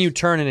moments. That's when you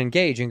turn and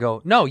engage and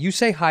go, no, you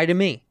say hi to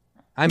me.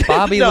 I'm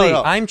Bobby No, Lee.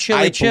 no. I'm Chili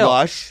I Chill.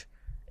 blush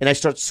and I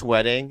start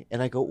sweating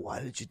and I go,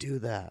 why did you do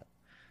that?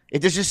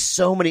 There's just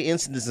so many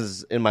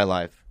instances in my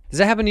life. Does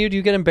that happen to you? Do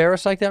you get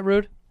embarrassed like that,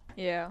 Rude?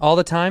 Yeah. All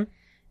the time?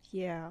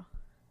 Yeah.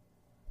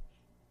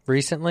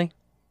 Recently?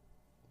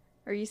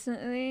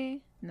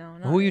 Recently? No,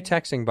 not Who are you really.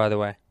 texting, by the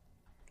way?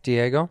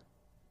 Diego?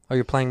 Oh,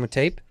 you're playing with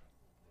tape?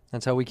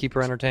 That's how we keep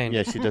her entertained.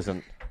 Yeah, she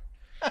doesn't.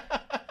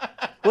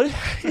 What?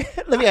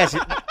 Let me ask you.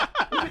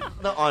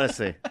 No,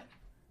 honestly.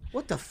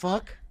 What the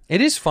fuck?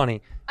 It is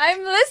funny. I'm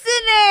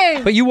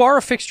listening! But you are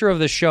a fixture of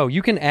the show.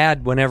 You can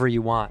add whenever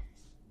you want.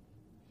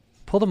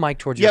 Pull the mic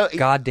towards your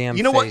goddamn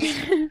You know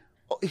face.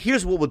 what?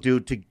 Here's what we'll do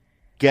to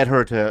get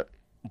her to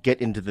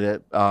get into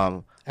the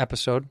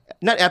Episode.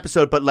 not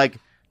episode, but like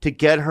to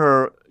get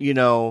her, you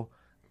know,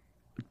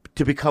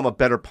 to become a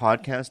better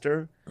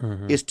podcaster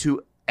is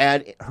to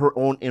add her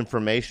own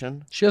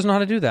information. She doesn't know how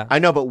to do that. I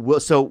know, but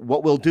so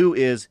what we'll do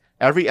is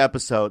every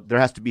episode there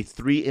has to be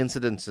 3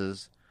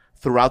 incidences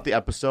throughout the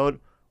episode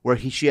where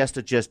she has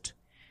to just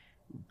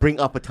bring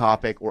up a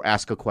topic or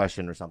ask a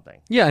question or something.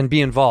 Yeah, and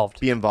be involved.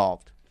 Be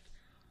involved.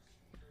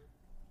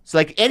 It's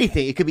like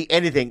anything. It could be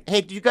anything.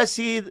 Hey, did you guys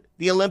see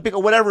the Olympic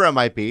or whatever it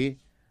might be,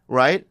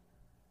 right?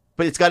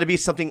 But it's got to be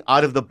something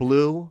out of the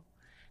blue,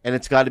 and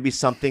it's got to be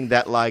something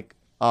that like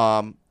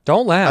Don't a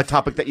laugh.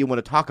 topic that you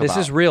want to talk about. This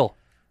is real.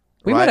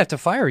 We Right? might have to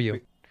fire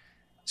you.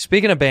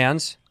 Speaking of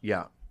bands,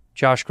 Yeah.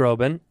 Josh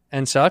Groban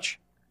and such,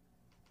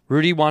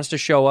 Rudy wants to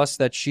show us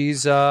that she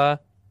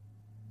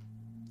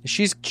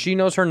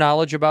knows her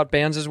knowledge about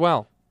bands as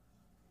well.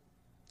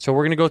 So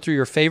we're going to go through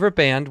your favorite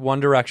band, One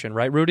Direction,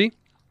 right, Rudy?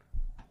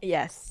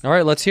 Yes. All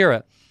right, let's hear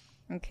it.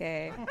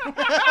 Okay.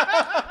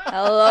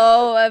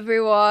 Hello,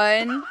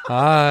 everyone.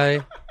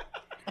 Hi.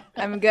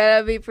 I'm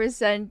gonna be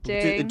presenting.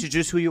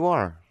 Introduce who you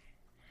are.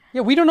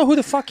 Yeah, we don't know who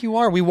the fuck you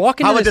are. We walk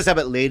into How about this. this? How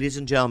about, ladies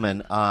and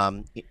gentlemen,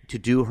 to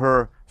do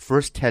her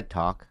first TED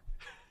Talk,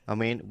 I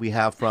mean, we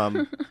have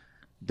from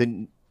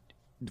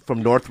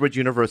Northridge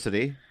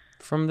University,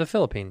 From the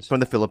Philippines. from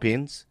the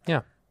Philippines,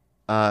 Yeah.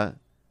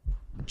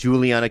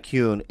 Juliana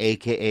Kuhn,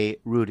 a.k.a.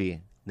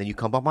 Rudy. Then you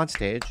come up on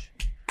stage.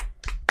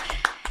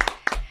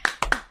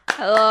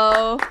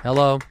 Hello.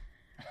 Hello.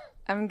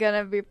 I'm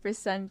gonna be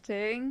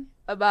presenting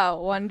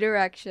about One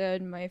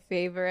Direction, my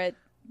favorite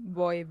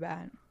boy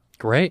band.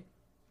 Great.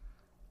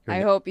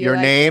 I hope you Your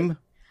like name? it.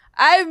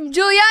 I'm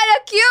Juliana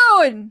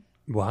Kuhn!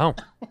 Wow.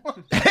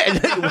 When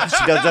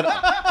she does that,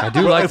 I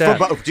do like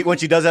that. when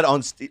she does that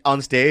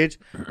on stage,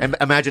 and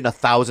imagine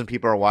 1,000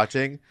 people are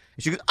watching. And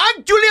she goes,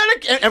 "I'm Juliana,"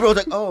 and everyone's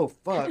like, "Oh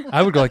fuck."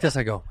 I would go like this.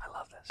 I go, I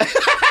love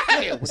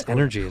this. This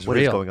energy is What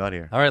real. is going on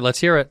here? All right, let's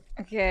hear it.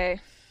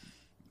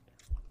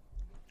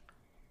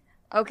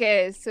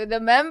 Okay, so the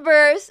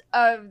members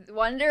of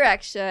One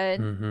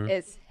Direction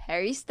is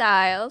Harry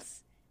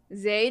Styles,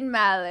 Zayn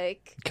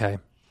Malik, Okay.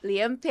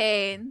 Liam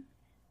Payne,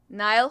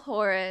 Niall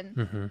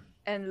Horan,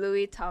 and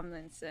Louis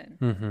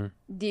Tomlinson.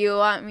 Do you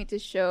want me to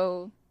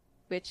show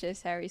which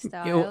is Harry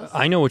Styles?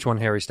 I know which one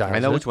Harry Styles is. I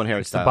know which one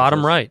Harry It's Styles the bottom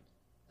is. right.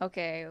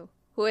 Okay,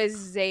 who is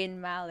Zayn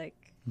Malik?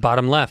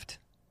 Bottom left.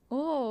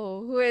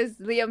 Oh, who is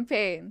Liam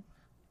Payne?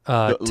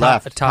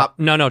 Left. Top.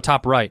 No,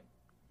 top right.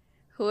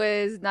 Who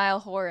is Niall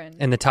Horan?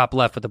 In the top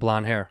left with the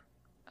blonde hair.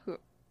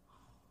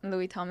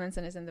 Louis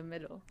Tomlinson is in the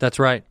middle. That's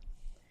right.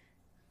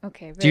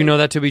 Okay. Do you know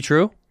that to be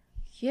true?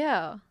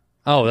 Yeah.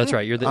 Oh, that's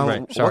right. You're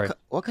right. Sorry.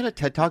 What kind of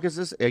TED Talk is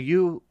this? Are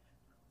you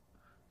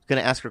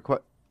going to ask her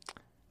what?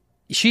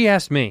 She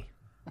asked me.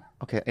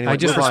 Okay. Anyway, I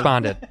just move on.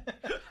 responded.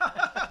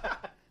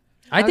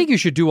 I think you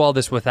should do all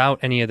this without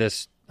any of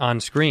this on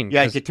screen.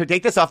 Yeah, 'cause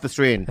take this off the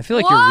screen. I feel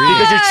like Why? you're really.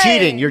 Because you're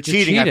cheating. You're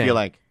cheating, I cheating. feel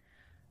like.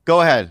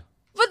 Go ahead.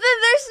 But then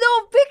there's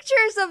no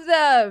pictures of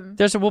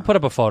them. We'll put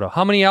up a photo.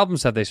 How many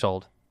albums have they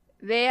sold?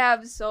 They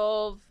have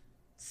sold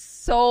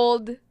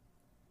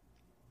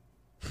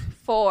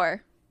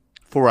 4.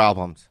 4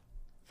 albums.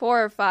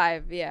 4 or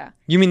 5, yeah.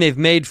 You mean they've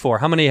made 4?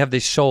 How many have they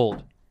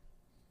sold?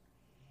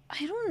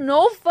 I don't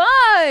know,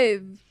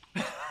 5.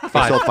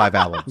 They sold 5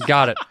 albums.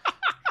 Got it.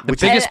 The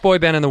biggest boy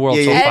band in the world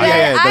Yeah, sold yeah, 5.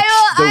 yeah, yeah.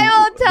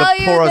 I will tell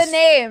you porous- the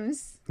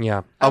names.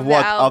 Yeah. Of the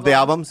what? Of the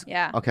album. albums?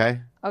 Yeah.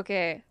 Okay.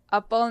 Okay.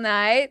 Up All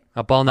Night.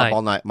 Up All Night. Up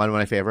All Night. One of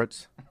my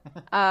favorites.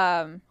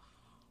 4.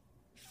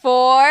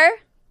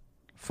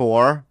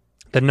 4.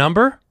 The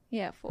number?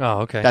 Yeah, 4. Oh,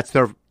 okay. That's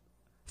their...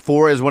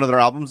 4 is one of their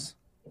albums?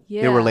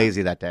 Yeah. They were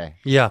lazy that day.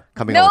 Yeah.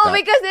 Coming No, out with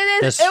that. because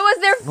This- it was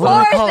their What do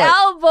we 4th call it?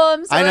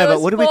 album. So I it know, but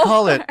was what do we 4.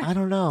 call it? I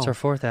don't know. It's our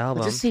 4th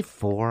album. Just say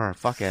 4.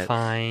 Fuck it.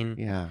 Fine.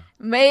 Yeah.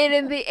 Made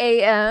in the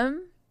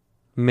AM.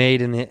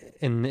 Made in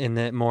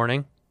the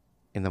morning.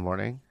 In the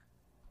morning.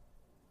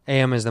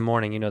 AM is the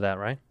morning. You know that,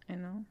 right? I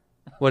know.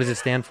 What does it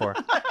stand for?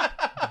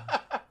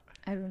 I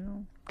don't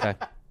know. Okay.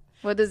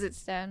 What does it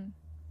stand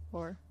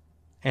for?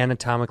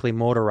 Anatomically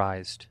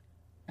motorized.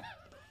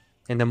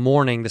 In the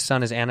morning, the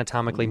sun is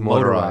anatomically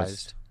Motorized.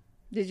 motorized.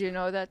 Did you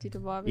know that, Tito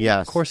Bobby?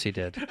 Yes. Of course he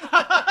did.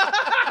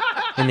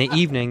 In the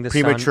evening, the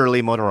Prematurely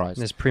sun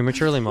motorized. is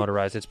prematurely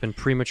motorized. It's been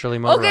prematurely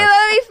Okay, motorized.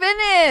 let me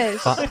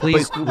finish.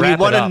 Please But wrap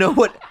we want it to up. know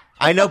what...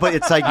 I know, but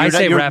it's like I you're,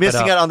 say you're wrap it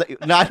missing up. out on the...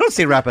 No, I don't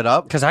say wrap it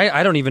up. Because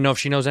I don't even know if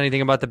she knows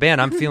anything about the band.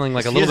 I'm feeling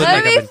like a little bit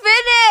Let like me I've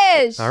been...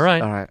 finish. All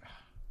right. All right.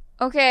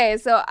 Okay,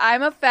 so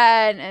I'm a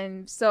fan,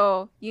 and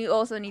so you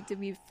also need to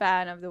be a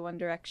fan of the One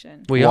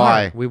Direction We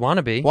Why? are. We want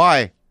to be.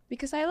 Why?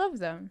 because I love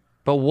them.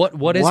 But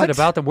what is What? it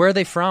about them? Where are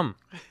they from?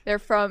 They're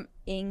from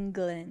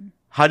England.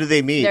 How did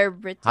they meet? They're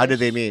British. How did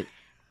they meet?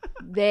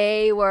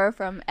 They were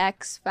from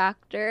X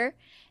Factor,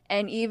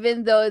 and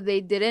even though they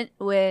didn't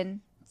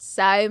win,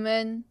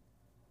 Simon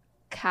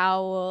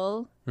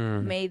Cowell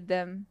made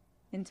them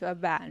into a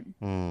band.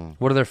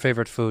 What are their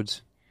favorite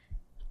foods?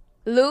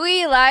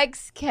 Louis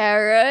likes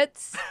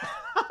carrots.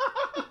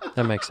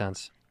 That makes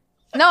sense.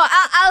 No,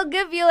 I'll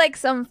give you like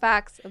some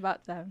facts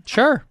about them.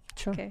 Sure.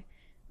 Okay.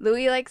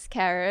 Louis likes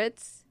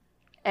carrots,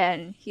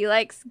 and he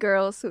likes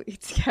girls who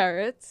eat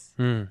carrots.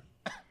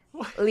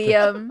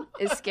 Liam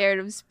is scared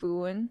of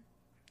spoons.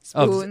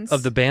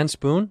 Of the band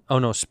Spoon? Oh,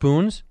 no,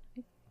 Spoons?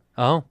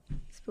 Oh.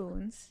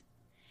 Spoons.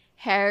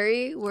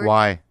 Harry worked.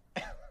 Why?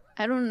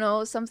 I don't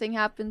know. Something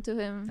happened to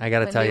him. I got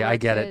to when tell they you, were I a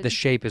get it. kid. The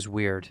shape is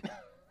weird.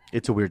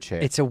 It's a weird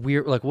shape. It's a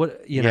weird, like,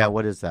 what, you know. Yeah,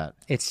 what is that?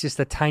 It's just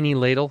a tiny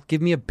ladle.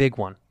 Give me a big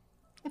one.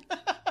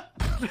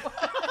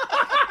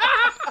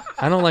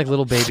 I don't like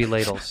little baby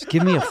ladles.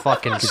 Give me a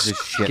fucking, Gives a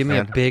shit, give me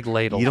man. a big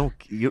ladle. You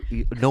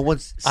don't. No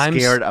one's I'm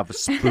scared of a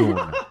spoon.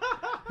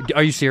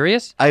 Are you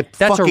serious? I'm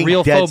That's a fucking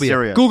real dead phobia.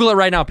 serious. Google it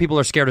right now. People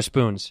are scared of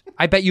spoons.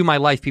 I bet you my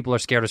life people are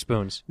scared of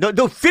spoons.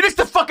 No, finish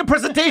the fucking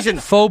presentation.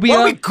 Phobia.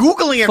 Why are we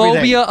googling everything?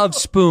 Phobia of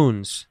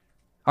spoons.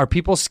 Are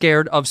people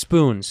scared of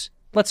spoons?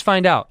 Let's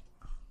find out.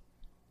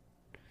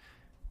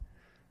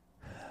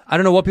 I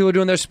don't know what people are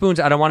doing with their spoons.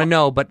 I don't want to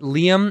know. But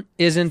Liam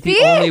isn't the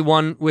only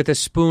one with a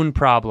spoon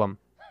problem.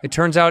 It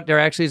turns out there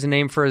actually is a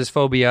name for his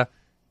phobia.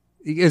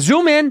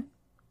 Zoom in.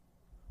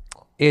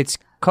 It's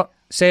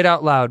say it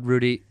out loud,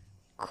 Rudy.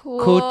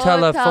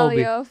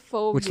 Cutalophobia,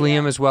 which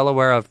Liam is well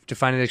aware of,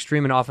 defining an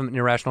extreme and often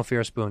irrational fear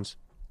of spoons.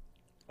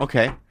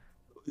 Okay,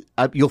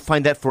 you'll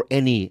find that for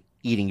any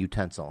eating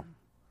utensil.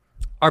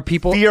 Are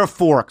people Fear of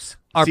forks.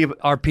 are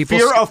people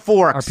fear of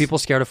forks? Are people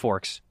scared of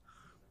forks?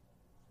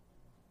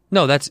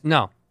 No, that's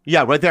no.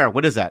 Yeah, right there.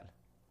 What is that?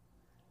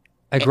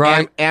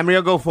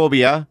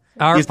 Agoraphobia.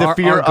 is the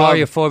fear of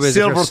Argophobia is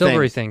silver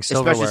silvery things, things,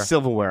 especially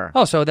silverware. silverware.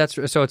 Oh,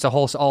 so it's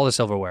all the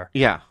silverware.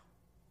 Yeah,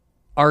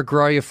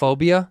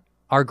 Argophobia,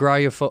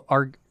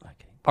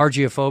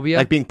 argiophobia.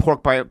 like being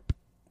poked by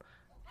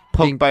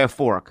a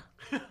fork.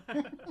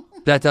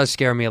 That does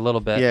scare me a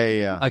little bit.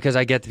 Yeah. Because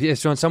I get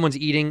so when someone's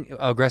eating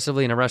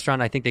aggressively in a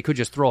restaurant, I think they could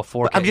just throw a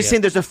fork. I'm just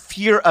saying, there's a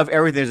fear of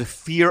everything. There's a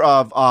fear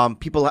of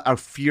people are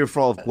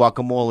fearful of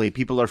guacamole.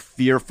 People are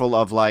fearful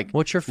of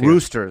What's your fear?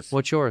 roosters.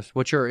 What's yours?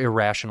 What's your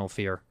irrational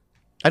fear?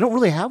 I don't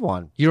really have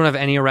one. You don't have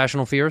any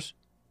irrational fears?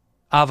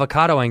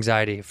 Avocado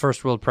anxiety,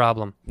 first world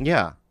problem.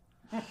 Yeah.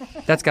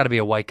 That's got to be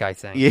a white guy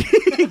thing.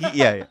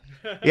 Yeah.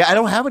 I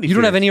don't have any. You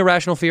don't fears. have any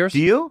irrational fears? Do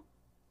you?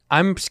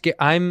 I'm scared.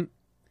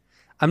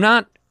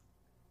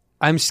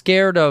 I'm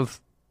scared of.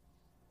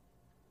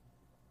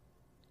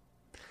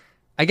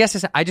 I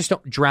guess I just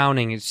don't.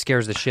 Drowning it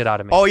scares the shit out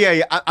of me. Oh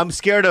yeah. I'm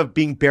scared of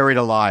being buried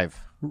alive.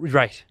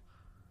 Right.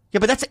 Yeah,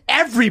 but that's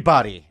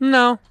everybody.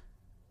 No.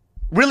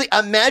 Really,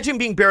 imagine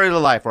being buried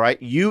alive. All right,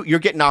 you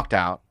get knocked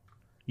out.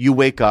 You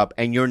wake up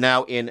and you're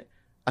now in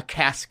a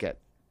casket.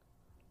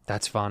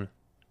 That's fun.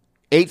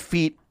 8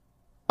 feet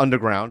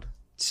underground.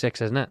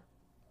 6, isn't it?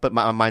 But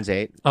mine's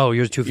 8. Oh,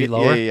 yours 2 feet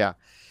lower? Yeah.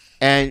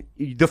 And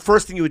the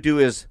first thing you would do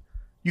is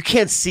you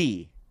can't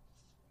see.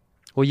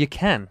 Well, you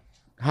can.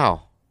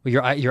 How?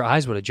 Well, your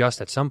eyes would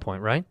adjust at some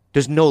point, right?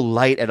 There's no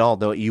light at all,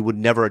 though. You would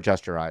never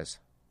adjust your eyes.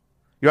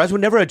 Your eyes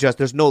would never adjust.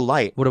 There's no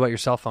light. What about your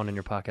cell phone in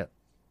your pocket?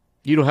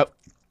 You don't have...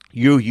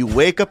 You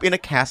wake up in a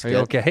casket. Are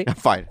you okay?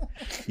 Fine.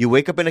 You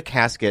wake up in a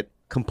casket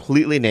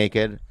completely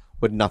naked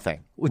with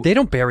nothing. Well, they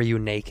don't bury you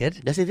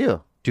naked. Yes, they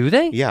do. Do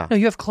they? Yeah. No,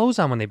 you have clothes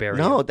on when they bury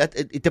you. No,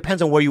 it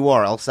depends on where you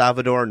are. El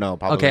Salvador, no.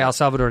 Probably Okay, not. El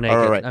Salvador naked.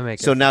 All right. I make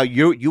it. So now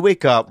you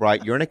wake up,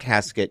 right? You're in a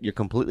casket. You're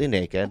completely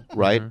naked,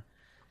 right?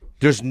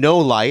 There's no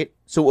light.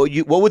 So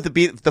what would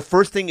the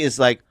first thing is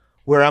like,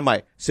 where am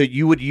I? So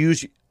you would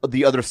use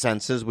the other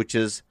senses, which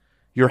is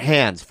your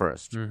hands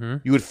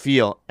 1st. You would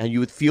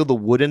feel the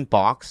wooden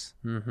box.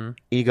 And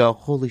you go,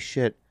 holy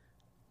shit,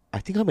 I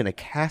think I'm in a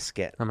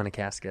casket. I'm in a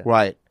casket.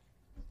 Right.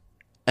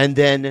 And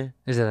then...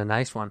 Is it a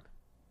nice one?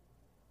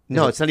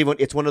 No, it's not even...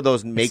 It's one of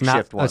those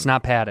makeshift ones. It's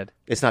not padded.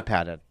 It's not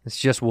padded. It's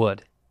just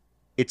wood.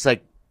 It's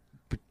like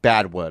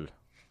bad wood.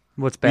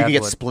 What's bad You can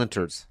get wood?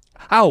 splinters.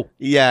 Ow!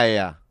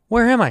 Yeah.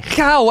 Where am I?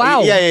 Ow!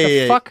 Ow! Yeah.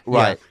 The fuck?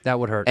 Right. Yeah, that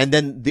would hurt. And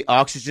then the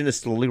oxygen is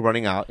slowly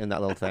running out in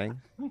that little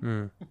thing.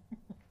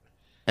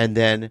 And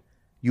then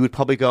you would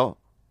probably go,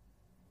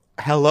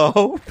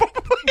 hello?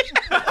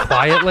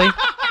 Quietly?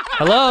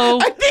 Hello?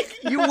 I think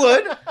you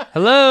would.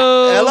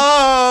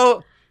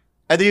 Hello?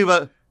 And then you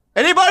go,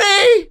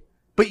 anybody?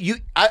 But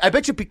I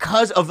bet you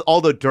because of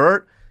all the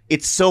dirt,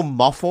 it's so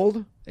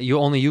muffled.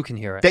 Only you can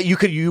hear it. That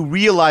you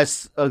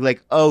realize,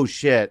 like, oh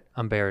shit.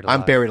 I'm buried alive.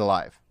 I'm buried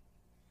alive.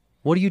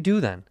 What do you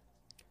do then?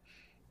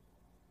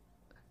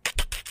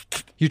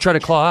 You try to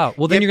claw out.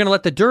 Well, then you're going to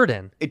let the dirt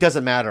in. It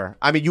doesn't matter.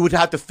 I mean, you would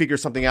have to figure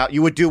something out.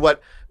 You would do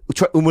what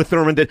Uma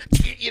Thurman did.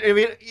 You know what I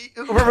mean?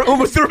 Remember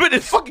Uma Thurman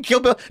and fucking Kill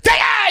Bill?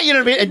 You know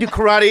what I mean? And do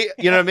karate.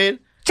 You know what I mean?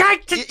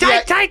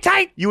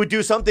 Tight. You would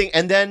do something,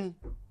 and then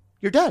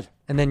you're dead.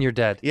 And then you're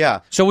dead.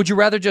 Yeah. So would you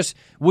rather,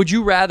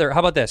 how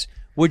about this?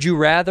 Would you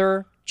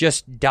rather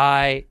just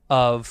die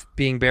of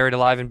being buried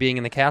alive and being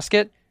in the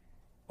casket?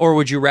 Or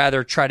would you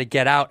rather try to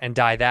get out and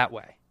die that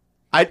way?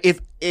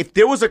 If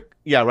there was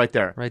right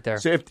there. Right there.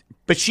 So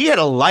but she had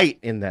a light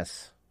in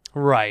this.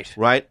 Right.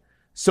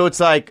 So it's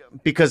like,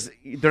 because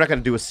they're not going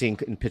to do a scene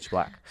in pitch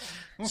black.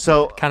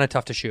 So kind of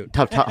tough to shoot.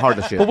 Hard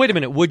to shoot. But wait a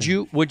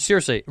minute.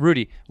 Seriously,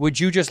 Rudy, would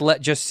you just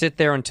sit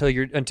there until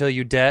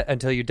you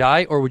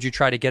die, or would you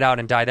try to get out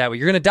and die that way?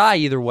 You're going to die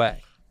either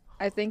way.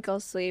 I think I'll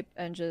sleep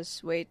and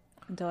just wait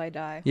until I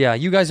die. Yeah,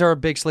 you guys are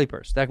big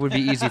sleepers. That would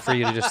be easy for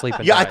you to just sleep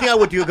and die. die. I think I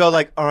would go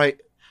like, all right,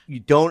 you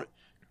don't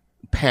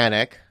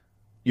panic.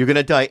 You're going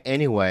to die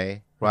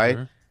anyway,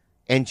 right?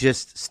 And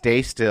just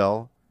stay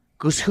still.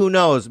 Because who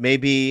knows,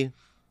 maybe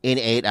in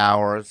 8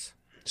 hours...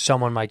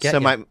 Someone might get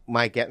you.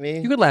 Might get me.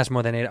 You could last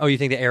more than 8. Oh, you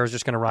think the air is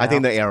just going to run out? I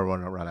think the air will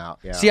run out,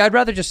 yeah. See, I'd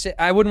rather just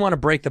I wouldn't want to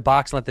break the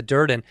box and let the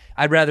dirt in.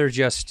 I'd rather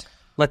just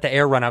let the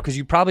air run out, because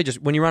you probably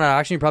just, when you run out of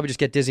oxygen, you probably just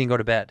get dizzy and go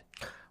to bed.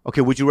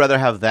 Okay, would you rather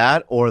have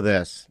that or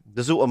this?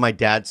 This is what my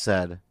dad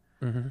said.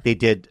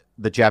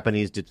 The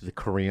Japanese did to the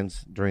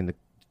Koreans during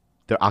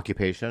their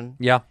occupation.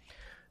 Yeah.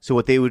 So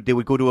what they would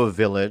go to a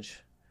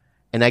village,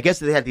 and I guess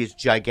they had these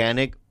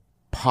gigantic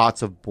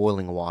pots of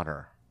boiling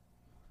water.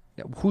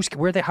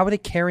 How are they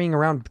carrying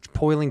around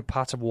boiling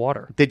pots of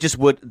water?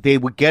 They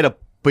would get a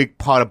big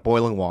pot of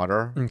boiling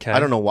water. Okay. I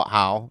don't know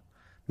how.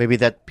 Maybe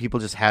that people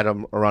just had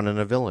them around in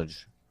a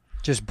village.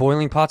 Just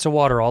boiling pots of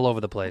water all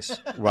over the place.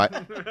 Right.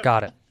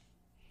 Got it.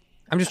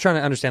 I'm just trying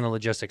to understand the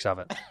logistics of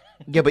it.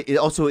 Yeah, but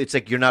it's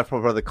like you're not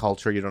part of the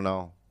culture. You don't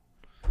know.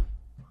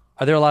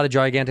 Are there a lot of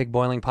gigantic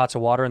boiling pots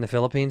of water in the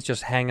Philippines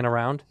just hanging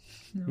around?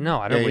 No,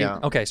 I don't. Yeah.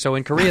 Okay, so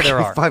in Korea there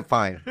are.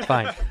 Fine.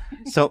 Fine.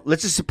 So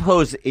let's just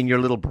suppose in your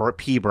little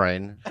pea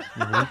brain,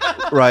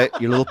 right?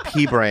 Your little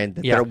pea brain,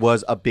 that there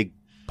was a big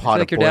pot I feel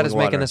like of your boiling dad is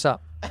water. making this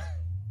up.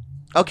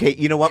 Okay,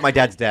 you know what? My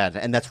dad's dead,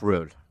 and that's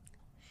rude.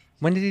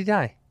 When did he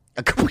die?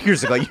 A couple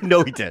years ago. You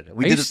know he did.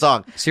 We did a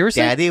song.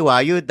 Seriously? Daddy,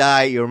 why you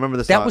die? You remember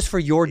the song? That was for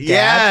your dad?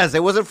 Yes,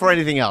 it wasn't for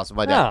anything else.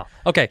 My dad.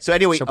 Oh, okay. So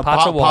anyway, So a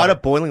pots of pot water.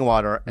 of boiling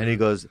water, and he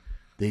goes,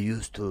 they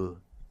used to...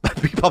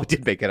 He probably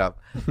did make it up.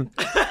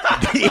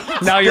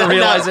 Now you're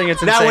realizing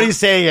it's Now insane. when he's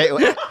saying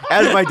it,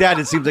 as my dad,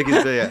 it seems like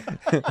he's saying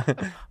it.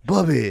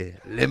 Bobby,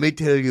 let me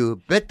tell you a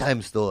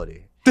bedtime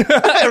story.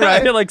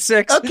 Right? You're like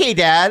 6. Okay,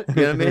 Dad. You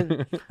know what I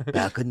mean?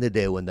 Back in the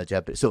day when the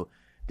Japanese... So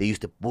they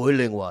used to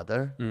boiling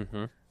water.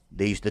 Mm-hmm.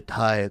 They used to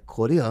tie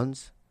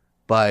Koreans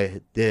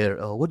by their...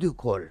 what do you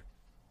call it?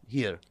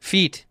 Here.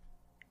 Feet.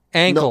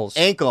 Ankles.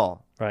 No,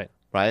 ankle. Right.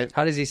 Right?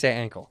 How does he say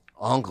ankle?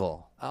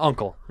 Uncle.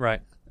 Uncle.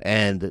 Right.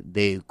 And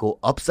they go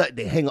upside...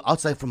 They hang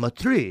outside from a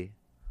tree.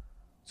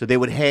 So they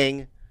would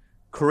hang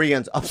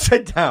Koreans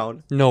upside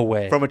down No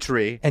way. from a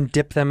tree. And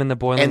dip them in the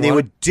boiling And they water?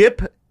 would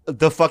dip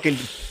the fucking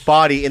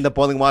body in the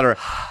boiling water.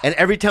 And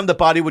every time the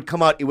body would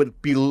come out, it would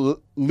be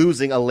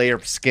losing a layer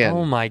of skin.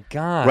 Oh, my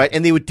God. Right?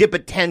 And they would dip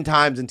it 10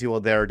 times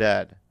until they're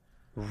dead.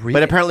 Really?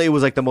 But apparently it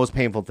was like the most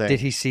painful thing. Did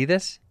he see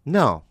this?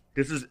 No.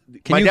 This is...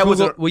 Can my you dad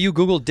Google, was... will you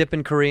Google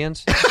dipping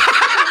Koreans?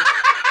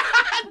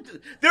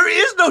 There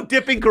is no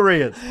dipping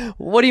Koreans.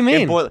 What do you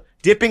mean?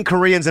 Dipping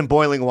Koreans in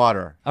boiling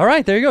water. All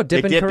right, there you go.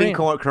 Dipping Dipping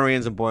Korean.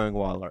 Koreans in boiling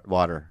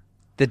water.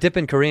 The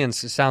dipping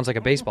Koreans sounds like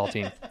a baseball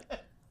team.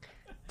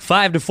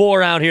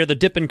 5-4 out here. The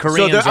dipping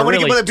Koreans I are wanna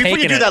really before you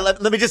taking do it.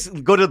 that, let me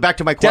just go back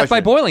to my question. Death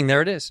by boiling.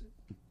 There it is.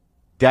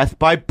 Death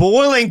by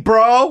boiling,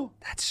 bro.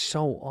 That's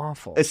so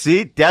awful.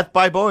 See? Death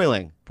by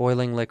boiling.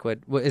 Boiling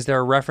liquid. Is there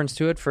a reference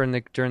to it for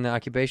during the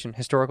occupation?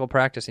 Historical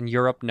practice in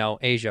Europe? No.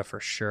 Asia for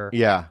sure.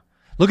 Yeah.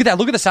 Look at that.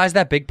 Look at the size of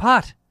that big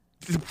pot.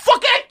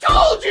 Fucking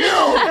told you!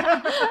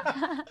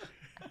 I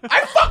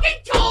fucking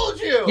told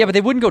you! Yeah, but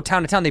they wouldn't go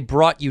town to town. They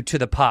brought you to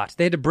the pot.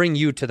 They had to bring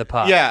you to the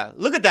pot. Yeah,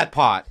 look at that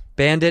pot.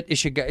 Bandit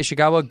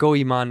Ishigawa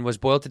Goemon was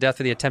boiled to death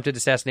for the attempted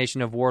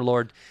assassination of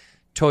warlord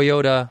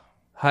Toyota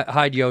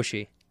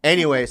Hideyoshi.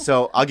 Anyway,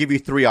 so I'll give you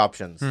 3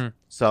 options.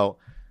 So,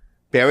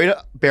 buried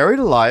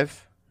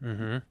alive,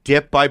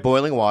 dipped by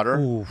boiling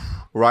water,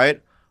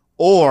 right?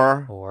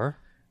 Or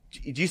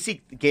do you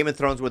see Game of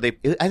Thrones where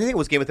I think it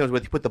was Game of Thrones where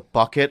they put the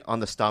bucket on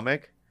the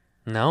stomach?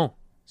 No.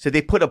 So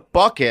they put a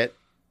bucket,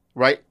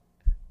 right,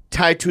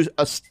 tied to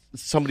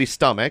somebody's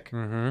stomach,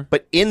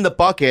 but in the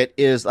bucket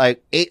is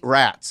like 8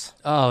 rats.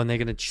 Oh, and they're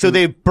going to chew. So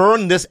they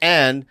burn this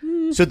end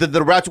so that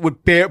the rats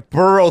would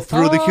burrow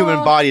through the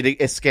human body to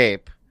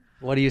escape.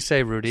 What do you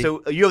say, Rudy?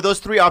 So you have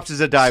those 3 options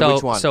to die.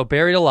 Which one? So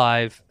buried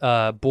alive,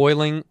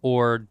 boiling,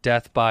 or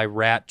death by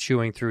rat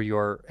chewing through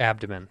your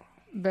abdomen.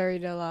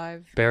 Buried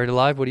alive. Buried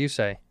alive, what do you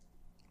say?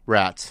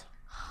 Rats.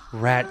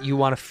 Rat, you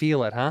want to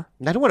feel it, huh?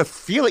 I don't want to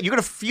feel it. You're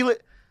going to feel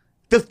it.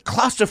 The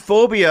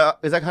claustrophobia,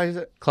 is that how you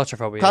say it?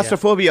 Claustrophobia.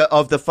 Claustrophobia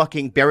of the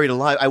fucking buried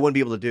alive, I wouldn't be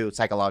able to do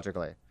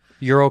psychologically.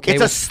 You're okay It's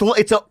with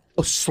it's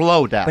a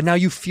slow death. But now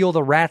you feel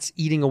the rats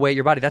eating away at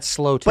your body. That's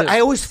slow, too. But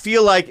I always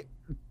feel like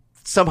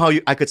somehow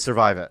I could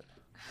survive it.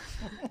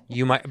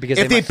 You might, because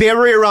If they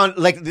bury around,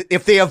 like,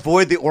 if they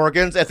avoid the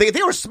organs, if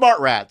they were smart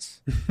rats,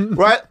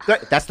 right?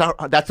 That's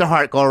the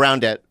heart, go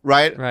around it,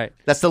 right? Right.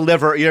 That's the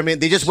liver, you know what I mean?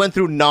 They just went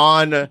through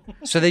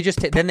So they just,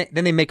 then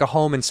they make a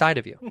home inside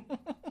of you.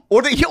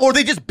 or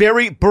they just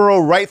burrow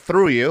right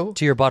through you.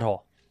 To your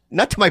butthole.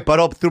 Not to my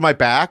butthole, but through my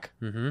back.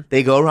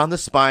 They go around the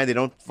spine. They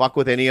don't fuck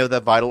with any of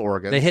the vital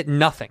organs. They hit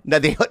nothing. No,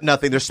 they hit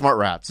nothing. They're smart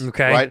rats.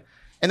 Okay. Right?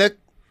 And they're,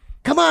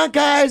 come on,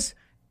 guys.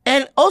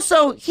 And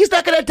also, he's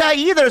not going to die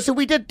either, so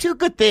we did 2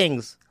 good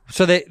things.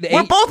 So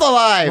We're both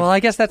alive. Well, I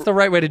guess that's the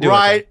right way to do it.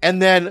 Right?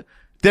 And then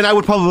I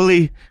would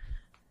probably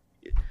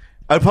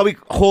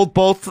hold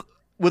both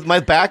with my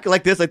back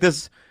like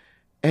this,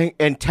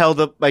 and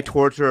tell my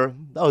torturer,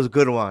 that was a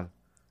good one.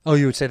 Oh,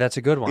 you would say that's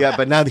a good one. Yeah,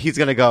 but now he's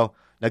going to go,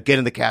 now get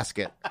in the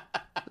casket.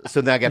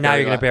 So now I get Now buried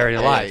you're going to bury it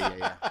alive.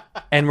 Yeah.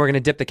 And we're going to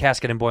dip the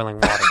casket in boiling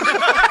water.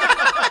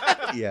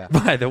 Yeah.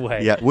 By the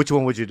way. Yeah. Which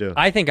one would you do?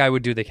 I think I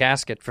would do the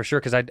casket for sure,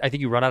 because I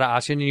think you run out of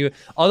oxygen.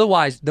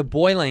 Otherwise, the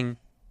boiling...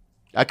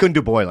 I couldn't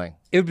do boiling.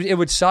 It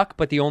would suck,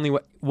 but the only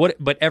way...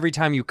 But every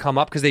time you come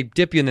up, because they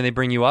dip you and then they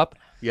bring you up,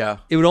 Yeah.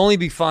 it would only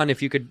be fun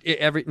if you could...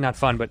 Not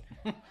fun, but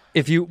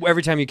if you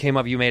every time you came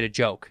up, you made a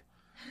joke.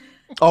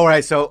 All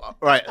right. So,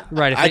 right.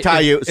 Right. I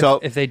tell you. So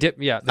if they dip...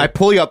 Yeah. I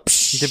pull you up.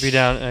 Dip you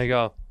down, and I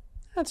go,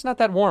 it's not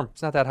that warm.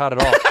 It's not that hot at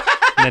all.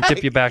 And then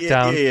dip you back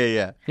down.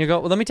 Yeah. You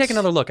go, well, let me take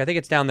another look. I think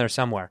it's down there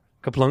somewhere.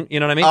 Kaplunk, you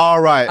know what I mean? All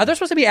right. Are there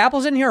supposed to be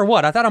apples in here or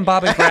what? I thought I'm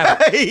bobbing for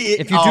apples.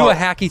 If you do a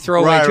hacky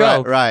throwaway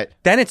joke, right.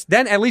 then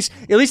at least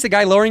the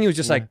guy lowering you is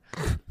just like,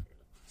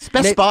 It's the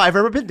best spa I've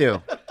ever been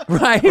to.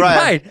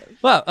 right.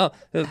 Well,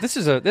 this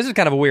is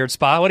kind of a weird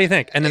spa. What do you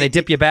think? And then they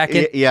dip you back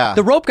in. Yeah.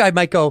 The rope guy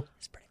might go,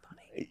 it's pretty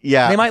funny.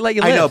 Yeah. They might let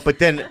you I know,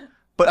 live.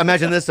 but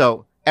imagine this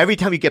though. Every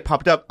time you get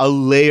popped up, a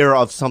layer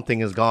of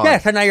something is gone. Yeah,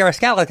 so now you're a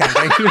skeleton.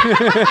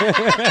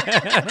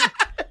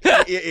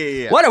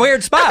 Yeah. What a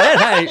weird spot.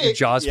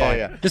 Jaws Yeah, falling.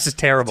 yeah. This is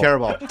terrible.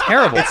 Terrible.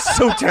 Terrible. It's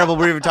so terrible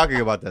we're even talking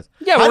about this.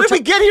 Yeah, How we're did we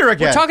get here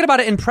again? We're talking about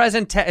it in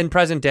present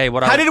day.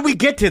 How did we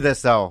get to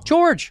this though?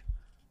 George.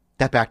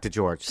 that back to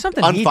George.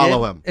 Something unfollow he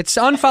did. him. It's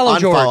unfollow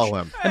George.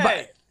 Unfollow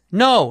him.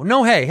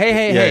 No,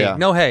 hey, Yeah.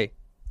 no, hey.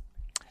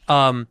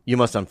 You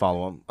must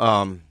unfollow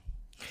him.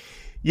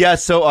 Yeah.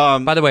 So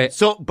By the way,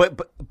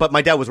 but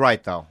my dad was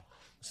right though.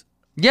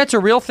 yeah, it's a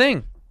real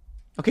thing.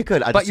 Okay,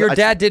 good. But your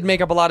dad did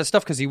make up a lot of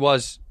stuff because he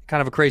was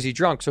kind of a crazy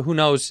drunk. So who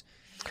knows?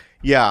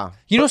 Yeah.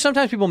 You know,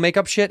 sometimes people make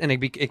up shit and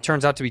it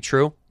turns out to be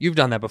true. You've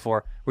done that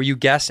before, where you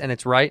guess and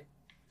it's right.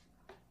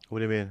 What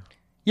do you mean?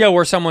 Yeah,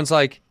 where someone's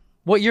like,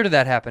 "What year did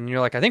that happen?" And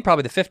you're like, "I think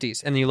probably the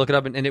 50s." And then you look it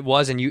up and it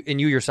was, and you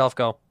yourself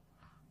go,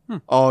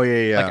 Oh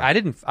yeah.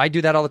 Like I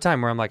do that all the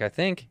time, where I'm like, "I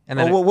think," and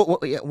then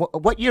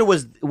what year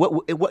was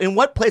in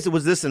what place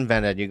was this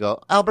invented? You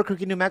go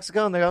Albuquerque, New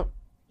Mexico, and they go,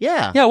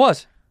 yeah, yeah, it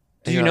was.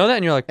 Did And you you're know like- that?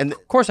 And you're like, and-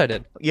 "Of course I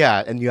did."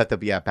 yeah, and you have to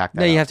back that.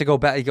 Yeah, you up. have to go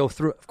back. You go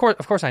through. Of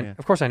course I knew.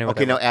 What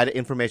Okay, that now was. add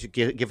information.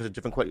 Give us a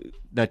different question.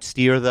 Now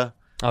steer the.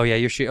 Oh yeah,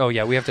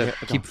 we have to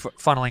keep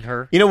funneling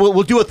her. You know,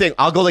 we'll do a thing.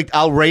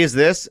 I'll raise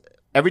this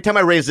every time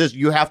I raise this.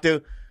 You have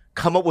to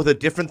come up with a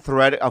different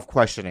thread of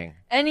questioning.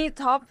 Any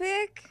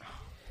topic?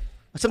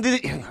 Something.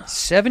 That,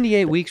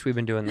 78 weeks we've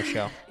been doing the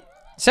show.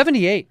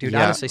 78, dude.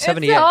 Yeah. Honestly, It's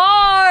 78.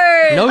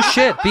 hard. No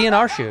shit. Be in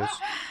our shoes.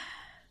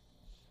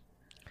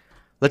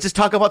 let's just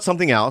talk about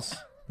something else,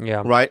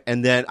 Yeah. right?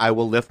 And then I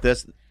will lift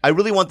this. I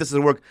really want this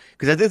to work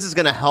because I think this is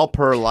going to help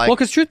her. Like, Well,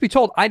 because truth be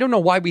told, I don't know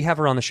why we have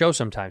her on the show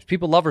sometimes.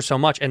 People love her so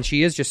much, and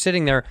she is just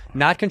sitting there,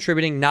 not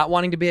contributing, not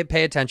wanting to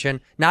pay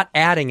attention, not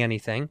adding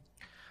anything.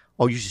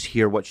 oh, you just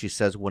hear what she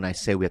says when I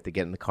say we have to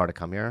get in the car to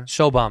come here.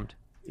 So bummed.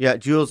 Yeah,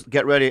 Jules,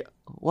 get ready.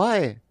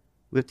 Why?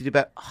 We have to do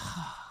that.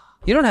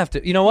 You don't have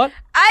to. You know what?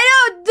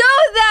 I don't do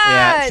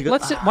that. Yeah, she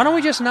goes, Why don't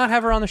we just not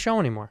have her on the show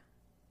anymore?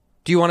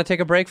 Do you want to take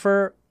a break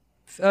for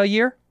a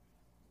year?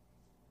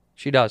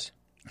 She does.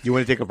 You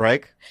want to take a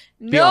break?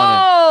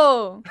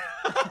 No.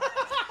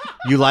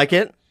 You like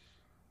it?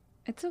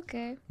 It's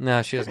okay.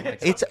 No, she doesn't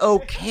like it. It's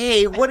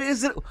okay. What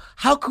is it?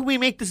 How can we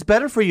make this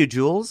better for you,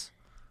 Jules?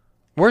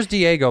 Where's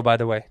Diego, by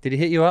the way? Did he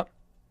hit you up?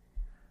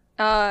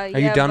 Are Are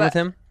you done with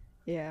him?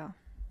 Yeah.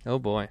 Oh,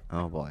 boy.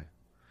 Oh boy.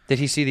 Did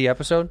he see the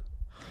episode?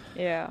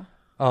 Yeah.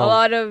 Oh. A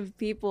lot of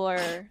people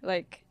are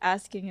like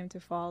asking him to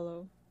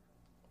follow.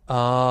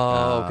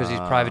 Oh, because he's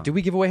private. Did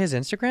we give away his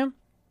Instagram?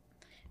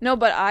 No,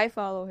 but I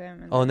follow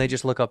him. Oh, and they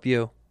just look up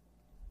you.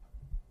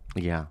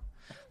 Yeah.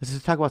 Let's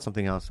just talk about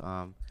something else.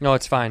 No,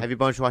 it's fine. Have you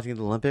been watching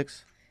the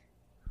Olympics?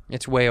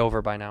 It's way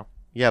over by now.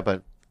 Yeah,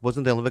 but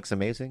wasn't the Olympics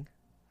amazing?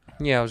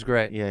 Yeah, it was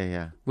great.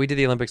 Yeah. We did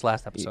the Olympics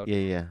last episode.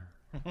 Yeah.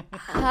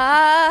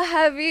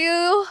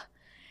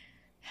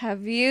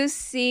 Have you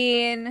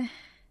seen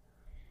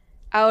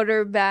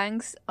Outer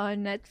Banks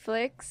on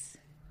Netflix?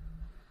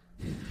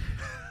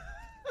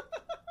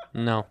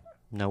 No.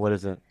 No, what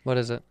is it? What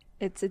is it?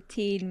 It's a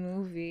teen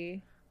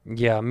movie.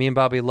 Yeah, me and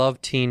Bobby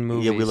love teen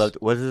movies. Yeah, we loved.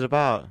 What is it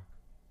about?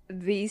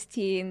 These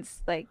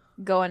teens like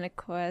go on a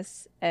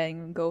quest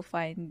and go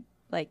find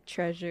like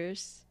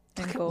treasures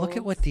and gold. Look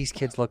at what these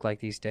kids look like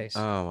these days.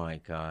 Oh my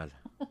god.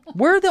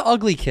 Where are the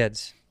ugly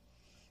kids?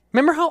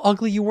 Remember how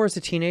ugly you were as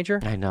a teenager?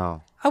 I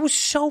know. I was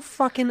so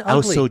fucking ugly. I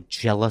was so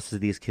jealous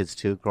of these kids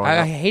too. Growing I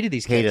up. hated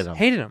these kids. Hated them.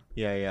 Hated them.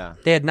 Yeah.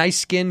 They had nice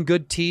skin,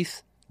 good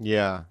teeth.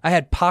 Yeah. I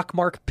had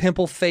pockmark,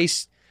 pimple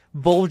face,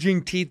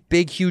 bulging teeth,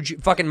 big, huge.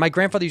 Fucking. My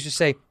grandfather used to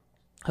say,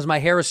 because my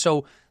hair is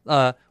so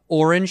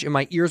orange and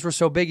my ears were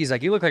so big, he's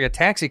like, "You look like a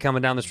taxi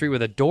coming down the street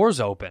with the doors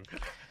open."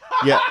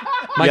 Yeah.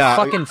 My yeah.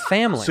 fucking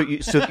family.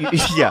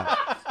 Yeah.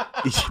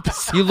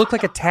 You look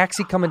like a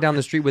taxi coming down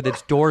the street with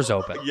its doors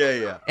open.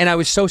 Yeah. And I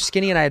was so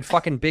skinny and I had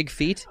fucking big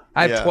feet.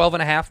 I have Yeah. 12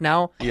 and a half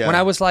now. Yeah. When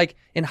I was like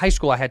in high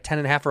school, I had 10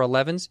 and a half or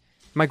 11s.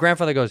 My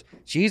grandfather goes,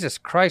 "Jesus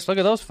Christ, look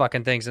at those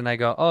fucking things." And I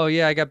go, "Oh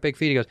yeah, I got big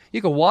feet." He goes,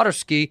 "You can water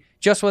ski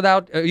just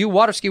without, you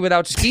water ski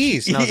without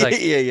skis." And I was like,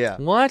 yeah.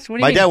 What? What do you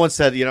My mean? dad once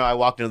said, I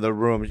walked into the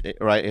room,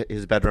 right,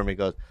 his bedroom. He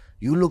goes,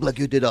 "You look like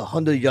you did a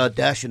 100-yard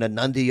dash in a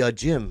 90-yard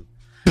gym."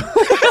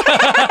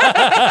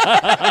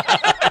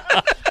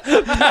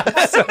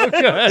 so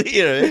good.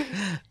 You know,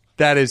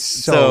 That is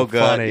so good.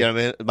 funny. You know what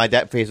I mean? My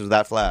dad's face was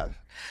that flat.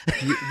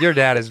 Your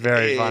dad is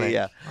very funny.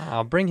 Yeah.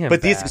 I'll bring him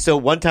But back. so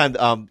one time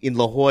in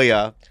La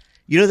Jolla,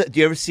 you know that? Do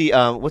you ever see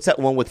what's that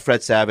one with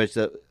Fred Savage?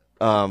 The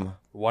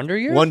Wonder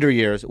Years? Wonder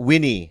Years,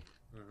 Winnie.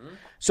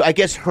 So I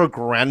guess her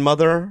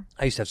grandmother,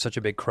 I used to have such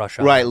a big crush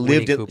on right, Winnie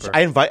lived in. Cooper.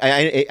 I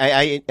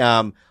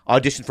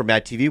auditioned for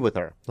Mad TV with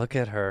her, Look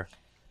at her.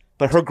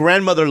 but her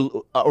grandmother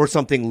or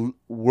something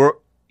were.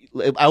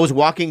 I was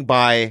walking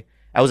by.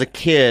 I was a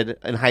kid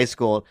in high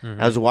school.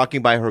 And I was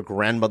walking by her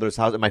grandmother's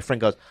house, and my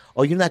friend goes,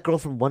 "Oh, you know that girl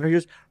from Wonder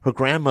Years? Her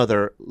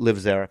grandmother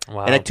lives there."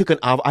 Wow. And I took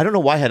I don't know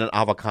why I had an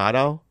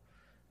avocado,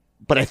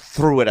 but I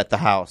threw it at the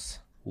house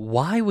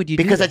Why would you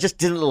do because that? I just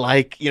didn't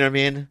like. You know what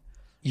I mean?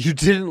 You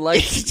didn't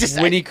like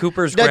Winnie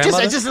Cooper's No,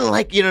 grandmother? I just didn't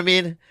like. You know what I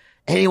mean?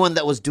 Anyone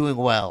that was doing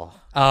well.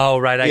 Oh,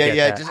 right. I get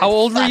that. just- How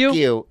old were fuck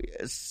you?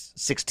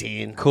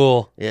 16.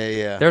 Cool.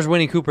 Yeah. There's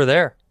Winnie Cooper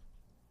there.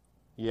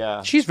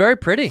 Yeah. She's very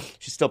pretty.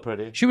 She's still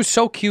pretty. She was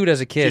so cute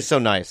as a kid. She's so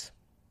nice.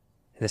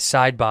 The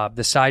side bob,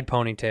 the side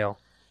ponytail.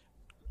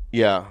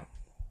 Yeah.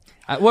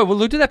 Wait, will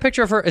Lou do that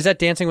picture of her? Is that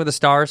Dancing with the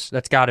Stars?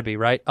 That's got to be,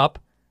 right? Up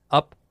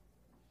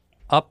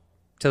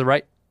to the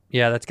right?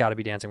 Yeah, that's got to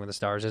be Dancing with the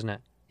Stars, isn't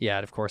it? Yeah,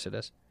 of course it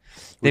is.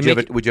 Would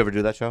you ever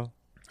do that show?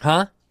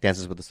 Huh?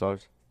 Dances with the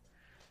Stars?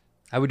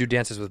 I would do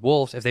Dances with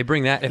Wolves. If they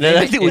bring that...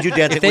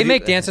 If they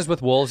make Dances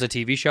with Wolves a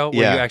TV show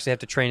where you actually have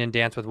to train and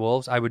dance with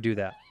wolves, I would do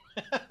that.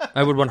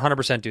 I would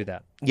 100% do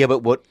that. Yeah, but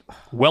what...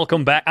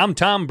 Welcome back. I'm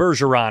Tom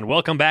Bergeron.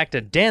 Welcome back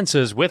to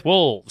Dances with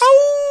Wolves.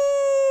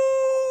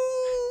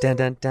 Dun,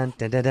 dun, dun,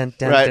 dun, dun, dun,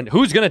 dun, Right. dun.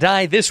 Who's going to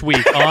die this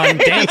week on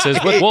Dances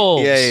with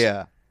Wolves?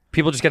 Yeah.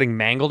 People just getting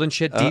mangled and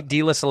shit.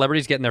 D-list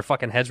celebrities getting their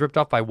fucking heads ripped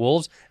off by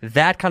wolves.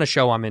 That kind of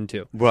show I'm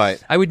into.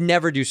 Right. I would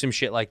never do some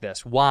shit like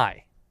this.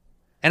 Why?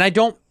 And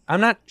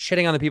I'm not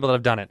shitting on the people that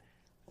have done it.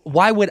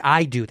 Why would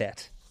I do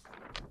that?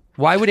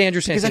 Why would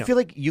Andrew Santino? Because I feel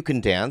like you can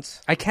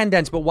dance. I can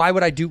dance, but why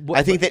would I do...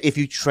 I think that if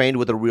you trained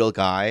with a real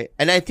guy,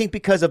 and I think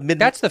because of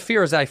That's the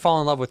fear, is that I fall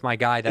in love with my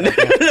guy. That I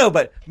dance. No,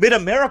 but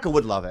Mid-America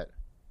would love it.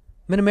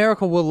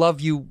 Mid-America will love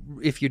you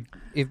if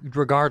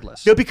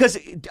regardless. No, because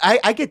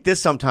I get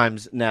this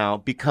sometimes now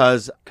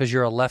because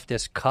you're a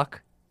leftist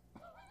cuck.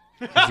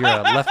 'Cause you're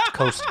a left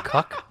coast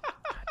cuck.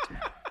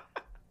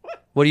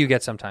 What do you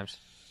get sometimes?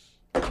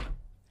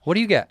 What do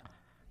you get?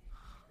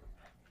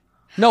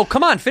 No,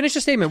 come on, finish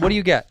the statement. What do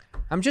you get?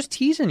 I'm just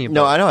teasing you,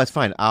 bro. No, I know, it's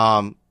fine.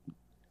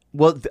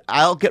 Well,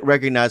 I'll get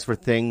recognized for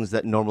things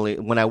that normally,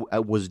 when I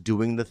was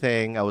doing the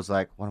thing, I was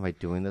like, what am I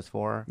doing this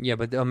for? Yeah,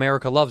 but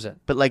America loves it.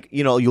 But, like,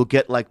 you know, you'll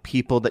get, like,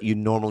 people that you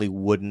normally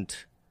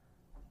wouldn't,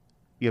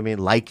 you know what I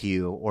mean, like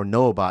you or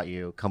know about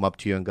you, come up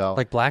to you and go.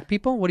 Like black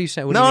people? What are you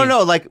saying? What do No, you mean?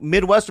 no, like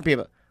Midwestern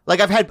people.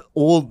 Like, I've had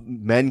old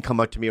men come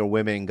up to me or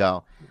women and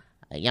go,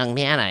 young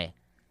man,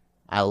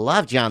 I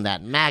loved you on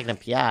that Magnum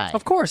PI.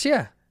 Of course,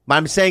 yeah. What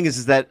I'm saying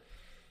is that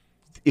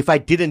if I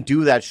didn't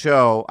do that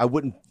show, I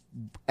wouldn't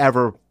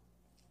ever...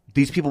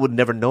 These people would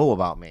never know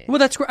about me. Well,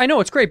 that's I know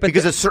it's great, but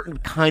because a certain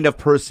kind of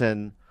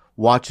person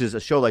watches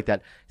a show like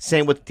that.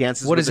 Same with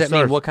Dances what with does the that mean?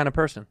 Stars. What kind of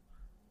person?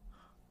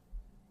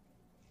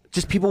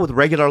 Just people with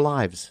regular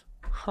lives.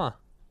 Huh?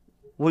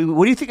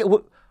 What do you think?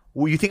 What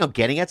you think I'm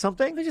getting at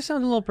something? They just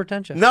sound a little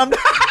pretentious. No, I'm not.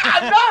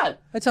 I'm not.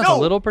 That sounds a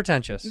little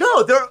pretentious.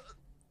 No, they're.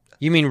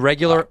 You mean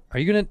regular? Are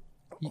you gonna?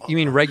 You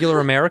mean regular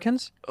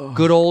Americans?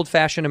 Good old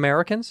fashioned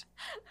Americans?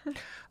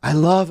 I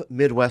love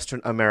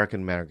Midwestern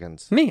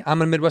Americans. Me,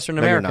 I'm a Midwestern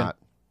No, American. you're not.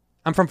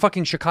 I'm from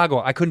fucking Chicago.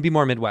 I couldn't be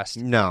more Midwest.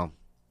 No.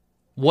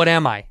 What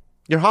am I?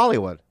 You're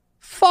Hollywood.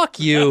 Fuck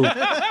you.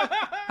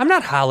 I'm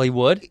not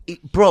Hollywood.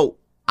 Bro,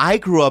 I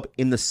grew up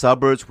in the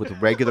suburbs with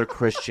regular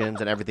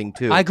Christians and everything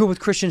too. I grew up with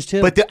Christians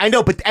too. But I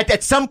know, but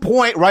at some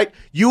point, right,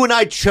 you and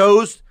I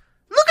chose,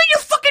 look at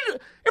your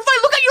fucking, if I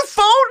look at your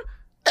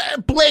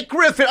phone, Blake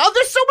Griffin,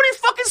 there's so many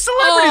fucking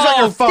celebrities on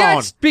your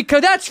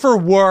phone. That's for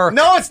work.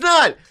 No, it's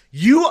not.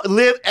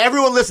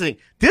 Everyone listening,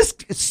 this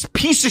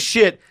piece of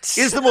shit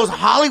is the most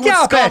Hollywood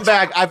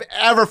scumbag I've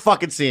ever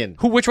fucking seen.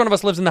 Which one of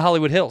us lives in the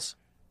Hollywood Hills?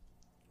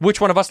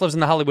 Which one of us lives in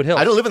the Hollywood Hills?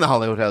 I don't live in the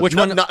Hollywood Hills. Which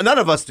one? None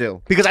of us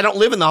do, because I don't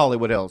live in the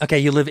Hollywood Hills. Okay,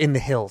 you live in the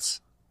hills.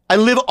 I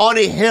live on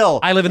a hill.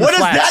 I live in the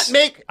flats. What does that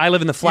make? I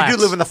live in the flats. You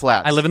do live in the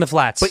flats. I live in the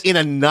flats. But in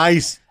a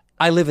nice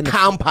I live in the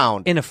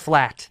compound. In a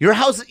flat. Your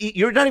house,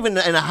 you're not even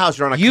in a house,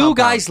 you're on a compound. You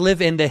guys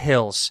live in the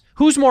hills.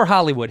 Who's more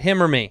Hollywood,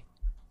 him or me?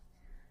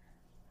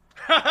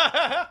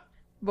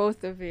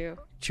 Both of you.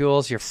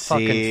 Jules, you're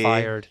fucking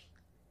fired.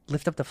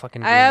 Lift up the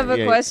fucking... I have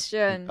a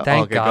question.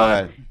 Thank okay, God. Go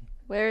ahead.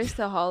 Where's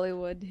the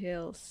Hollywood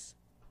Hills?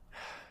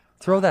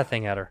 Throw that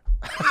thing at her.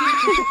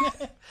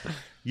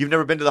 You've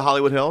never been to the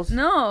Hollywood Hills?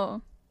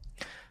 No.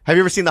 Have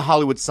you ever seen the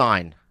Hollywood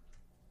sign?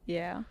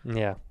 Yeah.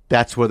 Yeah.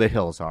 That's where the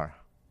hills are.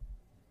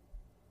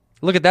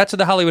 Look at that's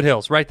the Hollywood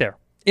Hills, right there.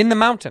 In the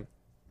mountain.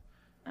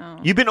 Oh.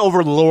 You've been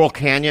over Laurel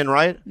Canyon,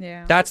 right?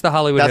 Yeah. That's the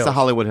Hollywood Hills. That's the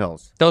Hollywood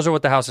Hills. Those are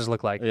what the houses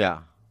look like. Yeah.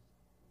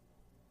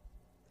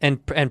 And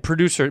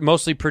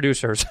mostly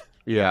producers.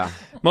 Yeah.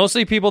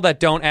 Mostly people that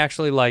don't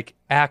actually like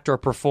act or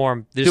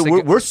perform.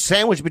 Dude, we're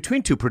sandwiched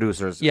between two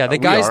producers. Yeah, the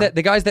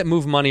We guys that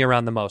move money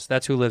around the most.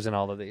 That's who lives in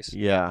all of these.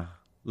 Yeah.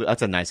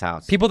 That's a nice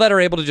house. People that are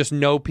able to just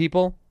know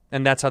people,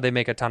 and that's how they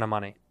make a ton of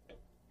money.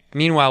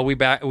 Meanwhile,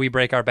 we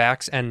break our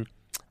backs, and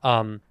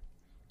then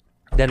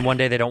one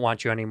day they don't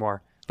want you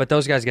anymore. But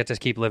those guys get to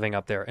keep living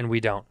up there, and we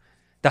don't.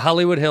 The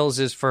Hollywood Hills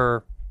is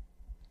for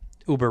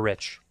uber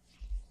rich.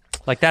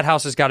 Like, that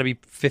house has got to be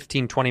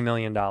 $15-20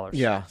 million.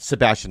 Yeah,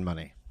 Sebastian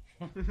money.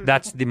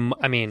 That's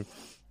I mean,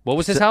 what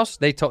was his house?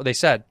 They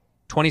said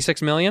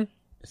 $26 million.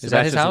 Is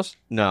that his house?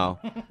 No.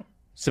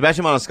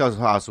 Sebastian Maniscalco's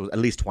house was at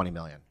least $20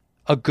 million.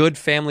 A good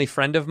family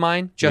friend of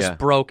mine just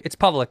broke. It's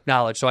public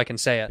knowledge, so I can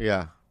say it.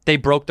 Yeah. They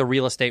broke the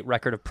real estate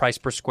record of price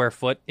per square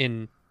foot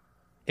in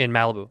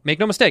Malibu. Make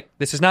no mistake,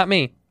 this is not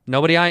me.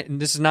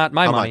 This is not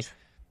my How money. much?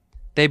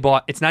 They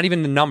bought. It's not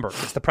even the number.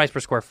 It's the price per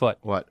square foot.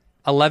 What?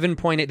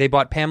 11.8. They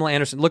bought Pamela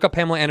Anderson. Look up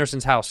Pamela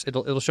Anderson's house.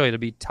 It'll show you. It'll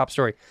be top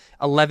story.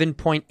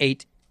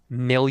 $11.8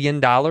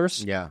 million.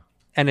 Yeah.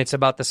 And it's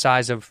about the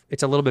size of.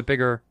 It's a little bit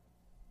bigger.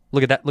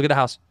 Look at that. Look at the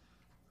house.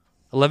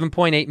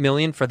 $11.8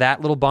 million for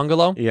that little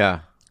bungalow. Yeah.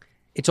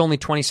 It's only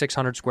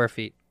 2,600 square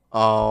feet.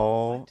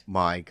 Oh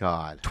my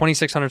God.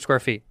 2,600 square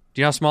feet.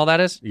 Do you know how small that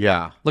is?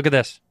 Yeah. Look at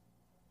this.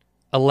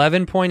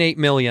 11.8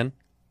 million.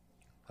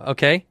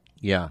 Okay.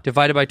 Yeah.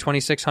 Divided by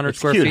 2,600 It's a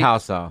square cute feet.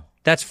 house though.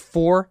 That's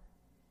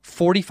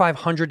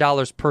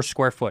 $4,500 per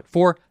square foot.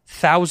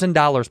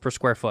 $4,000 per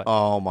square foot.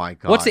 Oh my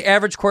God. What's the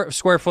average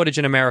square footage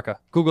in America?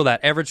 Google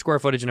that. Average square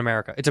footage in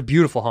America. It's a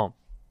beautiful home.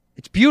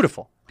 It's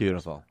beautiful.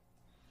 Beautiful.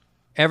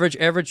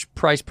 Average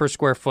price per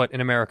square foot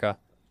in America.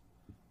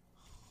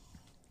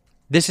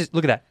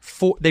 Look at that.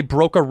 They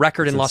broke a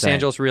record in Los insane.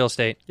 Angeles real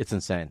estate. It's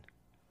insane.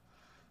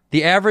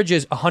 The average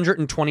is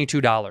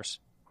 $122.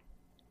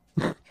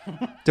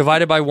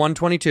 Divided by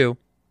 122,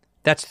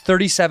 that's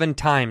 37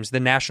 times the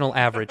national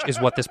average is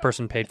what this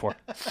person paid for.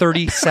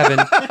 37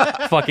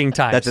 fucking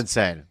times. That's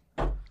insane.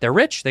 They're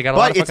rich. They got a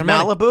lot But of it's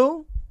fucking money.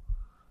 Malibu?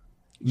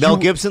 Mel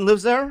Gibson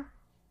lives there?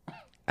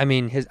 I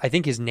mean, I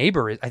think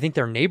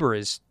their neighbor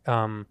is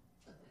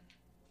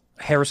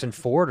Harrison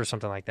Ford or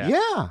something like that.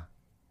 Yeah.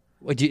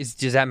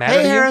 Does that matter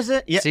Hey, to you?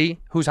 Harrison. Yeah. See?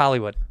 Who's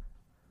Hollywood?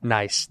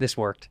 Nice. This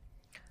worked.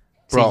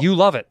 Bro. See, you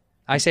love it.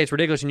 I say it's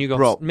ridiculous, and you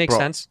go, makes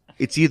sense.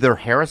 It's either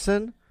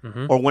Harrison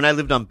or when I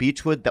lived on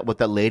Beechwood, what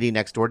that lady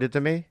next door did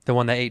to me. The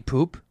one that ate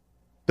poop?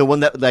 The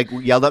one that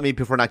yelled at me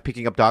before not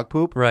picking up dog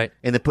poop. Right.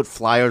 And they put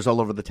flyers all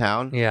over the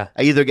town. Yeah.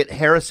 I either get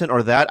Harrison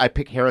or that. I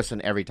pick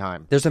Harrison every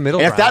time. There's a middle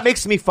And ground. if that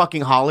makes me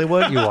fucking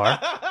Hollywood. You are.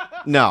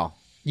 No.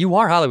 You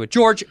are Hollywood.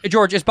 George,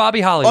 is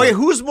Bobby Hollywood? Oh, yeah.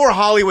 Who's more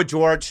Hollywood,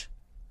 George?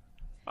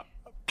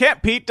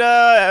 Can't Pete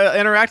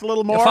interact a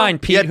little more? Fine,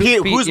 Pete. Yeah,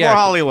 Pete, who's more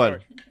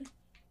Hollywood?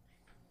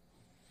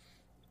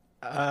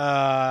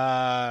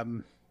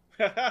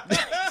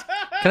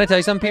 Can I tell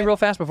you something, Pete, real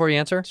fast before you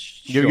answer?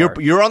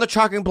 You're on the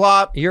chopping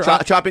block. You're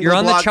chopping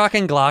on block. the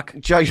chalking block.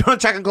 You're on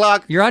chopping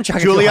block. You're on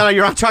chopping Juliana, block.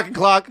 you're on chopping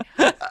block.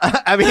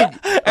 I mean,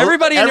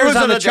 Everybody in there is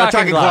everyone's on the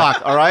chopping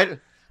block. All right.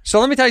 So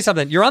let me tell you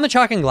something. You're on the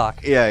chalking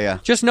block. Yeah, yeah,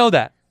 Just know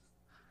that.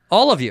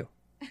 All of you.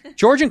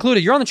 George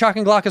included, you're on the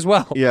chalking block as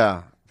well.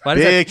 yeah. Why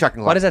does Big that, chopping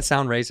block. Why does that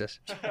sound racist?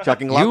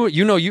 Chopping block?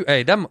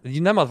 Hey, that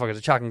motherfucker's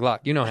a chopping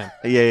block. You know him.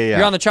 Yeah.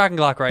 You're on the chopping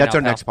block right That's now.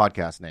 our next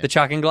podcast name. The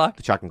chopping block?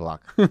 The chopping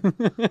block.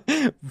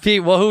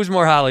 Pete, well, who's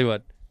more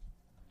Hollywood?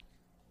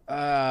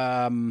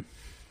 Damn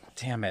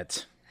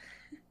it.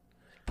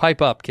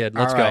 Pipe up, kid.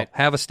 Let's All right. go.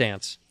 Have a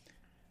stance.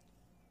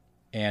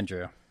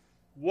 Andrew.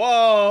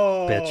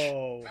 Whoa.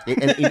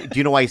 Bitch. And do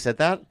you know why he said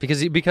that? Because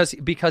he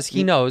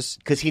knows.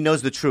 Because he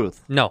knows the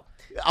truth. No.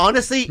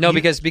 Honestly, No,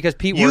 because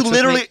Pete works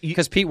with me.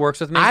 Because Pete works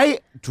with me. I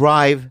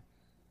drive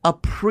a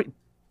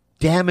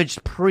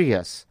damaged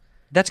Prius.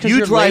 That's because You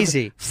you're drive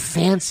lazy.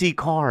 fancy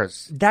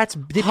cars. That's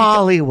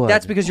Hollywood.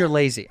 That's because you're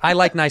lazy. I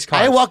like nice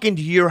cars. I walk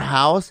into your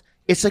house.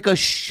 It's like a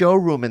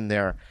showroom in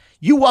there.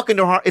 You walk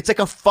into our, it's like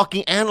a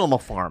fucking animal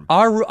farm.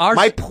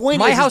 My point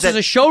my is house that is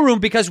a showroom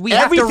because we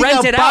have to everything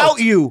rent it out. about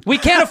you We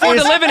can't afford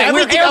to is- live in it.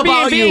 We're everything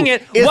about you Airbnb-ing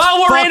it is while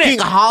we're in fucking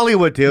it.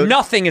 Hollywood, dude.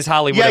 Nothing is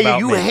Hollywood Yeah, about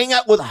you me. hang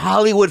out with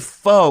Hollywood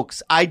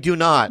folks. I do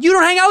not. You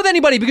don't hang out with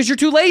anybody because you're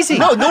too lazy.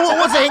 No one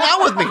wants to hang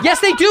out with me.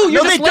 Yes, they do.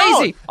 You're No, just they don't.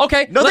 lazy.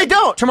 Okay. No, they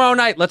don't. Tomorrow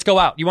night, let's go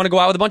out. You want to go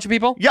out with a bunch of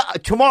people? Yeah,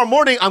 tomorrow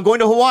morning I'm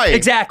going to Hawaii.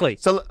 Exactly.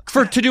 So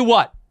to do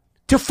what?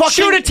 to fucking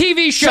Shoot a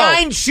TV show.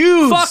 Shine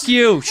shoes. Fuck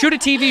you. Shoot a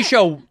TV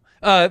show.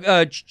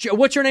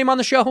 What's your name on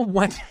the show?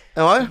 What?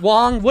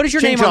 Wong. What is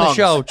your Ching name on the Chongs.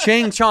 show?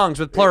 Ching Chongs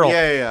with plural.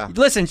 Yeah.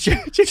 Listen, Ching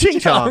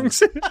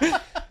Chongs.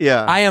 Chongs.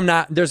 Yeah. I am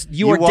not.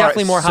 You are are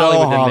definitely more so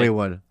Hollywood than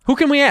Hollywood. me. Who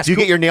can we ask? Do you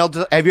get your nails?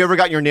 Have you ever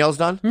gotten your nails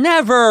done?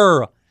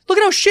 Never. Look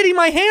at how shitty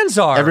my hands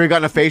are. Ever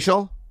gotten a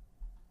facial?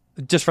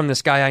 Just from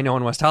this guy I know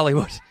in West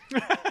Hollywood.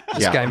 This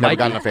Yeah, guy never Mikey.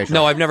 gotten a facial.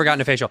 No, I've never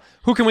gotten a facial.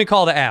 Who can we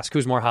call to ask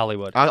who's more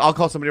Hollywood? I'll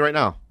call somebody right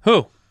now.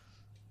 Who?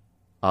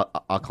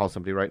 I'll call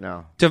somebody right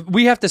now.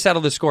 We have to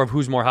settle the score of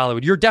who's more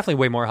Hollywood. You're definitely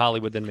way more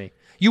Hollywood than me.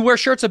 You wear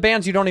shirts of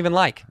bands you don't even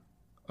like.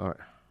 All right.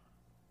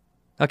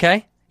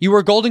 Okay? You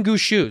wear Golden Goose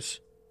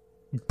shoes.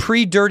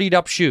 Pre-dirtied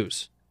up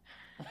shoes.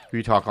 Who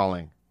you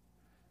calling?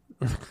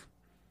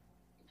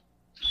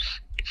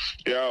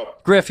 Yo.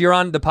 Griff, you're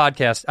on the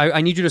podcast.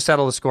 I need you to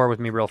settle the score with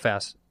me real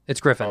fast. It's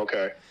Griffin.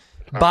 Okay.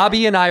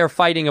 Bobby and I are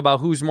fighting about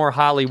who's more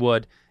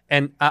Hollywood.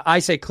 And I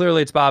say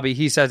clearly it's Bobby.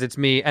 He says it's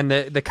me. And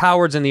the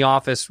cowards in the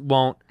office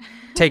won't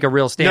take a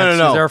real stance.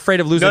 No. They're afraid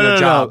of losing their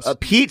jobs.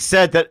 Pete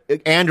said that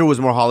Andrew was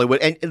more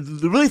Hollywood. And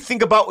really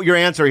think about your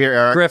answer here,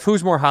 Eric. Griff,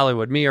 who's more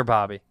Hollywood, me or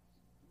Bobby?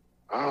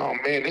 Oh,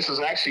 man, this is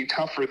actually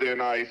tougher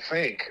than I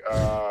think.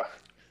 I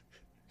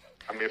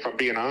mean, if I'm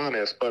being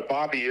honest, but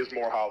Bobby is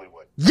more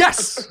Hollywood.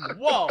 Yes!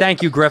 Whoa.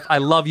 Thank you, Griff. I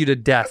love you to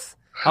death.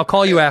 I'll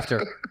call you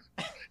after.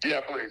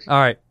 Yeah, please. All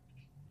right.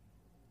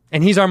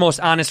 And he's our most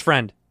honest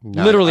friend.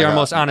 No, Literally our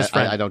most honest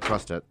friend. I don't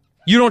trust it.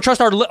 You don't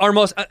trust our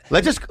most...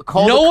 Let's just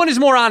call no one is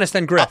more honest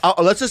than Griff.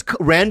 let's just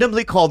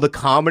randomly call the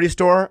Comedy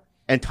Store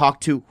and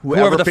talk to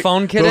Whoever the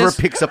phone kid whoever is?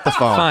 picks up the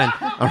phone. Fine.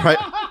 All right?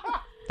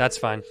 That's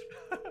fine.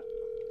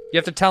 You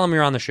have to tell him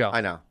you're on the show.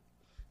 I know.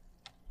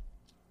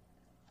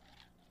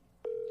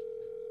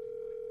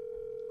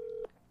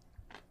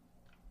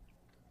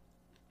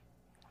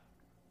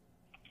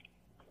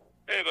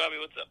 Hey, Bobby,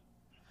 what's up?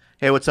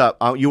 Hey, what's up?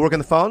 You working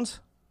the phones?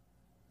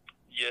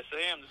 Yes,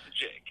 I am. This is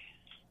Jake.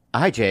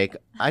 Hi, Jake.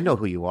 I know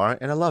who you are,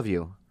 and I love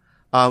you.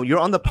 You're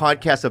on the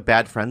podcast of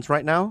Bad Friends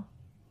right now.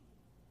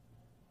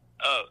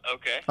 Oh,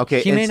 okay.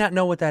 Okay. He may not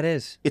know what that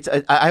is.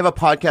 I have a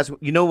podcast.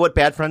 You know what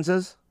Bad Friends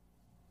is?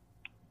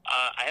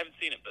 I haven't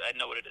seen it, but I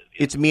know what it is.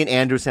 It's me and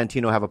Andrew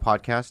Santino have a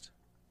podcast.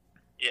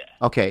 Yeah.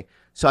 Okay.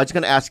 So I'm just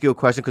going to ask you a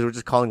question because we're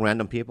just calling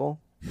random people.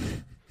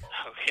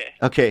 Okay.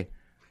 Okay.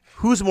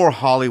 Who's more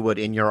Hollywood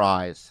in your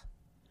eyes?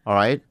 All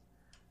right?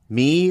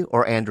 Me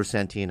or Andrew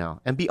Santino?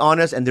 And be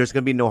honest, and there's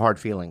going to be no hard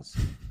feelings.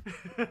 Ooh.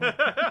 I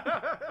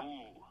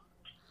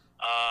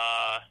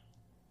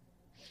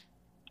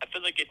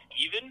feel like it's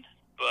even,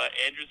 but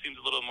Andrew seems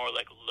a little more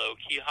like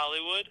low-key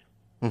Hollywood.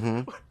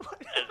 Mm-hmm.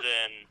 As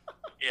in,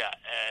 yeah,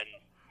 and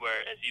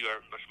whereas you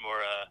are much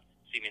more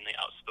seemingly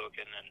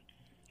outspoken and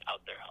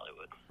out there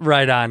Hollywood.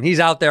 Right on. He's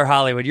out there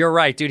Hollywood. You're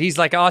right, dude. He's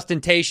like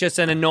ostentatious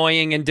and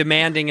annoying and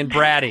demanding and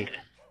bratty.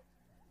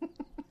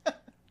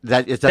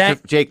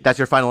 Jake, that's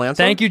your final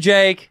answer? Thank you,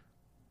 Jake.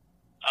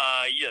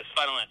 Yes,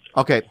 final answer.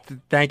 Okay.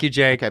 Thank you,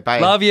 Jake. Okay, bye.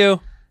 Love you.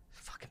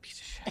 Fucking piece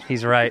of shit.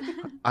 He's right.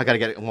 I got to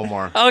get one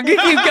more. Oh, keep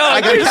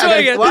going. Keep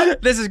swinging.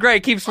 What? This is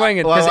great. Keep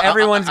swinging because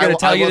everyone's going to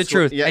tell you the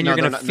truth, and you're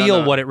going to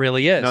feel what it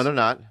really is. No, they're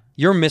not.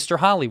 You're Mr.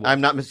 Hollywood.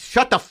 I'm not.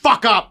 Shut the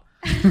fuck up.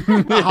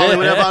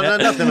 Hollywood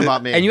about nothing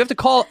about me. And you have to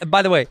call.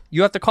 By the way,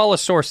 you have to call a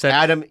source that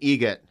Adam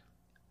Egget.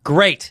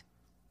 Great.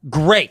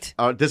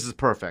 Oh, this is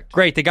perfect.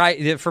 Great. The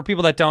guy. For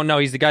people that don't know,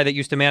 he's the guy that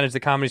used to manage the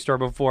Comedy Store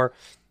before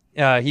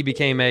he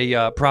became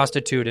a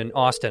prostitute in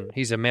Austin.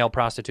 He's a male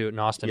prostitute in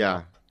Austin.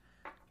 Yeah,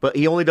 but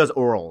he only does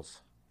orals.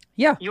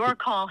 Yeah. Your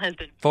call has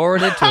been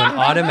forwarded to an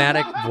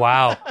automatic.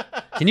 Wow.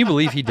 Can you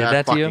believe he did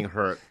that to you? That fucking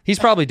hurt. He's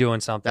probably doing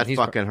something. That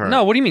fucking hurt.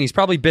 No, what do you mean? He's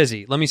probably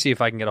busy. Let me see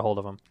if I can get a hold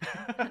of him.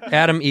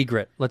 Adam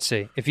Egret. Let's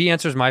see. If he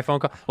answers my phone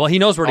call. Well, he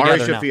knows we're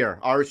together now.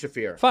 Ari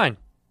Shafir. Fine.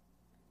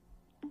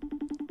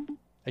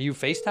 Are you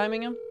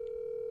FaceTiming him?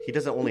 He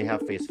doesn't only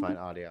have FaceTime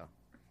audio.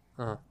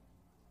 Uh-huh.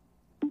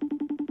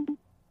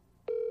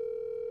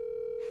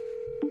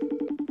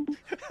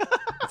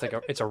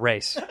 It's a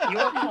race.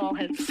 Your call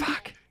has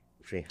Fuck.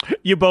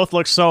 You both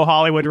look so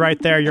Hollywood right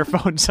there. Your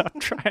phone's up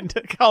trying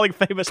to calling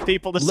famous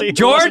people to see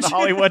George, who was in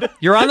Hollywood.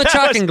 You're on the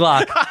chopping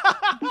block.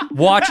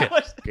 Watch it.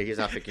 Okay, he's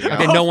not picking up.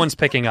 Okay, no one's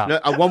picking up. No,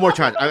 one more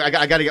time. I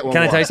got to get one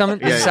Can more. I tell you something?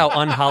 This is how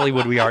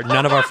un-Hollywood we are.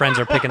 None of our friends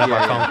are picking up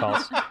our phone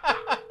calls.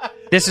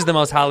 This is the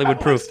most Hollywood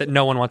proof that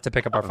no one wants to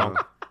pick up our phone.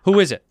 Who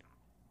is it?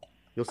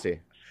 You'll see.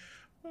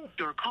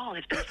 Your call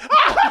has been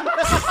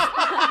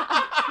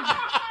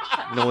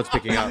No one's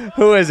picking up.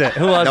 Who is it?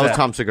 Who was that? That was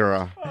Tom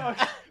Segura.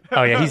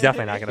 Oh, yeah, he's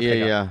definitely not going to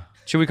pick up. Yeah.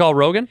 Should we call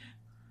Rogan?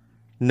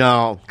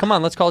 No. Come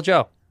on, let's call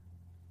Joe.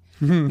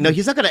 No,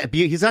 he's not going to.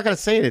 He's not going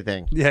to say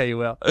anything. Yeah, he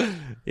will.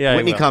 Yeah,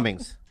 Whitney he will.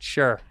 Cummings.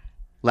 Sure.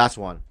 Last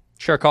one.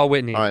 Sure, call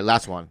Whitney. All right,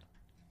 last one.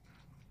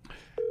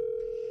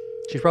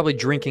 She's probably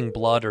drinking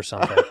blood or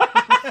something.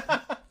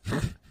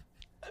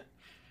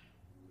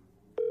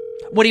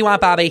 What do you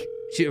want, Bobby?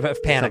 Panic.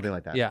 Something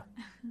like that. Yeah.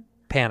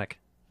 Panic.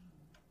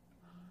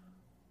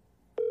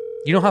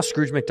 You know how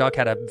Scrooge McDuck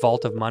had a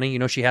vault of money? You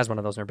know she has one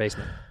of those in her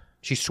basement.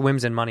 She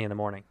swims in money in the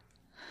morning.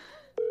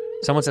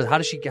 Someone says, how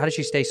does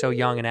she stay so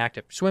young and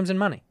active? Swims in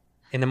money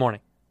in the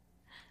morning.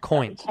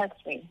 Coins.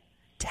 Text me.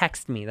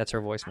 Text me. That's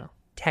her voicemail.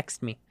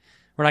 Text me.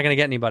 We're not going to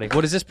get anybody.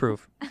 What does this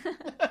prove?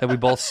 That we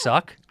both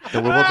suck?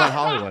 That we're both not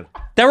Hollywood.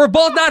 That we're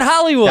both not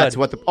Hollywood. That's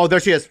what the... Oh, there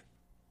she is.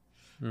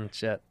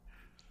 Shit.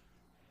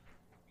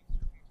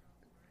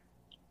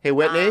 Hey,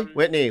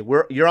 Whitney,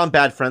 you're on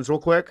Bad Friends real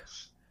quick.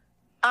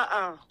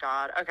 Oh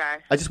God. Okay.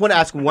 I just want to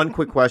ask one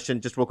quick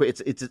question, just real quick.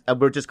 It's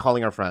we're just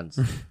calling our friends.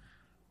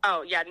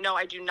 Oh yeah. No,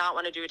 I do not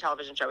want to do a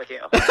television show with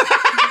you.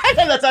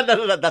 That's not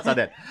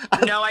it.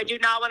 No, I do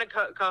not want to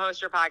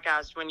co-host your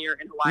podcast when you're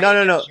in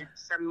Hawaii. No.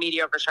 It's a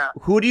mediocre show.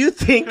 Who do you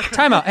think?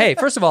 Time out. Hey,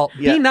 first of all,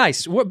 be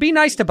nice. Be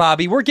nice to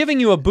Bobby. We're giving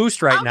you a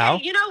boost right now.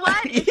 You know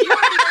what? If you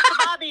already went to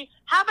Bobby,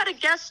 how about a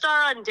guest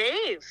star on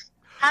Dave?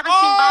 Haven't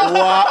seen Bobby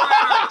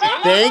on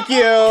Dave. Thank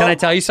you. Can I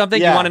tell you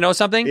something? Yeah. You want to know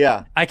something?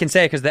 Yeah. I can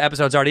say it because the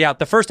episode's already out.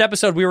 The first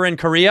episode we were in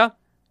Korea,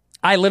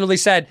 I literally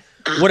said,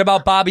 "What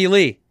about Bobby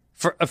Lee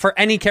for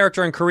any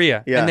character in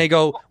Korea?" Yeah. And they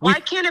go, "Why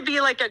can't it be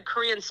like a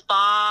Korean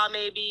spa,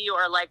 maybe,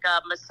 or like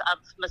a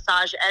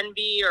massage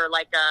envy, or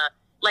like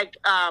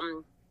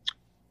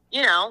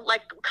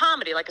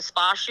comedy, like a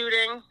spa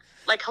shooting."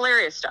 Like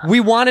hilarious stuff. We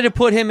wanted to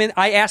put him in.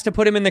 I asked to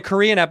put him in the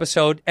Korean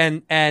episode,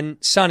 and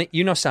Sonny,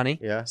 you know Sonny.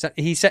 Yeah. So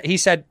he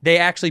said they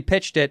actually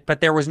pitched it,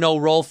 but there was no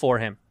role for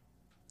him.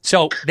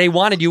 So they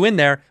wanted you in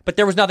there, but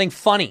there was nothing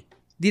funny.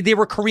 They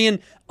were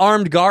Korean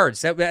armed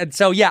guards.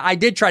 So yeah, I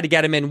did try to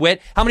get him in.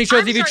 Whit, how many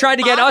shows have you tried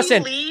to get us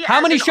in? How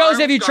many shows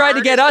have you tried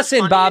to get us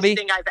in, Bobby?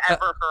 Thing I've ever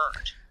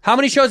heard. How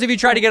many shows have you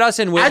tried to get us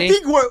in, Whitney? I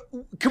think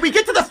can we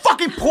get to the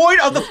fucking point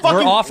of the fucking...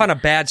 We're off on a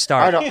bad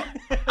start. Oh,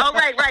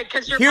 right,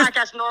 because your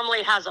podcast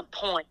normally has a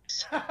point.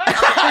 See,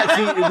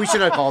 we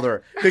should have called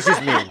her, because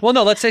she's mean. Well,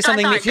 no, let's say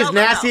something... She's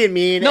nasty and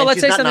mean, no, and let's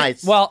she's say not something...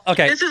 nice. Well,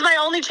 okay. This is my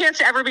only chance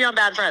to ever be on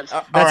Bad Friends.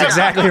 That's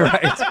exactly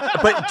right.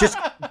 But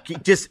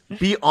just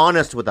be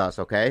honest with us,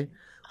 okay?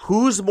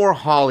 Who's more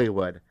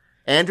Hollywood,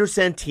 Andrew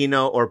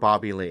Santino or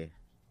Bobby Lee?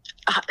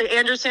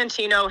 Andrew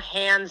Santino,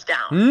 hands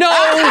down. No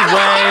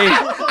way.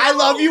 I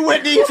love you,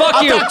 Whitney. Fuck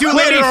I'll you. talk to you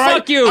Whitney, later, all right?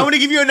 fuck you. I'm going to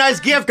give you a nice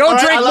gift. Go all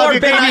right? drink I love more you.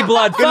 baby Good night.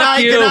 blood. Good Fuck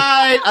night. you. Good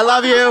night. I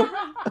love you.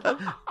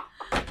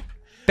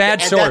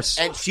 Bad source.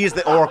 And she's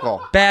the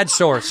oracle. Bad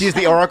source. She's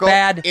the oracle.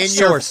 Bad in source.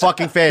 your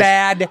fucking face.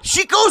 Bad.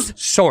 She goes.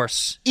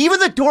 Source. Even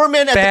the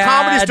doorman at the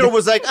comedy Bad store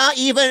was like,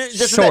 even this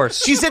and that.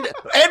 source. She said,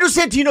 Andrew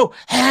Santino,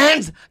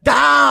 hands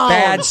down.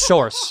 Bad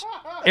source.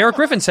 Eric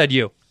Griffin said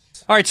you.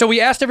 All right, so we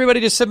asked everybody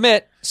to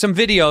submit some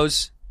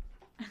videos.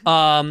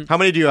 How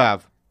many do you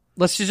have?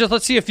 Let's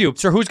see a few.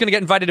 So who's going to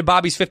get invited to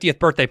Bobby's 50th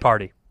birthday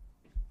party?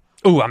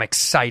 Ooh, I'm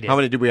excited. How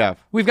many do we have?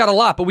 We've got a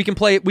lot, but we can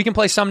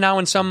play some now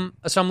and some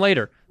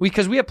later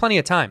because we have plenty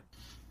of time.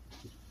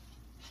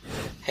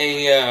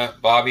 Hey,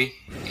 Bobby,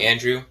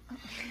 Andrew.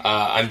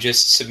 I'm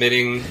just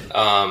submitting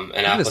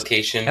an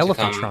application to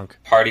come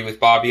party with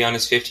Bobby on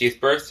his 50th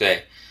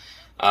birthday.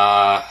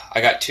 I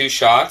got 2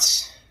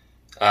 shots,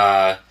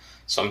 so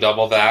I'm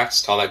double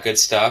vaxxed, all that good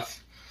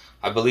stuff.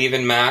 I believe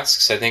in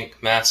masks. I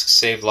think masks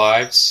save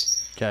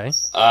lives. Okay.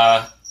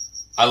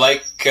 I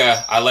like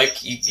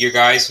your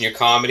guys and your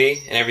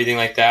comedy and everything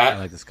like that. I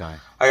like this guy.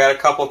 I got a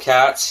couple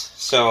cats,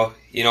 so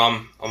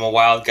I'm a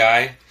wild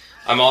guy.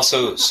 I'm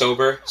also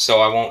sober, so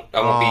I won't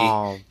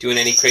be doing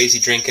any crazy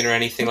drinking or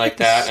anything like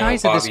that. The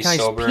size of this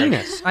guy's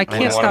penis. I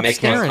can't stop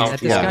staring at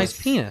this guy's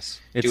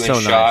penis. It's doing so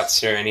nice.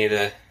 shots or any of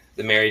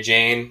the Mary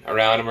Jane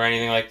around him or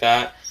anything like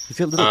that. You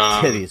feel little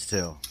titties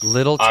too.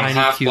 Little I'm tiny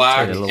half cute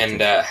black titties.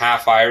 and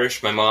half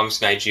Irish. My mom's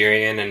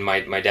Nigerian and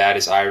my dad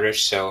is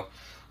Irish, so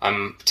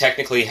I'm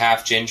technically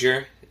half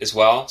ginger as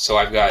well. So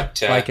I've got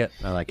like it.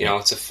 I like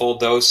it's a full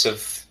dose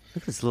of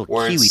Look at this little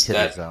words kiwi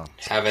that titties though.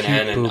 have an Cute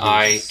N, an boobies.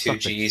 I, 2 Something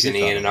G's, cute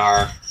an E, and an though.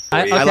 R.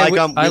 I like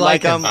them. We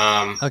like them.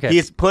 Okay.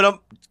 He's put them.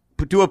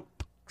 Do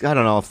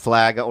a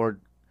flag or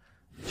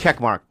check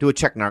mark. Do a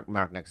check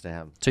mark next to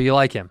him. So you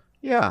like him?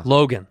 Yeah.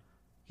 Logan.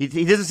 He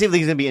doesn't seem like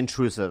he's gonna be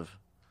intrusive.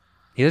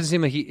 He doesn't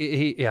seem like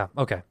he yeah,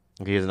 okay.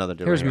 Okay, here's another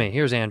dude. Here's right me. here.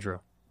 Here's Andrew.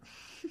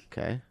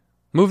 Okay.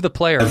 Move the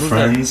player. Move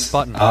friends, the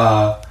button.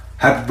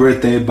 Happy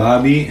birthday,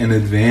 Bobby, in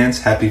advance.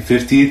 Happy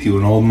 50th. You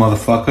an old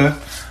motherfucker.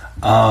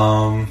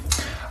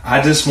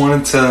 I just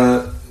wanted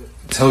to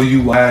tell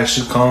you why I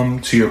should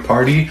come to your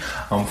party.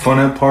 I'm fun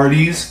at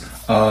parties.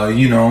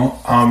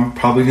 I'm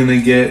probably going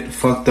to get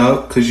fucked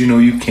up because,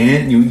 you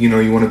can't.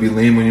 You want to be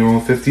lame when you're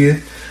on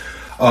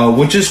 50th.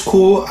 Which is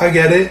cool. I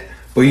get it.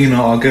 But,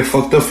 I'll get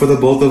fucked up for the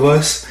both of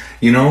us,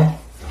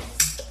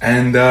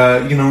 And,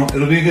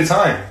 it'll be a good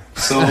time.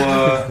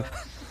 So,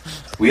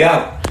 we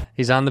out.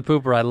 He's on the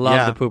pooper. I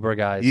love the pooper,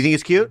 guys. You think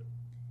he's cute?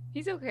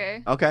 He's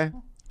okay. Okay.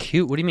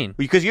 Cute? What do you mean?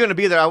 Because you're gonna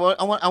be there. I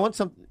want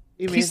some.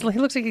 He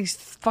looks like he's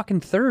fucking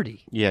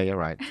 30. Yeah, you're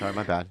right. Sorry,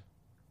 my bad.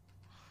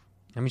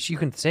 I mean, you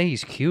can say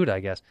he's cute, I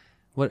guess.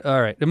 What?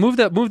 All right, move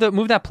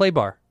that play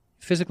bar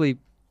physically.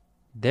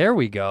 There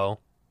we go.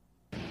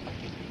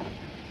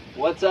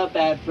 What's up,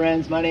 bad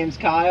friends? My name's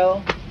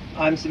Kyle.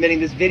 I'm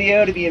submitting this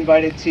video to be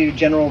invited to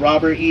General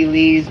Robert E.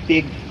 Lee's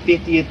big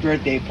 50th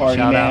birthday party,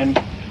 Shout man.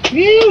 out.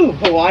 Woo!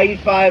 Hawaii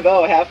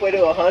 5-0, halfway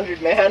to 100,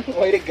 man.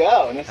 Way to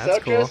go.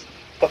 Nosotros,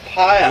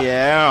 papaya.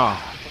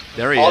 Yeah.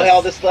 There he All is.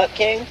 hail the Slut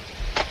King.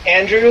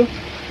 Andrew,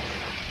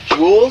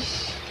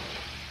 Jules,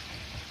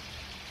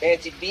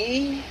 Fancy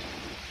B,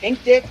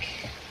 Pink Dick.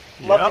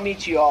 Love to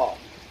meet you all.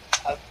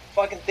 I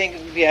fucking think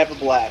it's gonna be have a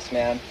blast,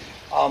 man.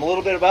 A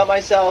little bit about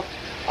myself.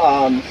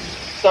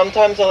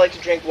 Sometimes I like to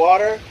drink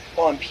water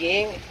while I'm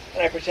peeing,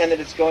 and I pretend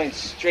that it's going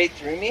straight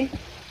through me.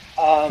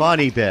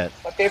 Funny bit.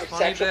 My favorite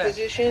sexual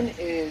position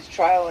is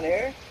trial and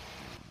error.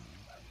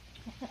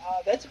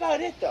 That's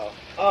about it, though.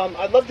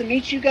 I'd love to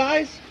meet you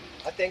guys.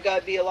 I think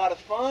I'd be a lot of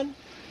fun.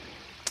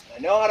 I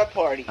know how to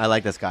party. I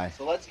like this guy.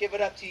 So let's give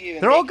it up to you.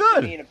 And They're all thank you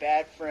for good. being a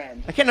bad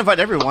friend. I can't invite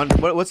everyone.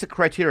 What's the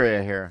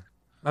criteria here?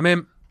 I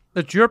mean,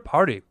 it's your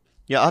party.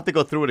 Yeah, I'll have to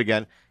go through it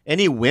again.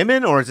 Any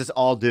women, or is this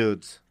all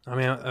dudes? I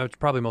mean, it's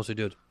probably mostly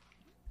dudes.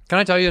 Can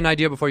I tell you an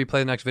idea before you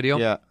play the next video?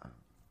 Yeah.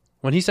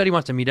 When he said he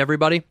wants to meet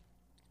everybody,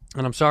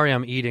 and I'm sorry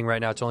I'm eating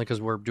right now. It's only because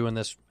we're doing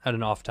this at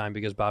an off time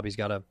because Bobby's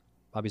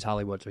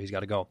Hollywood, so he's got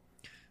to go.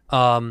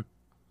 I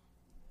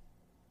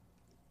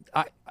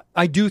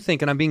do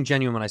think, and I'm being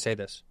genuine when I say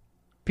this,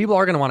 people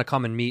are going to want to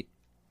come and meet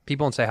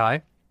people and say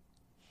hi.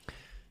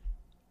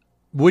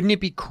 Wouldn't it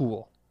be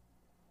cool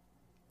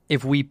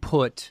if we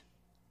put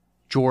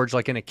George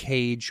like in a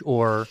cage,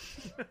 or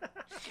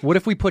what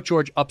if we put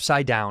George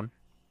upside down,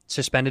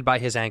 suspended by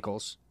his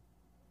ankles,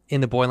 in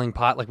the boiling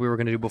pot like we were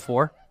going to do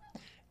before?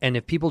 And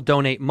if people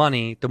donate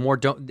money, the more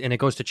and it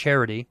goes to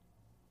charity,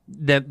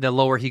 the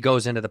lower he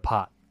goes into the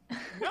pot.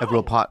 A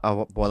real pot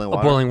of boiling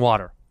water. Boiling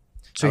water.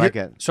 So I like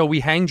it. So we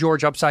hang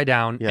George upside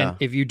down, and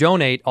if you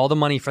donate, all the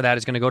money for that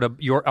is going to go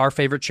to our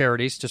favorite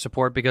charities to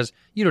support, because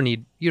you don't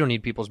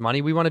need people's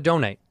money. We want to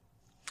donate.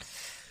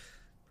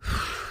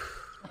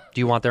 Do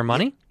you want their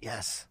money?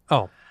 Yes.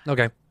 Oh,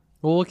 okay.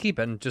 Well, we'll keep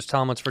it and just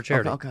tell them it's for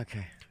charity.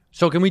 Okay.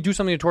 So can we do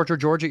something to torture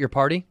George at your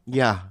party?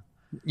 Yeah.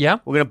 Yeah?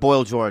 We're going to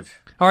boil George.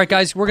 All right,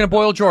 guys, we're going to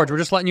boil George. We're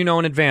just letting you know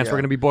in advance. Yeah. We're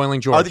going to be boiling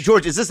George.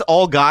 George, is this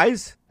all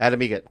guys?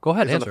 Adam Egan. Go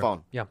ahead, He's answer. on the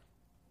phone. Yeah.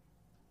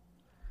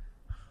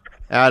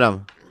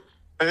 Adam.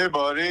 Hey,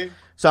 buddy.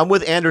 So I'm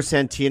with Andrew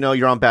Santino.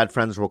 You're on Bad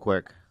Friends real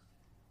quick.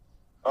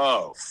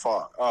 Oh,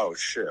 fuck. Oh,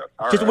 shit.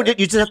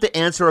 You just have to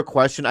answer a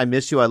question. I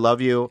miss you. I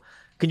love you.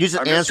 Can you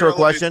just answer a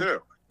question?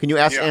 Can you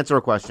answer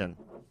a question?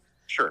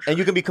 Sure. And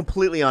you can be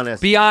completely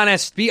honest. Be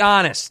honest. Be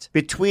honest.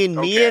 Between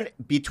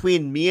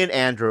me and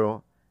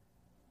Andrew,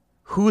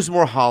 who's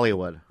more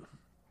Hollywood?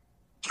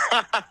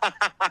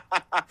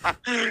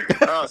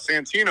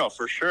 Santino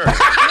for sure.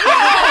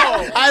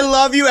 I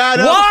love you,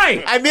 Adam.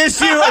 Why? I miss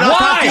you, and I'll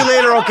talk to you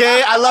later.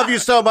 Okay? I love you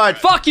so much.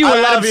 Fuck you,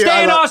 Adam.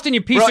 Stay in Austin,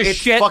 you piece of it's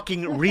shit.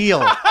 Fucking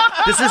real.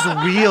 This is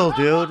real,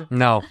 dude.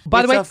 No.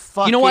 By the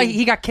way, you know why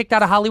he got kicked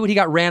out of Hollywood? He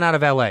got ran out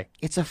of L.A.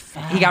 It's a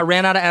fact. He got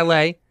ran out of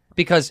L.A.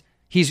 because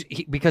he's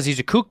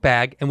a kook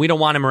bag, and we don't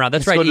want him around.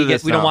 That's right. We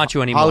don't want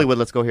you anymore. Hollywood.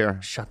 Let's go here.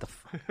 Shut the fuck.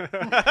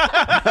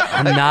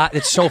 I'm not.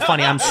 It's so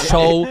funny. I'm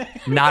so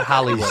not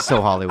Hollywood.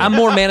 So Hollywood. I'm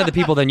more man of the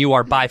people than you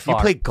are by far.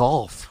 You play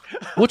golf.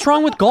 What's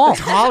wrong with golf?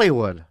 It's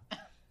Hollywood.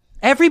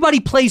 Everybody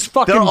plays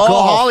fucking They're all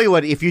golf.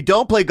 Hollywood. If you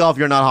don't play golf,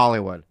 you're not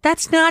Hollywood.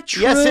 That's not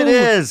true. Yes, it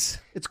is.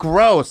 It's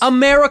gross.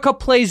 America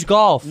plays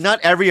golf. Not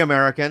every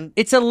American.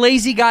 It's a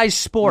lazy guy's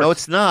sport. No,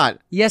 it's not.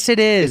 Yes, it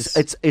is.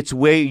 It's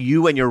where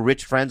you and your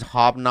rich friends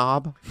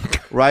hobnob,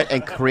 right,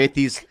 and create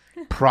these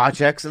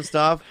projects and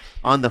stuff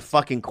on the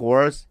fucking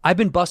course. I've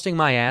been busting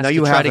my ass No, to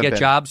you try to haven't get been.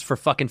 jobs for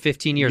fucking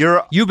 15 years.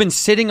 You're- You've been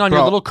sitting on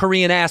your little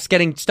Korean ass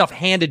getting stuff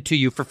handed to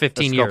you for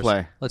 15 Let's go years.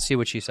 play. Let's see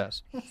what she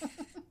says.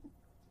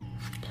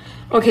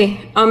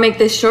 Okay, I'll make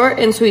this short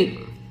and sweet.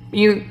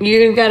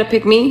 You gotta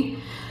pick me.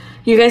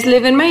 You guys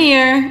live in my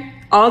ear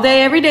all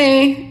day, every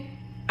day,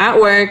 at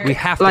work. We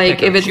have to like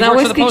pick her. if it's She not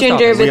works for the Whiskey post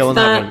Ginger, office. if We it's own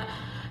that not one.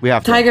 We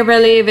have to. Tiger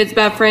Belly, if it's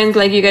Bad Friends,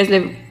 like you guys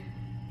live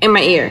in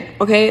my ear.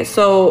 Okay,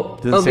 so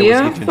Didn't it'll say be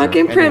Whiskey a Ginger. fucking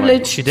Anyway.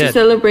 privilege She to did.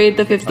 celebrate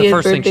the The 50th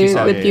first thing she birthday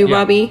said. with you, Yeah.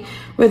 Bobby,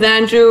 with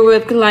Andrew,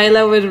 with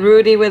Kalila, with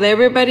Rudy, with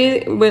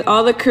everybody, with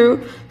all the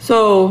crew.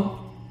 So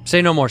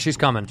Say no more. She's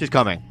coming. She's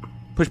coming.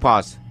 Push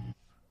pause.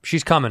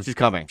 She's coming. She's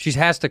coming. She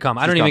has to come.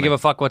 I She's don't even coming. give a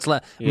fuck what's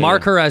left. Yeah.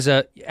 Mark her as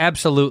a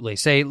absolutely.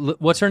 Say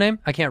what's her name?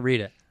 I can't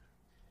read it.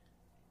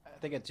 I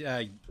think it's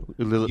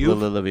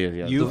Olivia.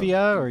 Yeah.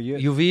 Uvia or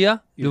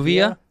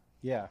Uvia?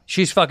 Yeah.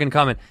 She's fucking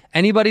coming.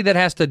 Anybody that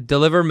has to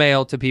deliver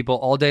mail to people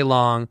all day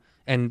long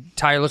and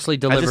tirelessly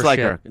deliver I just like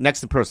shit, her.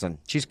 Next person.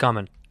 she's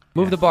coming.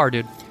 Move the bar,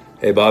 dude.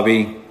 Hey,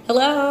 Bobby.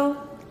 hello.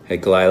 Hey,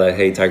 Kalila.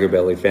 Hey, Tiger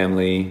Belly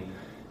family.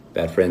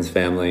 Bad Friends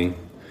family.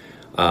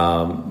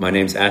 My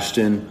name's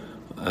Ashton.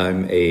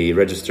 I'm a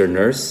registered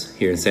nurse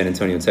here in San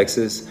Antonio,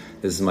 Texas.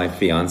 This is my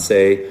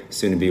fiance,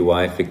 soon-to-be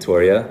wife,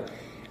 Victoria.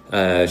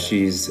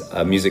 She's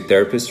a music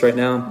therapist right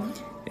now.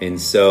 And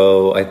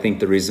so I think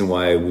the reason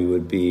why we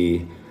would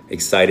be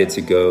excited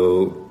to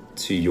go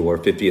to your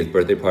 50th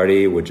birthday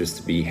party would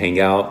just be hang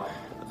out.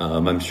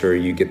 I'm sure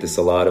you get this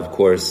a lot, of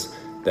course,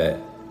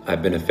 that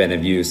I've been a fan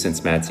of you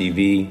since Mad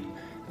TV.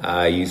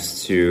 I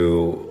used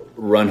to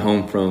run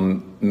home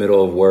from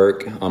middle of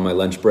work on my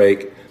lunch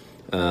break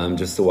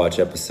just to watch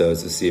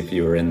episodes to see if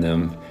you were in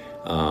them.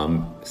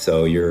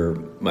 So you're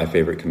my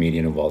favorite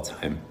comedian of all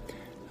time.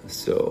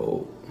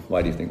 So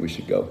why do you think we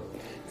should go?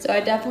 So I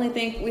definitely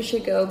think we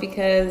should go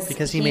because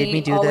he made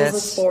me do always this.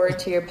 looks forward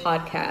to your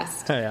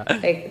podcast. Yeah.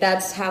 Like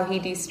that's how he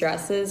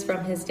de-stresses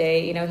from his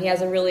day. You know, he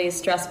has a really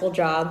stressful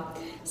job.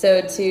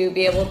 So to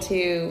be able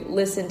to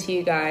listen to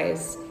you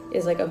guys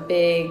is like a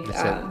big,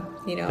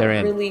 They're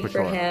in, relief for for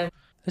sure. him.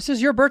 This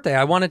is your birthday.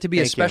 I want it to be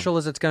Thank as special you.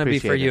 as it's going to be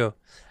for Appreciate you. it.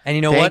 And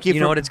you know Thank what? you You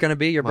know for- what it's going to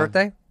be? Your What?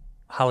 birthday?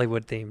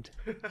 Hollywood themed.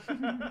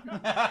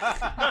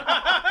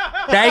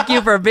 Thank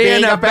you for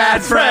being a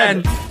bad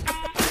friend.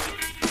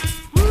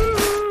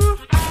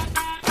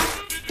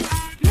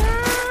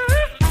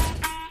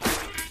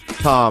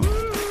 Tom.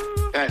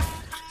 Hey.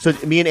 So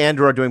me and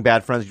Andrew are doing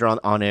Bad Friends. You're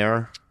on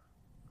air.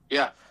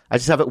 Yeah. I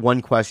just have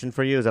one question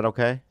for you. Is that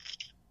okay?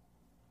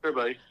 Sure,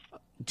 buddy.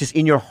 Just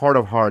in your heart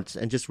of hearts,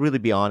 and just really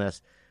be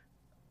honest.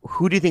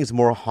 Who do you think is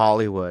more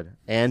Hollywood,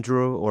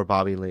 Andrew or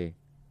Bobby Lee?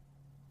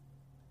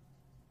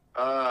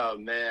 Oh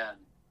man,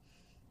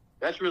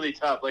 that's really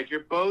tough. Like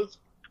you're both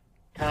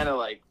kind of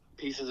like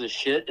pieces of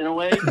shit in a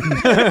way,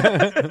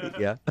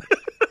 Yeah.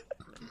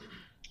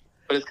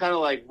 but it's kind of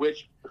like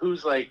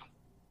who's like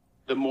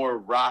the more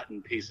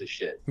rotten piece of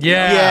shit.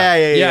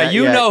 Yeah.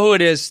 You know who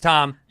it is,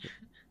 Tom.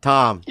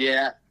 Tom.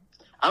 Yeah,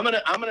 I'm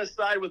gonna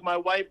side with my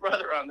white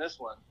brother on this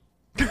one.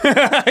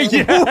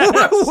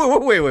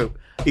 Wait.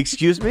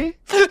 Excuse me?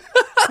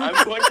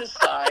 I'm going to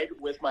side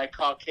with my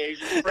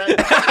Caucasian friend.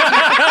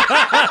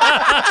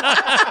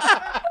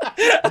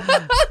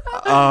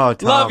 Oh,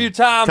 Tom. Love you,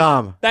 Tom.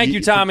 Tom. Thank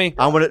you, Tommy.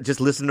 I want to just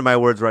listen to my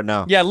words right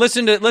now. Yeah,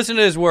 listen to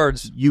his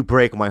words. You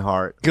break my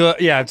heart. Good.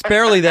 Yeah, it's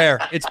barely there.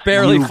 It's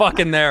barely You-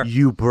 fucking there.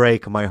 You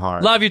break my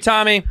heart. Love you,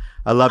 Tommy.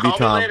 I love you, Call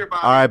me Tom. later,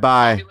 Bobby. All right,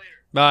 bye.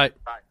 Bye.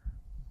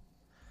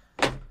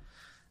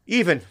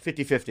 Even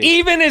 50-50.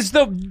 Even is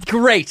the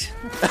great.